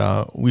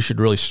that we should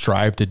really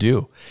strive to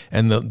do.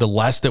 And the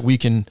less that we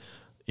can,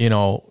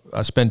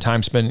 spend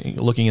time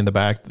looking in the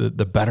back,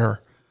 the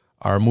better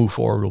our move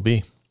forward will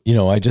be.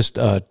 I just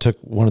took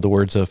one of the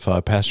words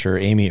of Pastor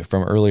Amy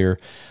from earlier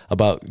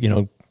about,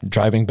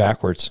 driving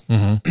backwards.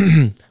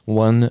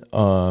 One,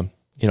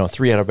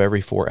 3 out of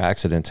every 4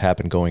 accidents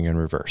happen going in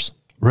reverse.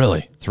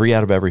 Really? 3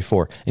 out of every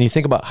 4. And you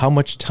think about how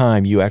much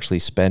time you actually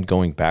spend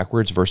going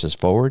backwards versus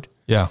forward.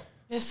 Yeah.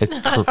 It's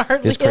not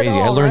hardly It's crazy. at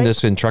all, I learned right?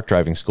 this in truck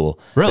driving school.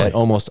 Really? That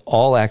almost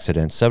all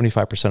accidents,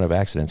 75% of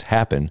accidents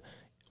happen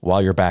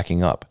while you're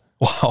backing up.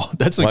 Wow.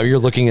 That's While you're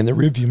looking in the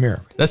rearview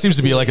mirror. that seems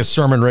to be like a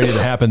sermon ready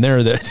to happen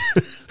there. That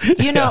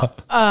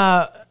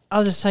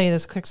I'll just tell you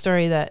this quick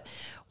story that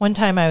one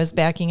time I was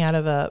backing out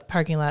of a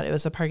parking lot. It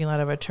was a parking lot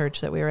of a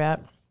church that we were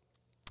at.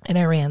 And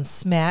I ran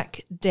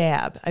smack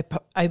dab.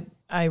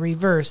 I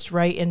reversed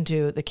right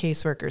into the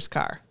caseworker's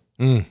car.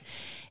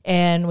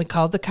 And we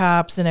called the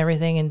cops and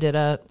everything and did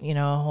a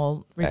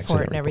whole report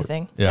Accident and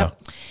everything. Yeah.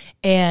 Yep.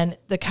 And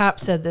the cop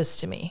said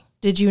this to me: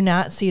 "Did you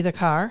not see the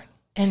car?"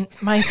 And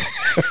my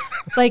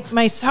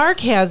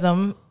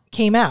sarcasm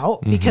came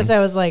out because I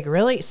was like,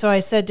 "Really?" So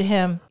I said to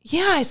him,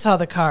 "Yeah, I saw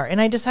the car, and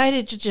I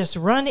decided to just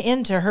run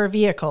into her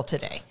vehicle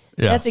today."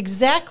 Yeah. That's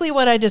exactly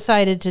what I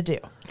decided to do.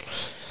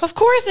 Of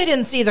course I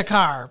didn't see the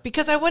car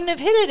because I wouldn't have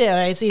hit it if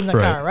I had seen the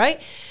car, right?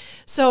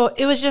 So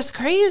it was just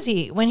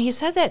crazy. When he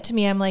said that to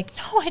me, I'm like,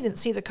 no, I didn't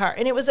see the car.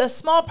 And it was a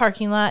small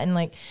parking lot, and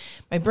like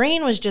my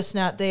brain was just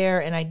not there,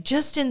 and I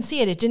just didn't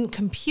see it. It didn't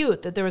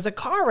compute that there was a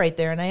car right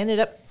there, and I ended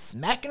up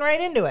smacking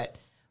right into it.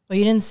 Well,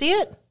 you didn't see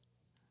it?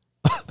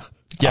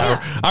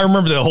 Yeah, I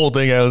remember the whole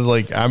thing. I was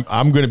like,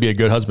 I'm going to be a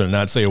good husband and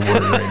not say a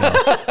word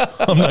right now.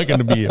 I'm not going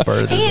to be a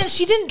part of this. And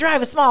she didn't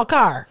drive a small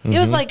car. It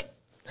was like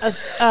a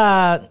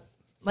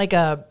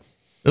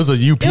It was a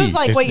UP. it was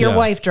like what your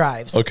wife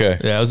drives. Okay.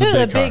 Yeah, it was It was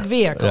a a big car. big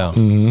vehicle.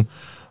 Yeah.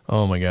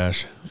 Oh my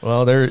gosh.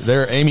 Well,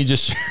 there, Amy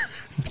just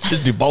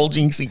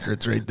divulging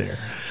secrets right there.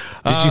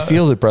 Did you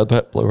feel the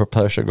blood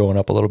pressure going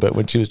up a little bit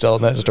when she was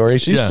telling that story?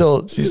 She's Yeah.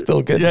 still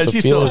getting Yeah, some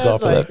she's still- feelings I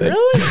off was of like, that thing.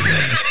 really?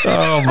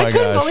 Oh my I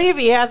couldn't gosh. believe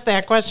he asked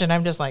that question.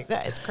 I'm just like,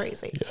 that is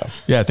crazy.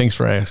 Yeah, thanks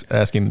for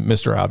asking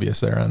Mr. Obvious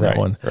there on that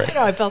one. Right. I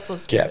know, I felt so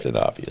stupid. Captain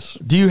Obvious.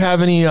 Do you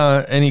have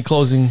any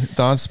closing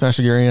thoughts,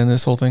 Pastor Gary, on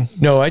this whole thing?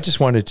 No, I just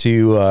wanted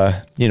to,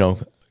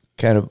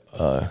 kind of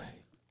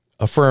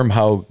affirm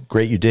how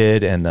great you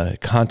did, and the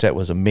content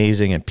was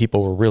amazing, and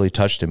people were really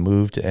touched and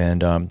moved,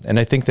 and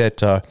I think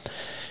that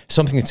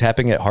something that's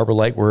happening at Harbor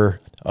Light, we're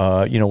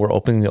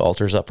opening the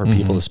altars up for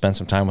people to spend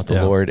some time with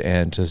the Lord,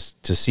 and to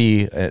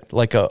see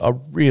like a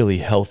really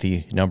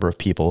healthy number of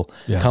people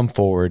come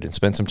forward and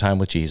spend some time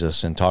with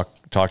Jesus and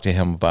talk to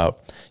Him about,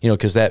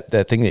 because that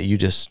thing that you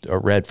just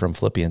read from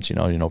Philippians,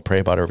 pray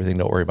about everything,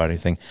 don't worry about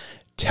anything.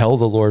 Tell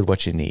the Lord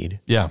what you need.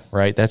 Yeah.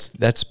 Right.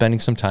 That's spending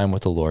some time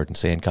with the Lord and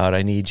saying, God,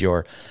 I need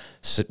your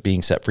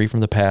being set free from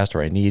the past,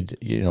 or I need,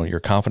 your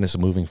confidence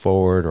of moving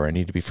forward, or I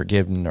need to be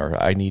forgiven, or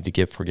I need to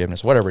give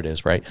forgiveness, whatever it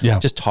is. Right. Yeah.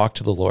 Just talk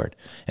to the Lord.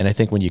 And I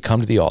think when you come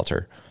to the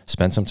altar,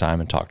 spend some time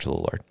and talk to the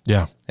Lord.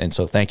 Yeah. And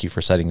so thank you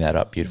for setting that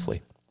up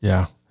beautifully.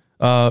 Yeah.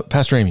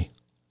 Pastor Amy,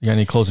 you got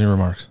any closing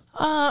remarks?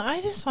 I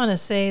just want to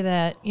say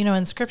that,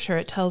 in Scripture,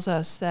 it tells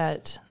us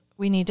that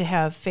we need to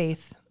have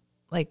faith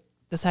like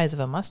the size of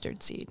a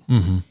mustard seed.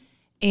 Mm-hmm.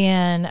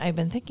 And I've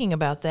been thinking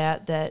about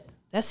that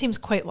seems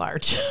quite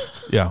large.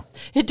 Yeah.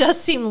 It does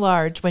seem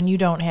large when you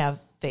don't have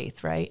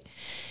faith, right?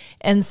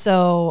 And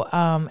so,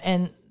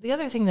 and the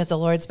other thing that the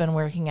Lord's been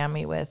working on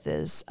me with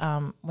is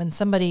when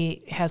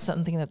somebody has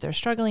something that they're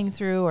struggling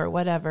through or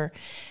whatever,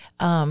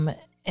 and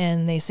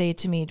they say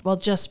to me, well,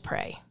 just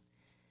pray.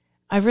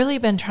 I've really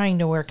been trying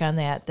to work on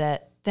that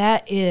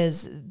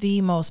is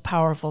the most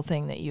powerful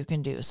thing that you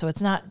can do. So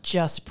it's not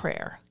just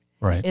prayer.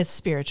 Right. It's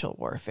spiritual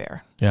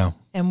warfare. Yeah.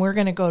 And we're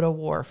going to go to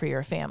war for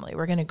your family.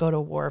 We're going to go to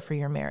war for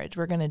your marriage.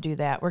 We're going to do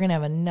that. We're going to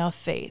have enough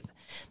faith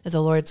that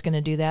the Lord's going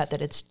to do that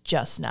it's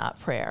just not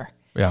prayer.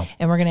 Yeah.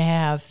 And we're going to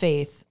have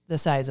faith the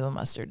size of a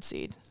mustard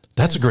seed.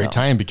 That's And a great so-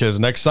 time, because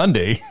next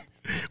Sunday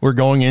we're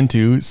going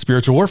into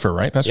spiritual warfare,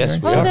 right, Pastor Yes,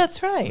 Gary? we Oh, are.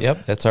 that's right.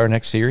 Yep. That's our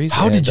next series.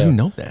 How did you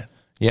know that?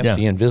 Yep. Yeah.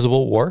 The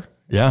Invisible War.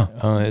 Yeah.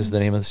 Is the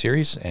name of the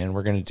series, and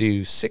we're going to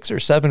do 6 or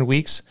 7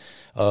 weeks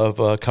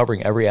of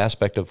covering every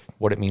aspect of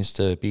what it means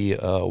to be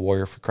a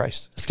warrior for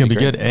Christ. It's going to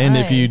be great. good. And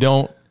if you Nice.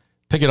 don't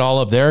pick it all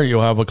up there, you'll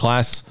have a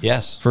class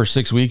Yes. for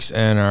 6 weeks,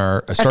 and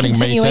our starting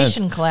May 10th.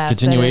 continuation class that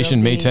Continuation,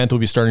 it'll May be- 10th, we'll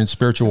be starting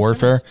spiritual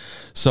warfare.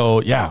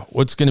 So, yeah,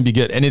 what's going to be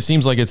good. And it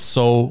seems like it's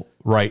so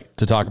right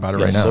to talk about it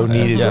right now. so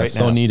needed right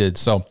so now. needed.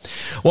 So,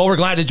 well, we're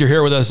glad that you're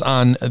here with us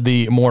on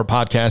the More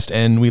podcast,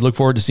 and we look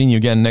forward to seeing you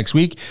again next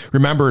week.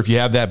 Remember, if you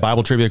have that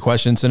Bible trivia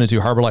question, send it to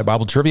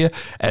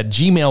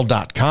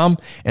harborlightbibletrivia@gmail.com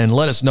and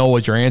let us know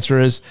what your answer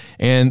is.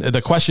 And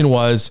the question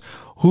was,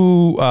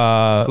 who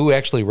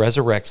actually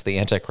resurrects the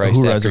Antichrist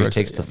Who after he resurrects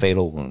takes it? the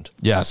fatal wound?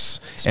 Yes.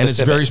 And it's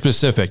Specific. very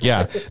specific.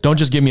 Yeah. Don't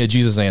just give me a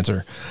Jesus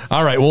answer.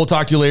 All right. We'll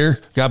talk to you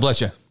later. God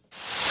bless you.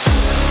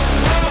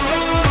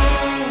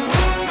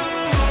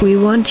 We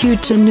want you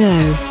to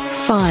know,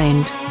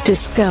 find,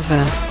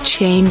 discover,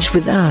 change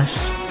with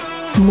us.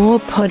 More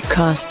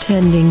podcast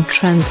ending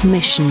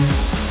transmission.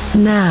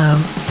 Now.